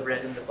size of the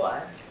red and the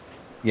black,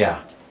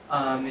 yeah.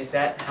 Is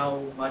that how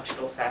much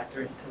it'll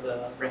factor into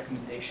the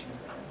recommendation?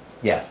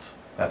 Yes,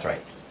 that's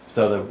right.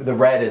 So the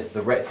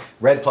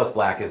red plus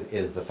black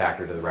is the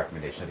factor to the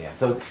recommendation at the end.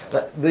 So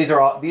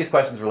these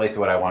questions relate to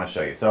what I want to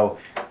show you. So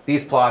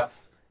these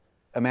plots,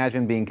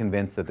 imagine being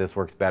convinced that this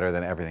works better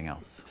than everything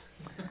else.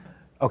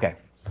 Okay.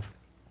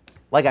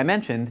 Like I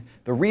mentioned,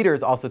 the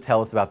readers also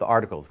tell us about the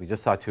articles. We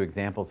just saw 2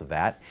 examples of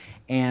that.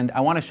 And I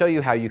want to show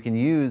you how you can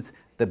use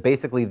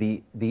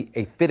basically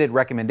a fitted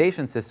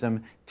recommendation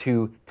system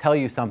to tell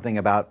you something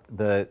about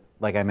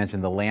like I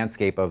mentioned, the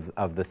landscape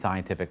of the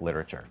scientific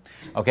literature.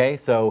 Okay,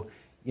 so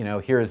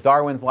here's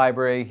Darwin's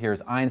library, here's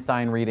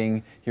Einstein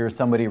reading, here's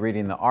somebody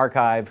reading the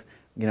archive.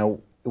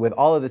 With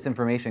all of this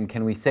information,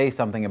 can we say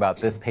something about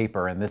this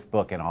paper and this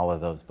book and all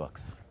of those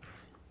books?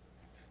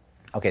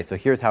 Okay, so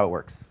here's how it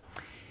works.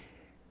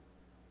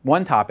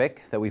 One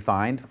topic that we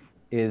find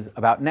is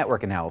about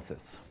network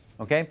analysis.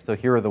 Okay, so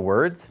here are the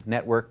words: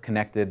 network,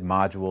 connected,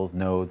 modules,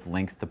 nodes,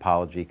 links,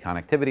 topology,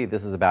 connectivity.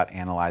 This is about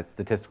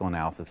statistical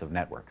analysis of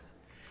networks.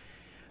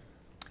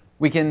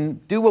 We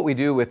can do what we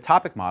do with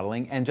topic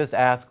modeling and just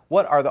ask,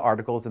 what are the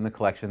articles in the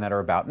collection that are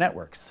about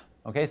networks?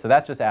 Okay, so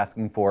that's just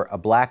asking for a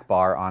black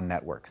bar on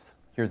networks.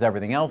 Here's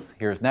everything else.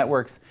 Here's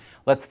networks.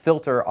 Let's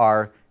filter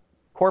our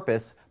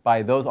corpus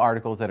by those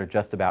articles that are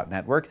just about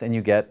networks, and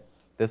you get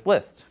this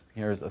list.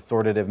 Here's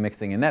assortative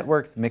mixing in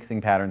networks, mixing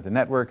patterns in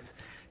networks,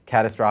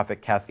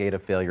 catastrophic cascade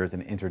of failures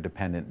in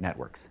interdependent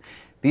networks.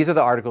 These are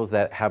the articles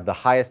that have the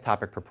highest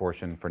topic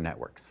proportion for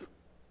networks.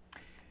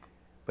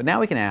 But now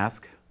we can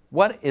ask,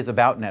 what is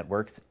about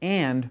networks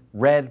and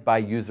read by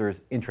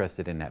users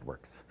interested in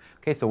networks?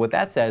 Okay, so what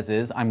that says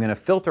is I'm going to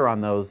filter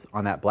on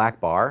that black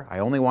bar. I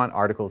only want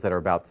articles that are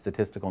about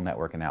statistical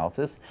network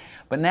analysis.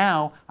 But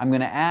now I'm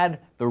going to add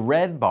the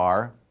red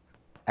bar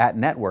at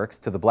networks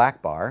to the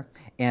black bar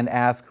and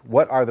ask,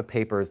 what are the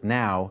papers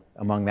now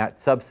among that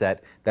subset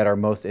that are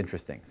most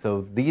interesting?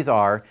 So these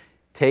are,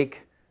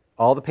 take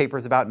all the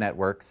papers about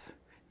networks,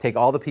 take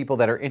all the people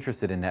that are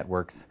interested in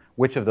networks,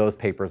 which of those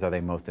papers are they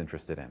most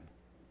interested in?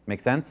 Make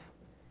sense?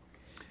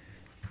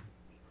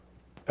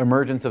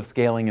 Emergence of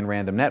scaling in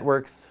random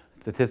networks,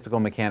 statistical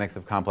mechanics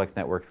of complex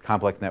network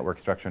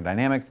structure and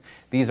dynamics.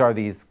 These are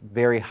these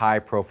very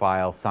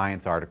high-profile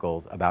science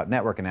articles about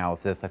network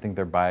analysis. I think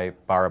they're by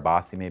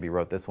Barabasi, maybe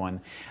wrote this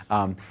one.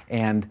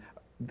 And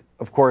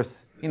of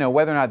course,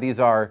 whether or not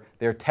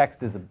their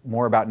text is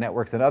more about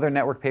networks than other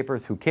network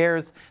papers, who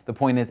cares? The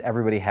point is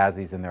everybody has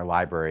these in their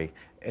library.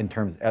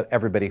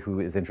 Everybody who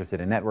is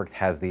interested in networks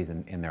has these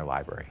in their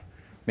library.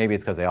 Maybe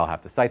it's because they all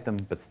have to cite them,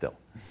 but still.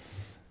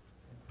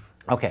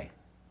 Okay.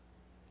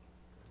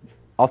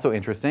 Also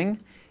interesting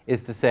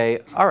is to say,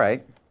 all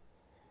right,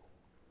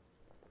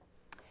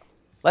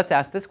 let's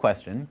ask this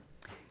question.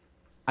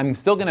 I'm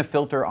still going to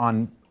filter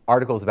on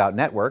articles about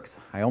networks.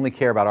 I only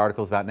care about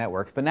articles about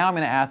networks. But now I'm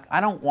going to ask, I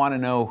don't want to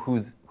know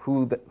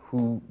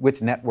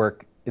which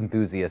network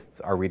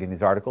enthusiasts are reading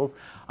these articles.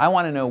 I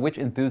want to know which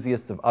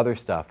enthusiasts of other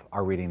stuff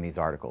are reading these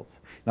articles.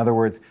 In other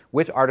words,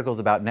 which articles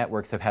about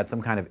networks have had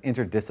some kind of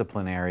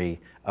interdisciplinary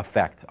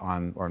effect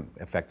on, or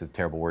effect's a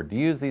terrible word to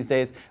use these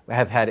days,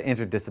 have had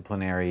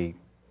interdisciplinary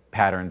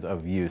patterns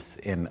of use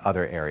in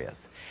other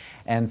areas.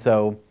 And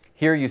so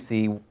here you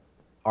see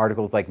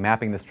articles like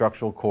mapping the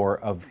structural core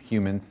of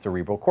human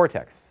cerebral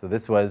cortex. So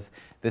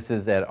this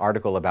is an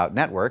article about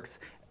networks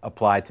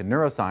applied to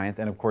neuroscience,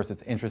 and of course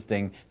it's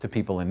interesting to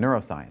people in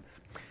neuroscience.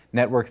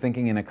 Network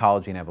thinking in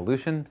ecology and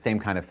evolution, same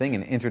kind of thing,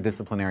 an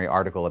interdisciplinary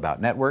article about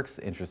networks,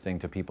 interesting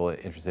to people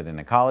interested in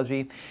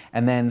ecology.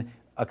 And then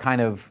a kind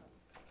of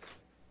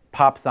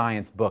pop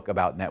science book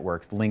about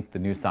networks, Link the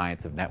New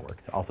Science of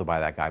Networks, also by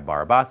that guy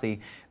Barabasi.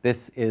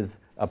 This is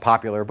a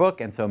popular book,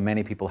 and so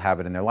many people have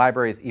it in their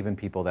libraries, even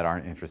people that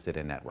aren't interested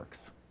in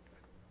networks.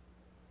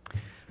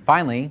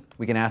 Finally,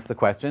 we can ask the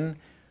question,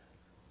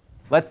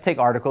 let's take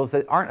articles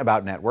that aren't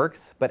about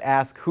networks, but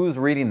ask who's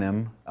reading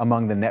them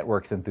among the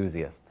networks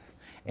enthusiasts.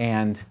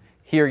 And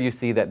here you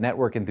see that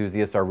network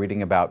enthusiasts are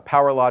reading about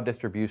power law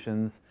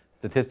distributions,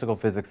 statistical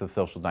physics of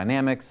social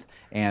dynamics,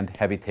 and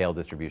heavy tail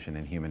distribution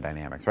in human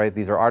dynamics, right?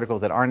 These are articles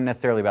that aren't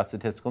necessarily about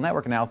statistical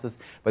network analysis,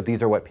 but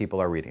these are what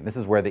people are reading. This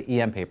is where the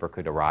EM paper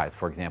could arise,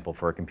 for example,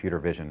 for a computer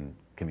vision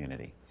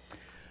community.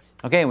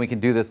 Okay, and we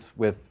can do this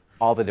with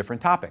all the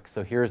different topics.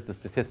 So here's the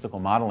statistical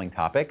modeling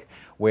topic,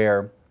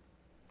 where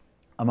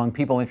among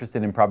people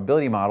interested in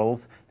probability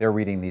models, they're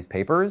reading these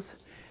papers.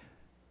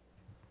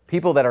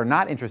 People that are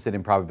not interested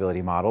in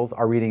probability models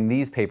are reading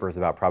these papers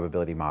about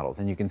probability models.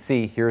 And you can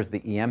see here's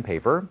the EM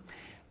paper.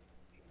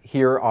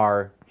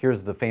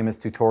 Here's the famous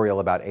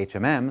tutorial about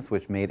HMMs,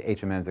 which made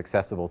HMMs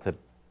accessible to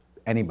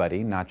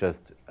anybody, not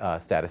just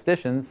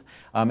statisticians.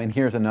 And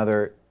here's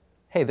another,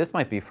 hey, this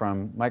might be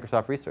from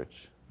Microsoft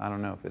Research. I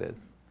don't know if it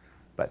is,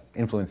 but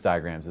influence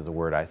diagrams is a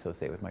word I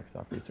associate with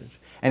Microsoft Research.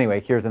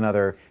 Anyway, here's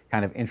another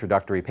kind of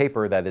introductory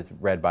paper that is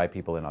read by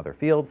people in other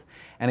fields.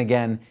 And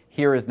again,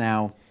 here is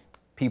now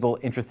people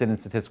interested in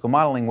statistical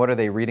modeling. What are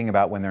they reading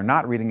about when they're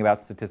not reading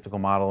about statistical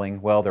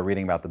modeling? Well, they're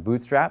reading about the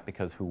bootstrap,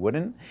 because who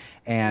wouldn't?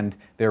 And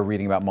they're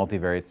reading about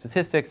multivariate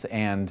statistics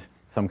and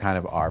some kind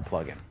of R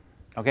plugin.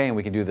 Okay, and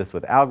we can do this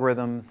with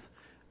algorithms.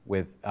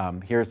 With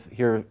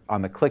here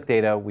on the click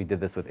data, we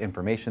did this with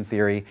information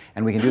theory,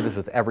 and we can do this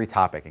with every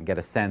topic and get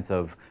a sense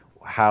of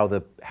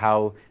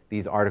how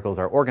these articles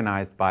are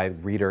organized by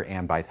reader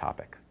and by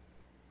topic.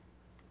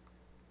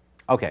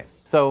 Okay,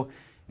 so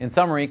in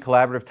summary,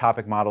 collaborative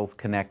topic models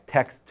connect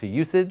text to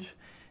usage.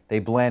 They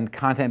blend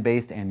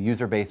content-based and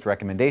user-based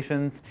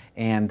recommendations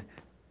and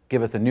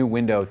give us a new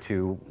window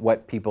to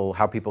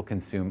how people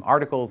consume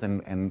articles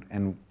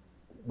and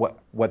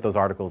what those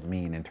articles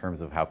mean in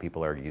terms of how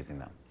people are using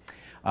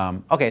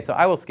them. Okay, so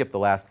I will skip the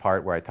last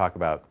part where I talk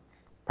about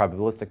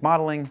probabilistic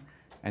modeling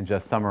and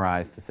just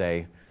summarize to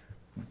say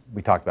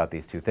we talked about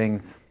these two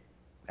things,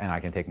 and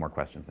I can take more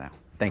questions now.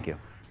 Thank you.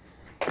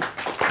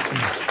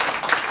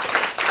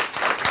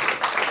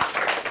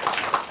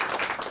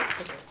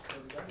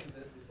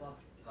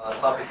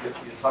 Topic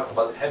that you talked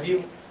about, have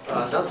you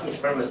done some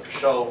experiments to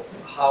show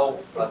how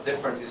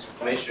different this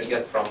information you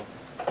get from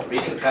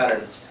reading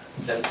patterns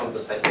than from the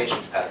citation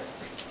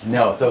patterns?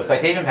 No, so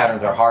citation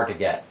patterns are hard to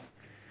get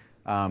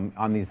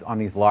on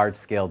these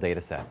large-scale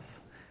data sets.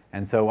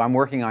 And so I'm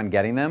working on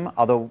getting them,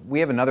 although we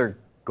have another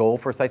goal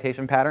for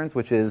citation patterns,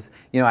 which is,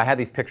 I had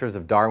these pictures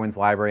of Darwin's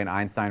library and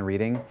Einstein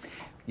reading.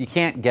 You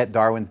can't get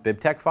Darwin's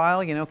BibTeX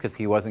file, because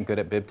he wasn't good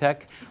at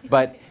BibTeX,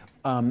 but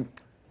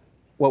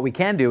what we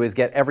can do is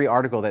get every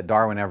article that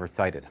Darwin ever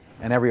cited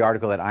and every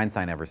article that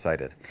Einstein ever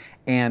cited.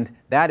 And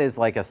that is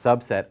like a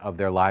subset of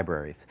their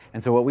libraries.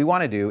 And so what we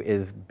want to do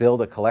is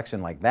build a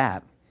collection like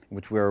that,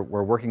 which we're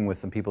working with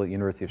some people at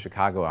University of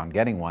Chicago on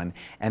getting one,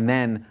 and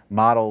then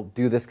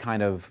do this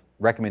kind of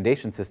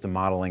recommendation system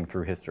modeling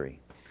through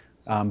history.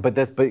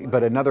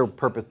 But another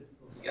purpose.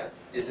 Yeah.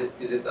 Is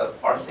it a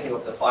parsing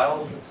of the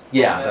files?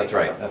 Yeah, that's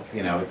right. That's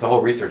it's a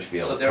whole research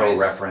field. So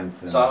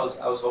co-reference. So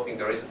I was hoping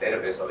there is a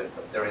database of it,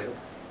 but there isn't.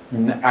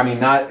 I mean,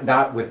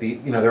 not with the,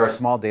 there are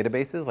small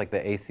databases, like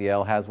the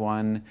ACL has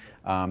one.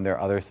 There are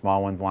other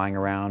small ones lying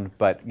around,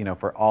 but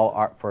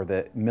for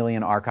the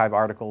million archive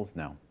articles,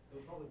 no. It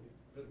would probably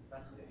be really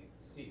fascinating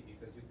to see,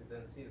 because you could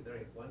then see that there are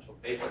influential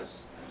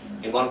papers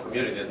in one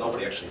community that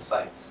nobody actually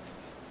cites.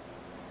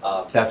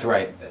 That's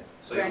right.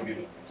 So it would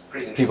be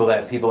pretty interesting.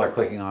 That people are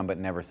clicking on but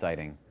never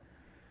citing.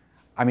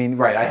 I mean,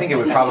 right? I think it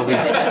would probably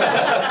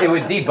it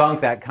would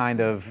debunk that kind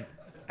of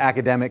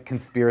academic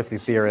conspiracy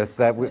theorists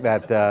that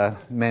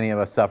many of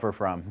us suffer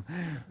from.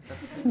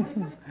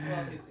 Well,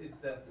 it's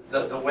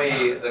that the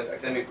way the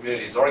academic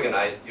community is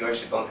organized, you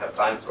actually don't have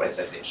time to write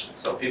citations.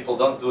 So people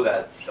don't do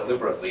that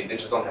deliberately, they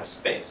just don't have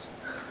space.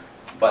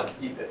 But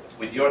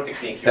with your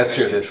technique, you can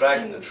actually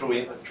track the true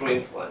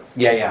influence.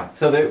 Yeah.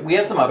 So we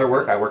have some other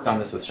work. I worked on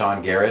this with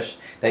Sean Garish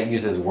that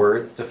uses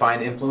words to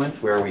find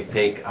influence, where we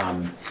take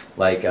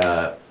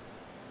the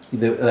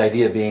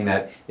idea being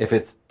that if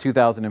it's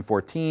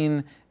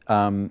 2014,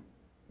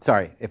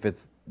 if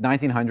it's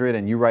 1900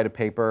 and you write a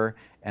paper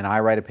and I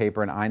write a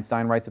paper and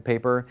Einstein writes a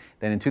paper,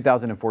 then in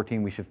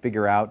 2014 we should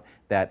figure out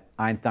that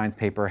Einstein's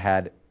paper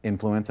had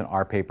influence and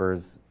our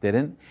papers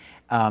didn't.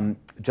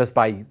 just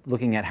by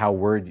looking at how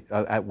word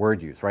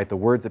use, right? The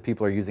words that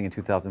people are using in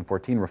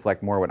 2014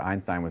 reflect more what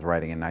Einstein was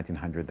writing in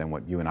 1900 than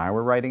what you and I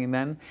were writing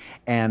then.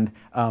 And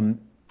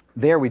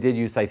there we did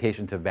use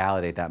citation to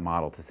validate that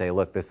model, to say,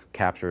 look, this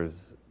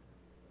captures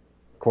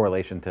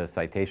correlation to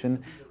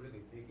citation.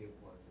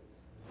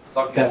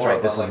 Talking That's more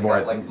right, this about is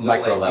more like at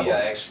micro level.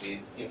 idea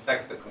actually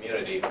infects the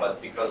community,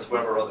 but because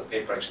whoever wrote the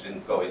paper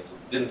actually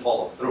didn't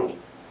follow through,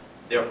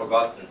 they're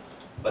forgotten.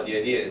 But the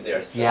idea is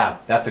there still. Yeah,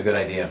 that's a good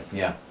idea.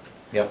 Yeah.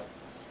 Yep.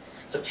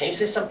 So can you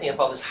say something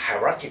about this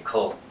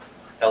hierarchical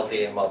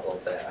LDA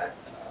model that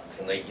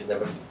you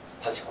never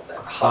touched on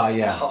that?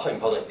 Yeah. How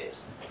important it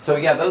is? So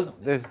yeah,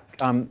 there's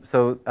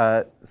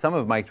some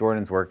of Mike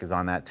Jordan's work is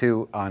on that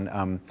too,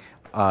 on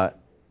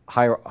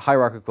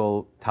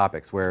hierarchical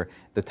topics, where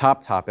the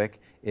top topic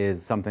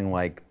is something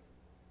like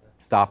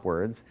stop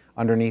words.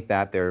 Underneath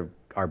that, there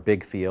are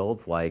big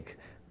fields like,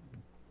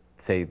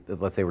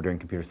 let's say we're doing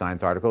computer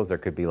science articles. There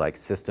could be like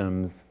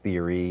systems,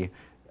 theory,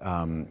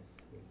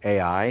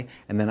 AI,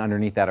 and then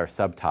underneath that are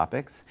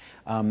subtopics.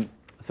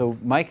 So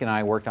Mike and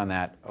I worked on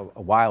that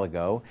a while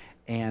ago,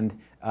 and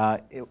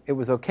it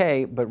was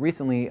okay, but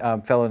recently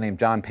a fellow named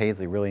John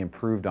Paisley really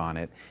improved on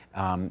it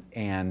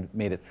and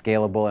made it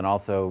scalable, and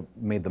also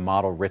made the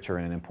model richer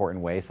in an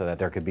important way so that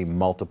there could be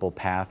multiple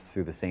paths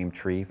through the same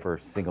tree for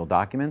single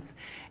documents.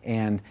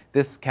 And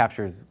this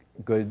captures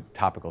good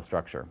topical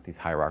structure, these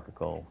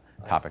hierarchical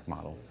topic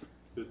models.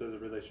 So is that the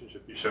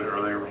relationship you showed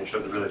earlier when you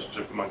showed the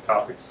relationship among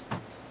topics?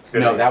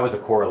 No, that was a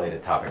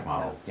correlated topic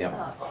model. Yep.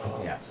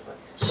 Yeah.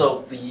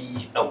 So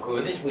the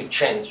algorithm we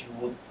change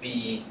would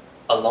be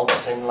along the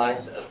same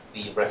lines of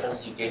the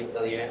reference you gave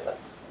earlier, like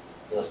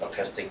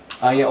stochastic.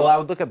 Yeah, well, I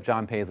would look up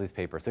John Paisley's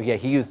paper. So yeah,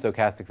 he used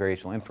stochastic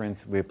variational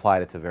inference. We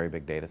applied it to very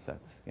big data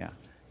sets. Yeah.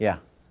 Yeah.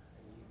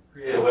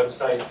 Create a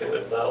website that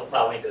would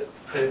allow me to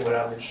put in what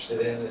I'm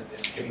interested in and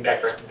give me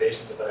back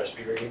recommendations of what I should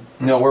be reading?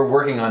 No, we're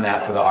working on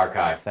that for the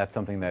archive. That's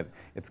something that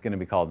it's going to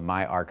be called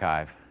My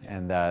Archive,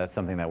 and that's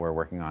something that we're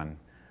working on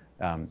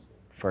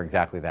for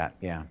exactly that.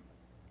 Yeah.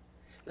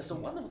 So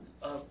one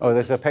of oh,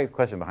 there's a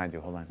question behind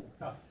you. Hold on.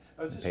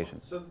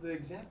 Patient. So the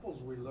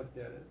examples we looked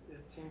at,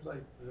 it seems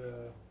like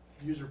the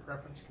user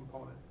preference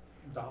component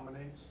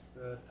dominates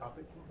the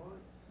topic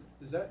component.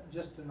 Is that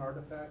just an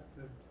artifact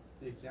of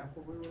the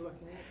example we were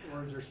looking at,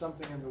 or is there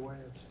something in the way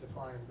it's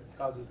defined that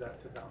causes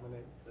that to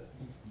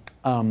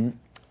dominate?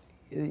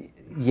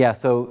 Yeah,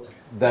 so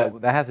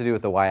that has to do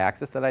with the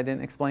y-axis that I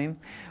didn't explain,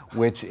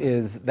 which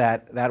is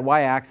that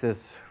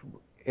y-axis,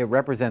 it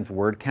represents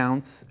word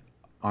counts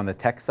on the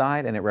text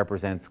side, and it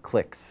represents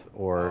clicks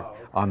or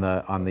on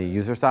the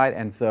user side.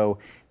 And so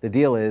the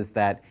deal is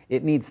that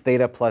it needs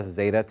theta plus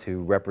zeta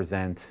to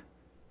represent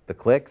the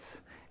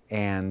clicks,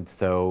 and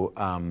so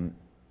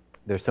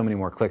there's so many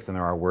more clicks than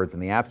there are words in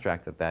the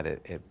abstract that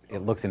it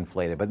looks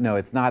inflated. But no,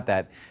 it's not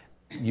that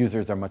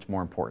users are much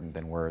more important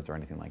than words or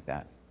anything like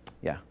that.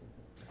 Yeah.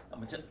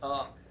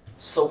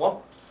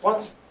 So one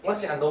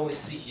thing I normally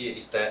see here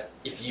is that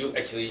if you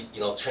actually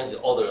change the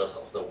order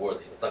of the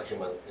word in the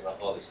document,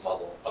 all this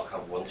model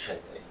outcome won't change.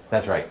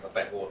 That's right.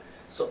 Backward.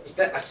 So is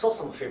that I saw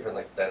some paper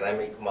like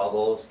dynamic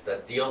models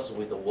that deals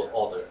with the word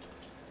order.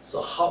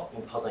 So how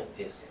important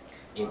it is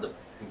in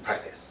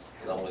practice?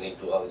 When you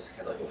do all this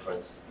kind of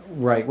inference.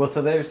 Right. Well,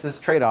 so there's this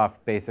trade-off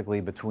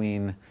basically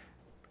between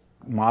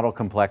model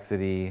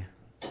complexity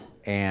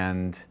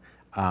and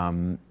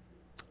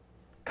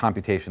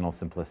computational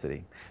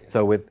simplicity.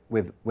 So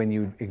when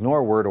you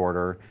ignore word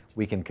order,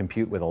 we can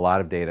compute with a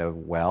lot of data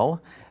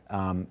well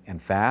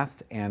and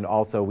fast, and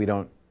also we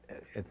don't.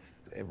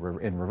 It's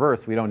in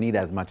reverse. We don't need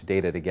as much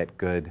data to get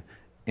good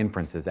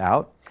inferences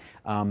out.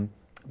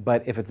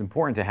 But if it's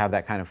important to have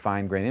that kind of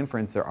fine-grained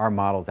inference, there are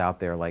models out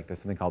there, like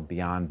there's something called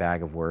Beyond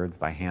Bag of Words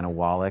by Hannah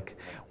Wallach,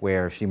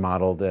 where she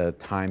modeled a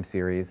time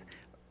series.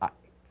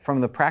 From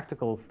the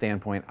practical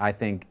standpoint, I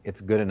think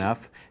it's good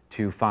enough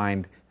to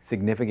find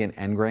significant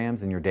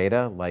n-grams in your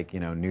data, like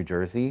New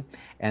Jersey,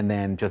 and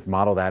then just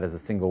model that as a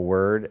single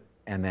word,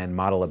 and then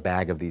model a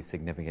bag of these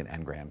significant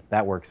n-grams.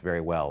 That works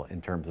very well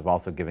in terms of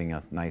also giving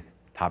us nice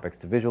topics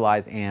to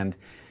visualize and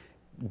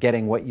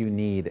getting what you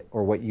need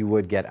or what you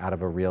would get out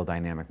of a real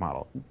dynamic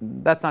model.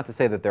 That's not to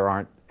say that there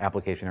aren't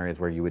application areas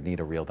where you would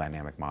need a real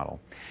dynamic model.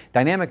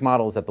 Dynamic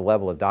models at the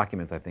level of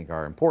documents, I think,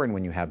 are important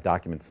when you have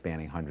documents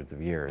spanning hundreds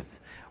of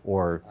years,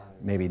 or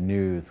maybe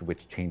news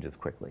which changes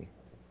quickly.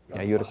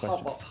 Yeah, you had a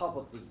question. How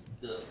about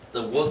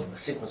the word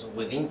sequence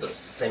within the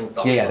same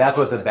document? Yeah, that's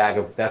what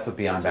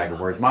Beyond Bag of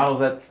Words models.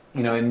 That's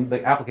in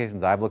the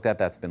applications I've looked at,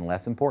 that's been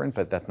less important,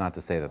 but that's not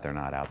to say that they're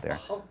not out there.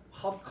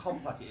 How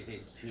complex it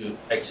is to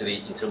actually,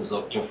 in terms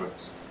of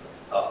inference,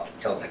 kind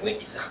of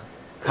technique is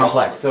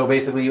complex. So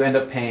basically, you end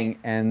up paying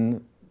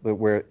n,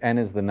 where n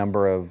is the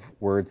number of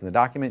words in the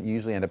document. You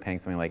usually end up paying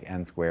something like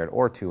n squared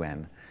or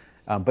 2n.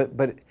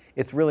 But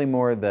it's really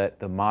more that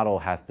the model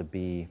has to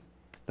be.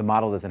 The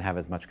model doesn't have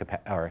as much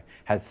or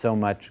has so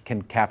much,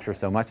 can capture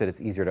so much that it's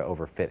easier to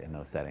overfit in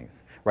those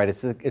settings, right?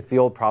 It's the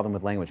old problem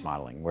with language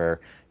modeling, where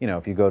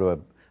if you go to a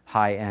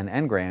high n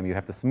n-gram, you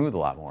have to smooth a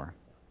lot more.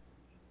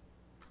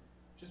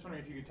 just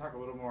wondering if you could talk a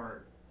little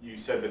more. You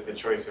said that the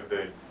choice of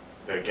the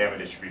gamma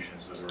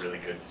distributions was a really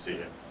good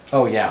decision.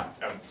 Oh, yeah.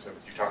 So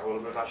could you talk a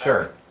little bit about that?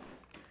 Sure.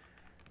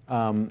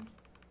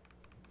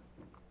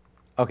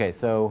 Okay,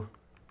 so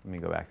let me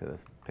go back to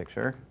this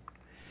picture.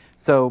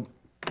 So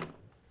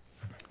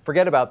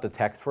forget about the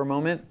text for a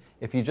moment.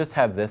 If you just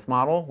have this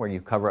model where you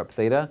cover up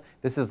theta,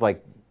 this is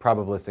like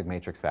probabilistic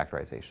matrix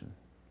factorization,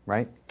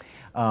 right?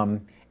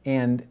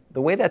 And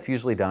the way that's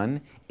usually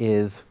done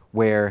is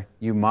where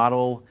you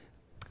model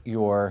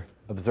your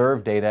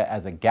observed data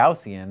as a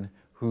Gaussian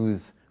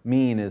whose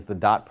mean is the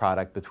dot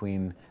product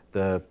between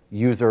the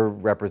user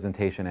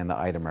representation and the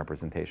item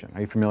representation.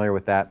 Are you familiar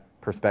with that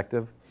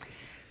perspective?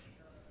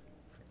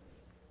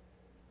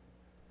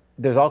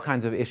 There's all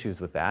kinds of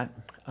issues with that.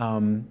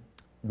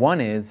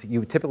 One is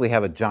you typically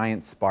have a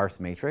giant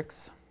sparse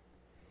matrix,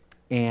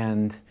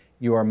 and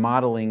you are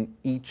modeling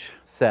each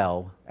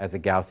cell as a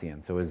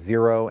Gaussian. So a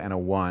 0 and a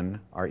 1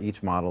 are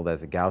each modeled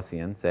as a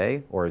Gaussian,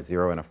 say, or a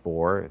 0 and a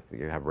 4 if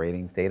you have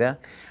ratings data.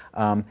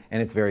 And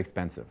it's very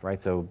expensive, right?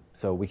 So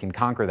we can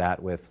conquer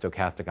that with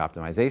stochastic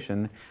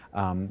optimization,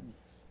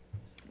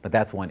 but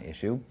that's one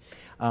issue.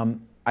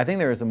 I think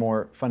there is a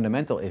more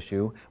fundamental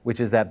issue, which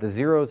is that the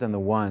zeros and the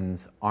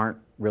ones aren't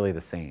really the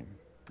same.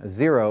 A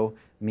 0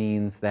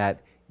 means that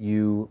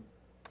you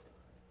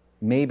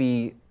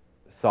maybe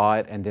saw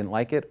it and didn't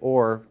like it,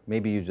 or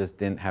maybe you just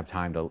didn't have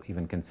time to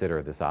even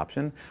consider this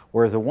option.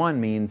 Whereas a 1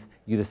 means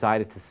you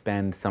decided to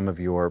spend some of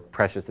your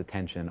precious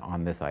attention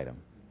on this item.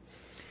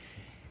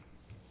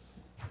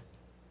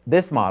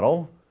 This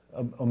model,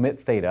 omit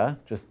theta,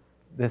 just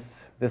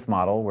this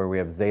model where we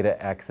have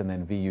zeta x and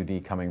then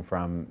VUD coming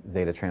from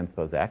zeta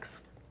transpose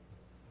x.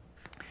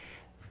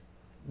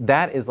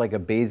 That is like a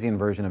Bayesian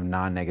version of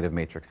non-negative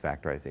matrix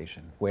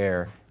factorization,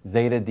 where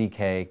zeta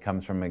dk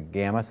comes from a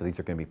gamma, so these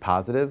are going to be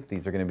positive,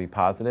 these are going to be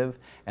positive,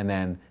 and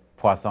then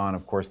Poisson,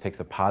 of course,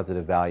 takes a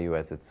positive value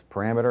as its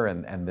parameter,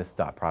 and this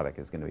dot product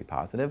is going to be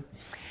positive.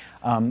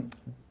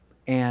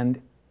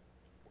 And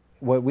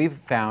what we've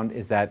found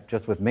is that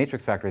just with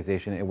matrix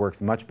factorization, it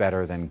works much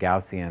better than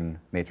Gaussian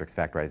matrix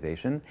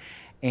factorization,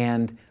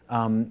 and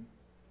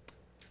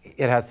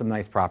it has some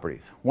nice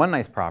properties. One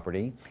nice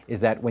property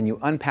is that when you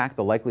unpack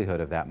the likelihood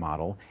of that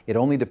model, it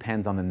only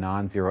depends on the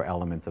non-zero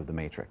elements of the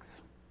matrix.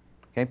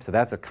 Okay, so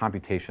that's a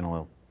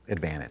computational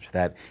advantage,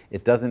 that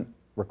it doesn't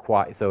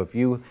require, so if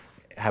you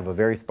have a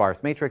very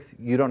sparse matrix,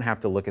 you don't have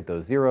to look at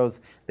those zeros.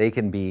 They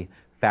can be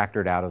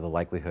factored out of the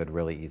likelihood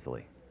really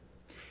easily.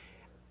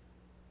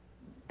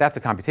 That's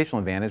a computational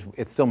advantage.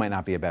 It still might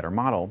not be a better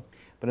model,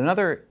 but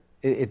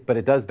but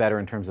it does better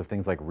in terms of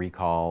things like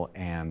recall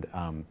and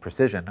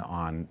precision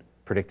on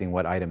predicting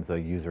what items a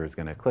user is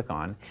going to click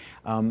on.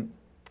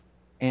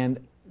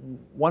 And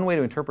one way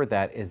to interpret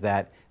that is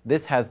that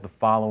this has the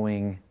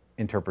following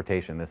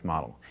interpretation, this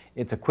model.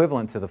 It's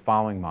equivalent to the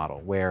following model,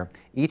 where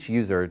each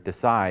user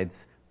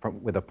decides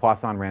with a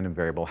Poisson random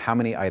variable how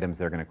many items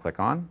they're going to click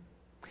on,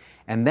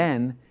 and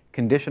then,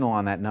 conditional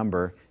on that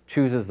number,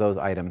 chooses those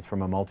items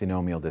from a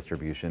multinomial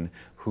distribution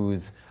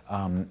whose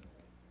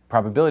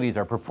probabilities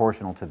are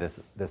proportional to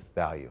this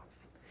value.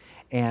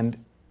 And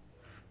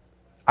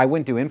I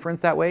wouldn't do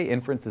inference that way.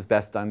 Inference is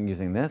best done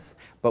using this.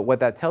 But what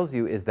that tells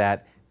you is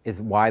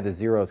why the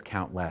zeros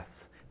count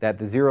less. That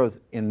the zeros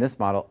in this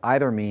model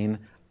either mean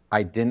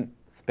I didn't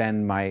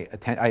spend I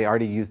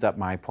already used up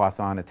my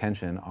Poisson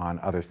attention on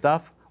other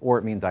stuff, or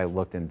it means I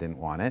looked and didn't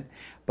want it.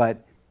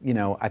 But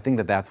I think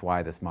that that's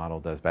why this model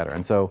does better.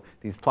 And so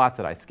these plots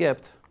that I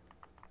skipped,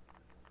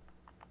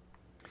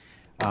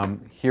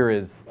 here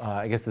is,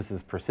 I guess this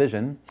is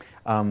precision,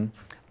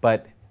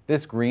 but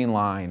this green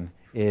line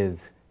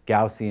is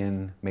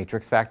Gaussian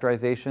matrix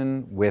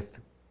factorization with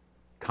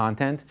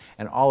content,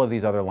 and all of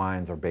these other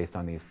lines are based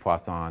on these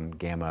Poisson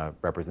gamma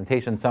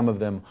representations, some of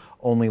them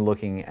only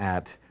looking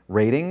at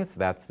ratings,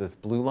 that's this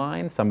blue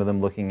line, some of them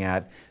looking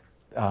at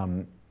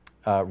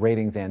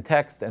ratings and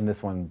text, and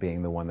this one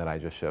being the one that I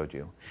just showed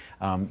you.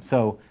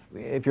 So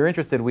if you're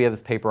interested, we have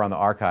this paper on the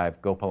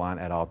archive, Gopalan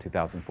et al.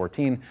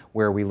 2014,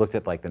 where we looked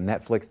at like the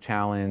Netflix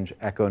challenge,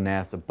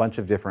 EchoNest, a bunch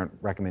of different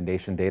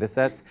recommendation data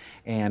sets,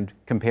 and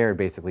compared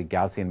basically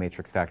Gaussian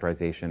matrix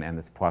factorization and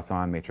this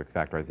Poisson matrix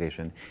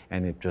factorization,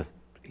 and it just,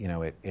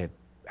 it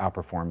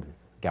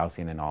outperforms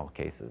Gaussian in all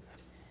cases.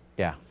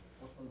 Yeah?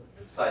 On the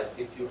flip side,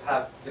 if you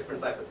have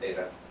different type of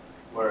data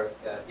where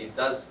it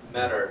does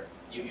matter,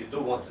 you do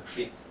want to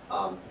treat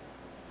them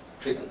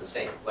the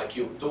same. Like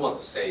you do want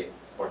to say,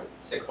 for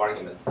the sake of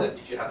argument, that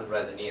if you haven't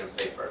read an EM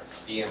paper,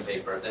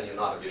 then you're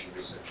not a vision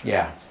researcher.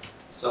 Yeah.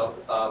 So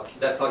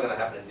that's not going to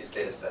happen in this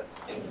data set,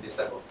 in this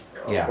type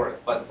of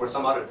work. But for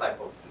some other type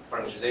of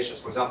parameterizations,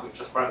 for example, you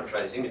just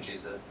parameterize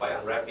images by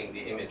unwrapping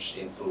the image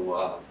into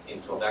a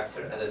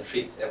vector and then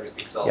treat every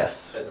pixel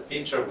as a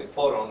feature with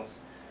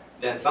photons,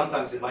 then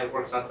sometimes it might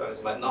work, sometimes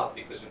it might not,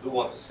 because you do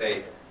want to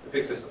say the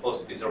pixel is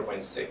supposed to be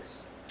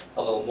 0.6.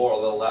 A little more, a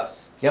little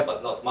less,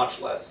 but not much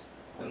less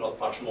and not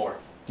much more.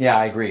 Yeah,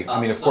 I agree. I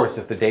mean, of course,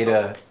 if the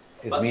data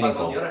is meaningful.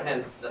 But on the other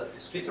hand, the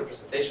discrete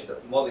representation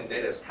that modeling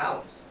data as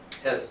counts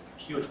has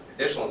huge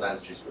computational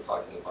advantages we're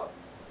talking about.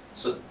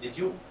 So did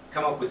you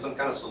come up with some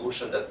kind of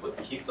solution that would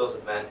keep those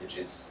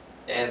advantages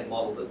and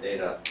model the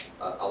data,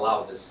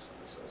 allow this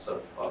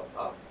sort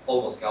of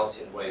almost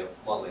Gaussian way of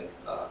modeling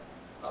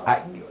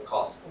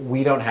cost?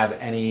 We don't have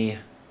any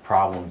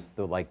problems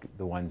like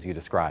the ones you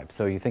described.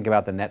 So you think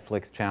about the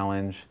Netflix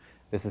challenge.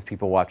 This is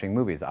people watching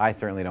movies. I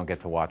certainly don't get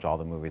to watch all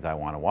the movies I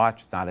want to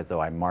watch. It's not as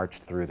though I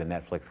marched through the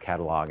Netflix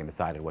catalog and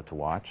decided what to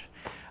watch.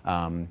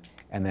 And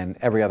then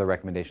every other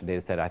recommendation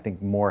data set, I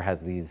think more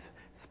has these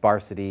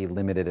sparsity,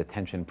 limited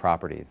attention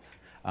properties.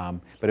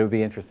 But it would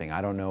be interesting.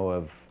 I don't know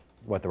of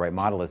what the right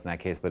model is in that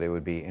case, but it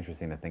would be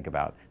interesting to think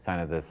about kind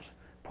of this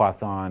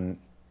Poisson,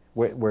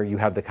 where you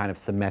have the kind of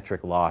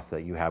symmetric loss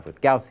that you have with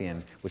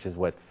Gaussian, which is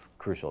what's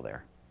crucial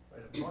there.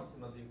 Right,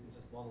 approximately, you can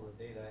just model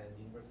the data and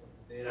the inverse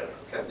of the data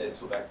can the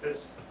two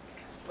vectors,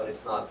 but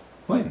it's not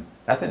quite.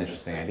 That's an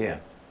interesting idea.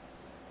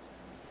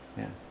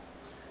 Yeah.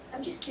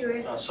 I'm just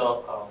curious.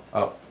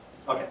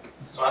 Okay.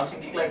 So I'm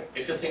thinking, like,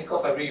 if you think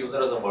of every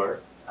user as a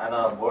word, and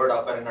a word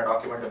occur in a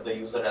document if the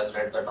user has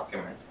read the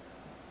document,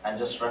 and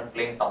just run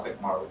plain topic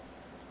model,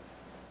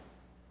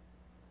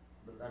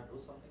 will that do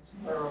something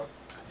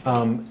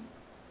similar?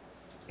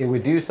 It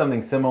would do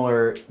something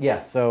similar,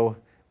 yes. So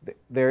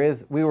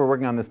we were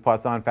working on this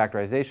Poisson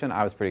factorization.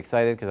 I was pretty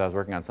excited because I was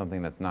working on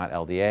something that's not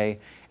LDA.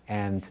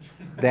 And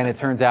then it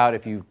turns out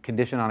if you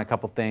condition on a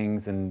couple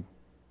things and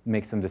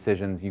make some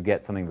decisions, you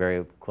get something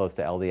very close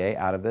to LDA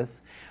out of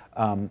this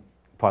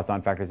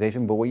Poisson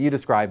factorization. But what you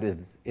described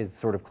is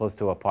sort of close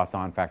to a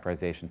Poisson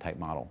factorization type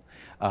model.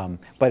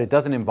 But it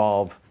doesn't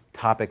involve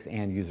topics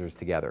and users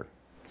together.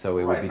 So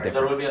it would be different.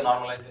 There will be a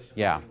normalization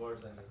between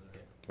words and users.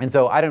 And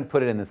so I didn't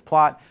put it in this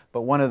plot,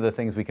 but one of the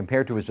things we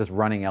compared to was just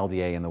running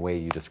LDA in the way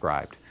you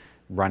described.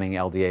 Running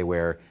LDA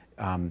where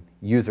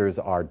users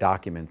are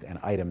documents and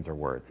items are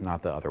words,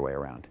 not the other way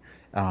around,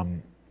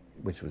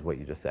 which was what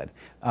you just said.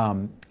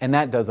 And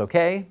that does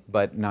okay,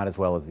 but not as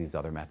well as these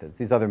other methods.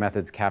 These other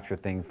methods capture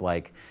things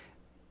like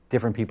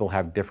different people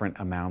have different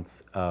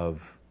amounts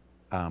of,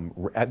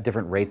 at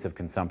different rates of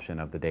consumption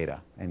of the data.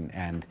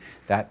 And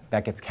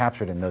that gets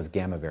captured in those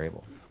gamma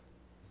variables.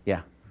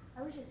 Yeah?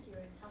 I was just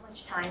curious how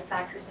much time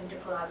factors into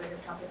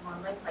collaborative topic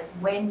modeling, like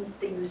when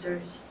the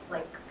users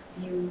like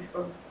viewed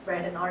or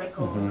read an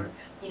article, or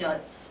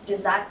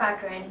does that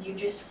factor in? Did you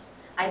just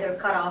either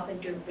cut off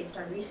into based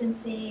on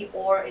recency,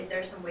 or is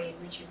there some way in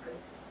which you could,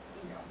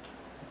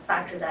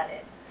 factor that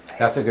in? Right?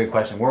 That's a good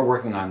question. We're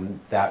working on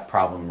that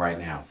problem right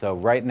now. So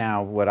right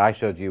now, what I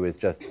showed you is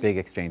just big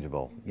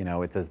exchangeable.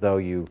 It's as though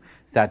you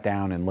sat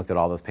down and looked at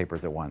all those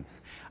papers at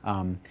once.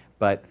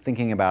 But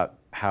thinking about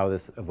how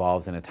this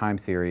evolves in a time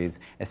series,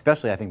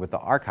 especially I think with the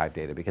archive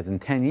data, because in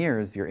 10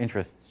 years, your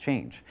interests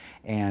change.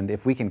 And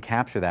if we can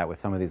capture that with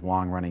some of these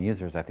long-running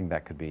users, I think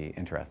that could be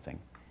interesting.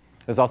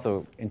 There's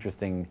also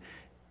interesting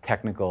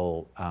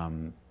technical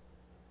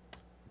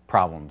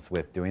problems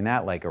with doing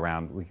that, like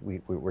around,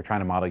 we're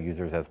trying to model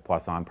users as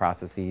Poisson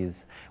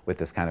processes with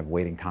this kind of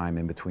waiting time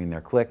in between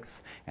their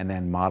clicks, and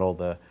then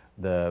model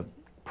the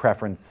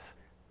preference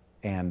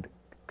and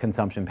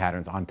consumption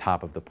patterns on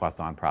top of the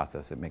Poisson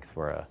process. It makes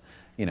for a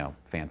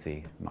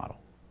fancy model.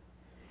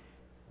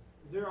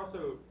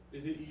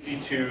 Is it easy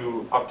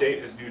to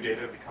update as new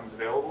data becomes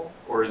available?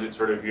 Or is it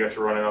sort of you have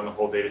to run it on the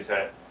whole data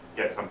set,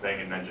 get something,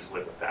 and then just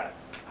live with that?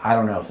 I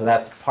don't know. So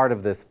that's part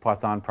of this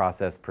Poisson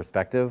process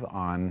perspective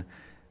on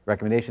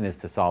recommendation, is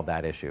to solve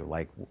that issue.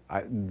 Like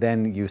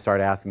then you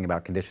start asking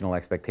about conditional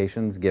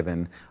expectations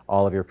given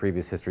all of your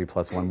previous history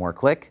plus one more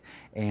click.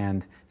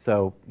 And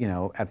so,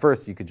 at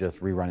first you could just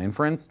rerun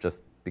inference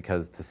just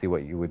because to see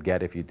what you would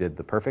get if you did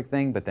the perfect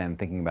thing, but then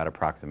thinking about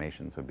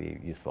approximations would be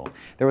useful.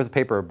 There was a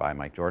paper by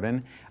Mike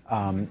Jordan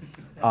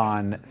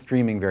on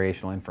streaming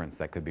variational inference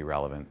that could be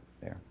relevant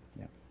there.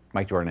 Yeah.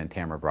 Mike Jordan and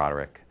Tamara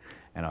Broderick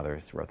and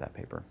others wrote that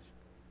paper.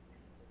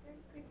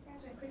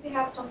 Could we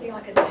have something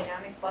like a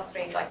dynamic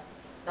clustering, like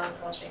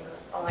non-clustering,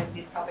 like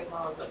these topic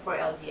models, but for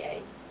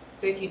LDA?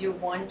 So if you do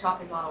one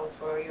topic models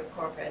for your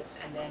corporates,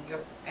 and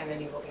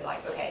then you will be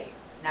like, okay,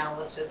 now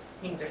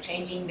things are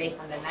changing based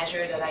on the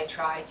measure that I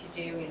tried to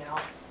do,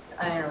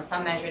 I don't know,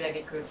 some measure that we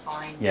could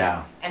find.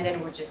 Yeah. And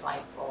then we're just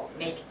like,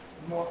 make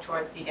more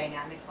towards the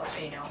dynamic cluster,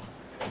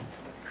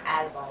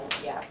 as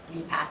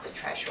we pass the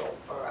threshold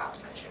for our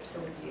measure.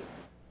 So would you?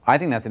 I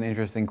think that's an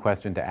interesting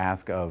question to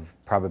ask of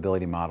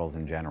probability models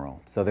in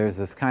general. So there's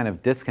this kind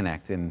of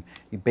disconnect in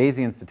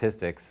Bayesian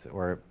statistics,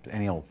 or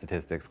any old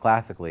statistics,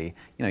 classically,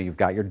 you've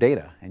got your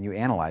data and you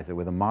analyze it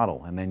with a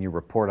model, and then you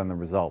report on the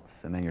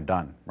results, and then you're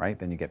done, right?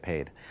 Then you get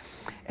paid.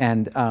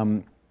 And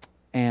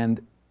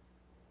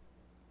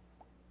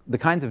the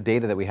kinds of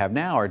data that we have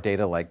now are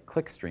data like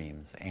click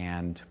streams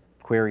and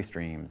query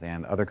streams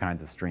and other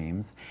kinds of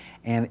streams.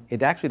 And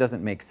it actually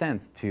doesn't make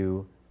sense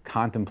to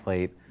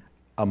contemplate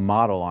a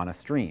model on a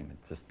stream.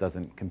 It just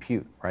doesn't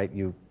compute, right?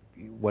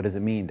 What does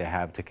it mean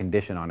to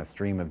condition on a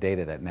stream of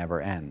data that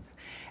never ends?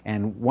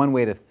 And one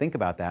way to think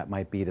about that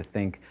might be to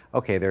think,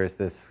 okay, there's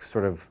this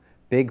sort of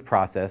big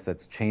process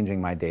that's changing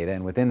my data,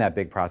 and within that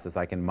big process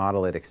I can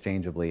model it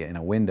exchangeably in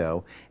a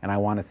window, and I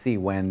want to see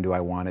when do I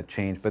want to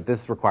change. But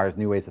this requires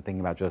new ways of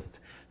thinking about just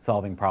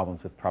solving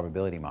problems with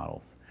probability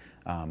models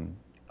on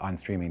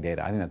streaming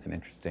data. I think that's an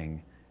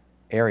interesting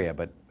area,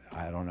 but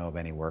I don't know of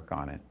any work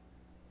on it.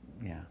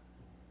 Yeah.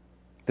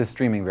 This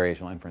streaming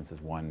variational inference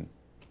is one,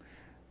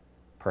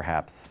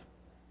 perhaps,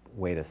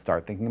 way to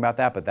start thinking about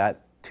that, but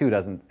that too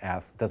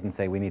doesn't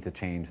say we need to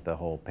change the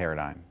whole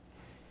paradigm.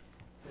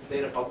 Is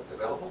data publicly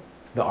available?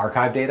 The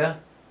archive data?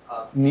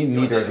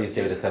 Neither of these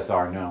data sets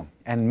are, no.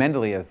 And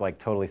Mendeley has like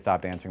totally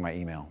stopped answering my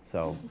email,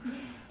 so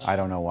I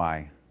don't know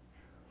why.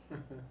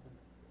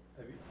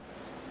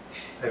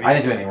 I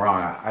didn't do anything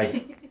wrong.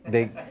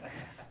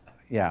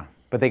 Yeah,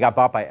 but they got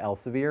bought by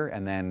Elsevier,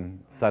 and then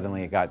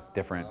suddenly it got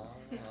different.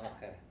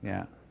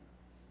 Yeah.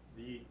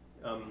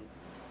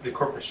 The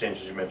corpus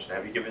changes you mentioned,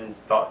 have you given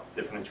thought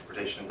to different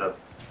interpretations of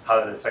how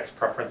that affects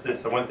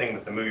preferences? So one thing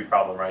with the movie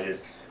problem, right,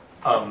 is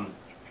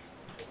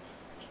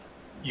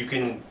you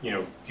can,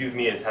 view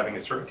me as having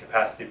a certain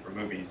capacity for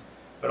movies,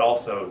 but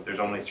also there's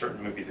only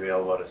certain movies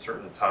available at a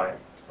certain time,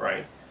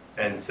 right?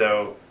 And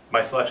so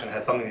my selection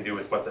has something to do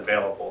with what's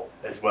available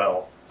as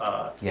well,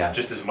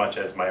 just as much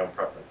as my own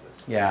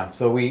preferences. Yeah,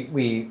 so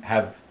we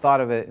have thought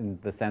of it in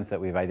the sense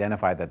that we've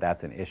identified that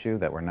that's an issue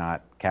that we're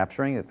not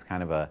capturing. It's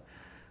kind of a,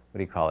 what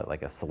do you call it,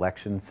 like a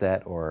selection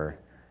set, or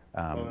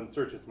well, in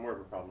search, it's more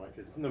of a problem, right?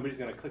 Because nobody's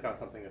going to click on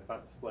something that's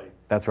not displayed.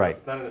 That's right. If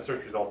it's not in the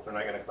search results, they're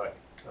not going to click.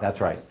 That's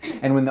right.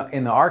 And when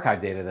in the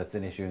archive data, that's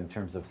an issue in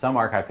terms of some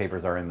archive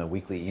papers are in the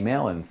weekly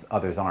email and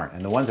others aren't.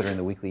 And the ones that are in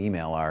the weekly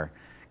email are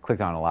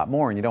clicked on a lot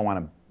more. And you don't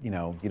want to,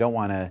 you don't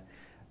want to.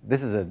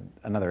 This is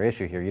another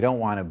issue here. You don't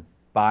want to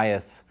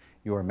bias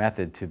your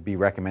method to be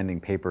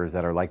recommending papers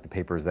that are like the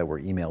papers that were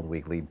emailed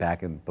weekly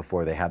back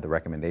before they had the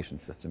recommendation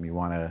system. You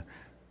want to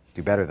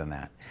do better than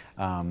that.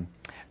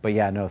 But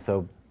yeah, no.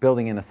 So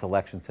building in a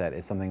selection set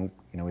is something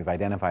we've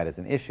identified as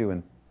an issue,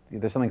 and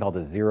there's something called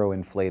a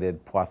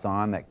zero-inflated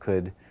Poisson that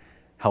could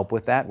help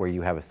with that, where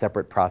you have a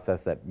separate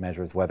process that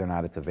measures whether or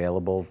not it's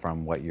available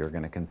from what you're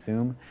going to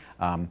consume.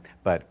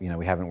 But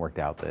we haven't worked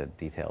out the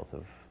details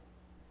of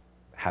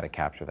how to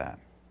capture that.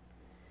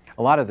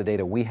 A lot of the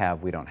data we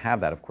have, we don't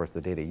have that. Of course,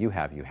 the data you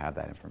have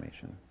that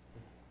information.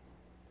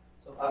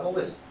 So I've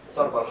always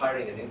thought about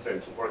hiring an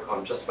intern to work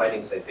on just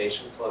writing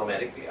citations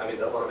automatically. I mean,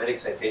 the automatic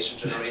citation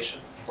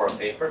generation for a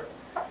paper.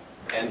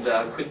 And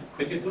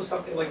could you do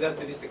something like that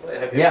realistically?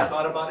 Have you ever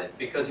thought about it?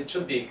 Because it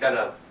should be kind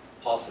of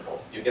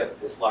possible. You get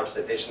this large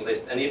citation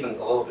list and even a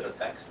little bit of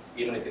text,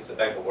 even if it's a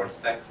bag of words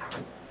text.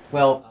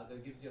 Well,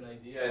 that gives you an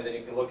idea, and then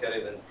you can look at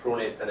it and prune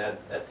it and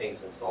add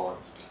things and so on.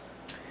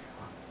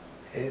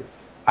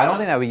 I don't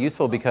think that would be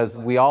useful because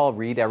we all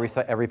read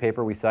every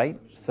paper we cite,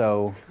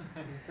 so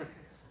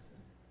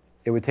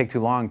it would take too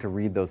long to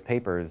read those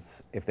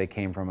papers if they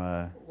came from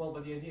a... Well,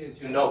 but the idea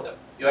is you know them.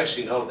 You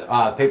actually know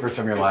them. Papers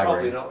from your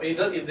library. Probably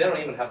know. They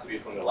don't even have to be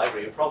from your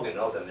library. You probably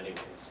know them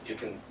anyways. You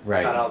can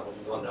cut out what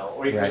you don't know.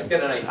 Or you can just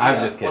get an idea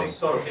I'm just kidding. What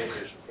sort of paper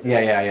you should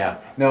Yeah.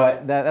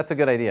 No, that's a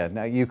good idea.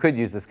 Now, you could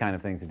use this kind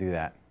of thing to do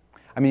that.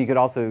 I mean, you could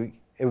also...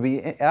 It would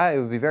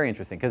be very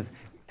interesting because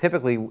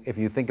typically, if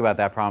you think about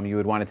that problem, you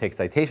would want to take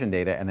citation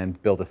data and then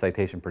build a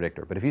citation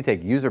predictor. But if you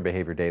take user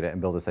behavior data and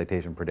build a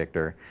citation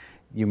predictor,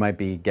 you might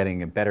be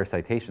getting a better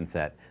citation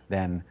set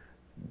than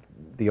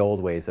the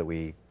old ways that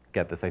we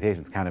get the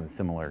citations, kind of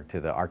similar to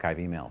the archive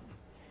emails.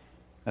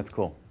 That's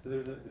cool. So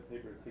there's a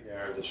paper at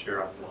CIR this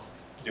year on this,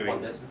 doing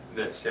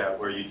this,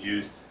 where you'd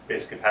use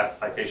basically past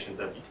citations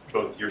of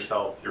both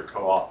yourself, your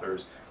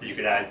co-authors. You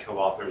could add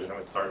co-authors and it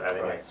would start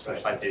adding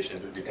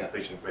citations, it would be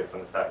completions based on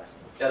the text.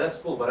 Yeah, that's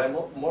cool, but I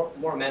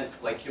more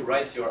meant like you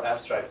write your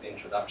abstract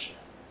introduction.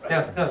 Right?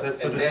 Yeah, no,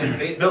 that's what and then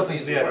based on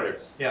these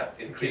words,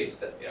 it creates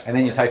that. Yeah. And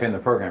then you type in the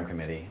program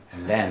committee,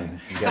 and then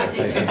you get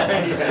the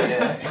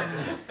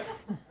citation.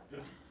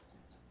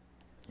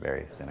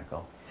 Very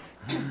cynical.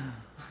 All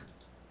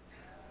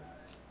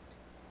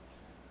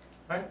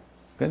right.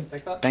 Good.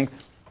 Thanks a lot.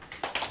 Thanks.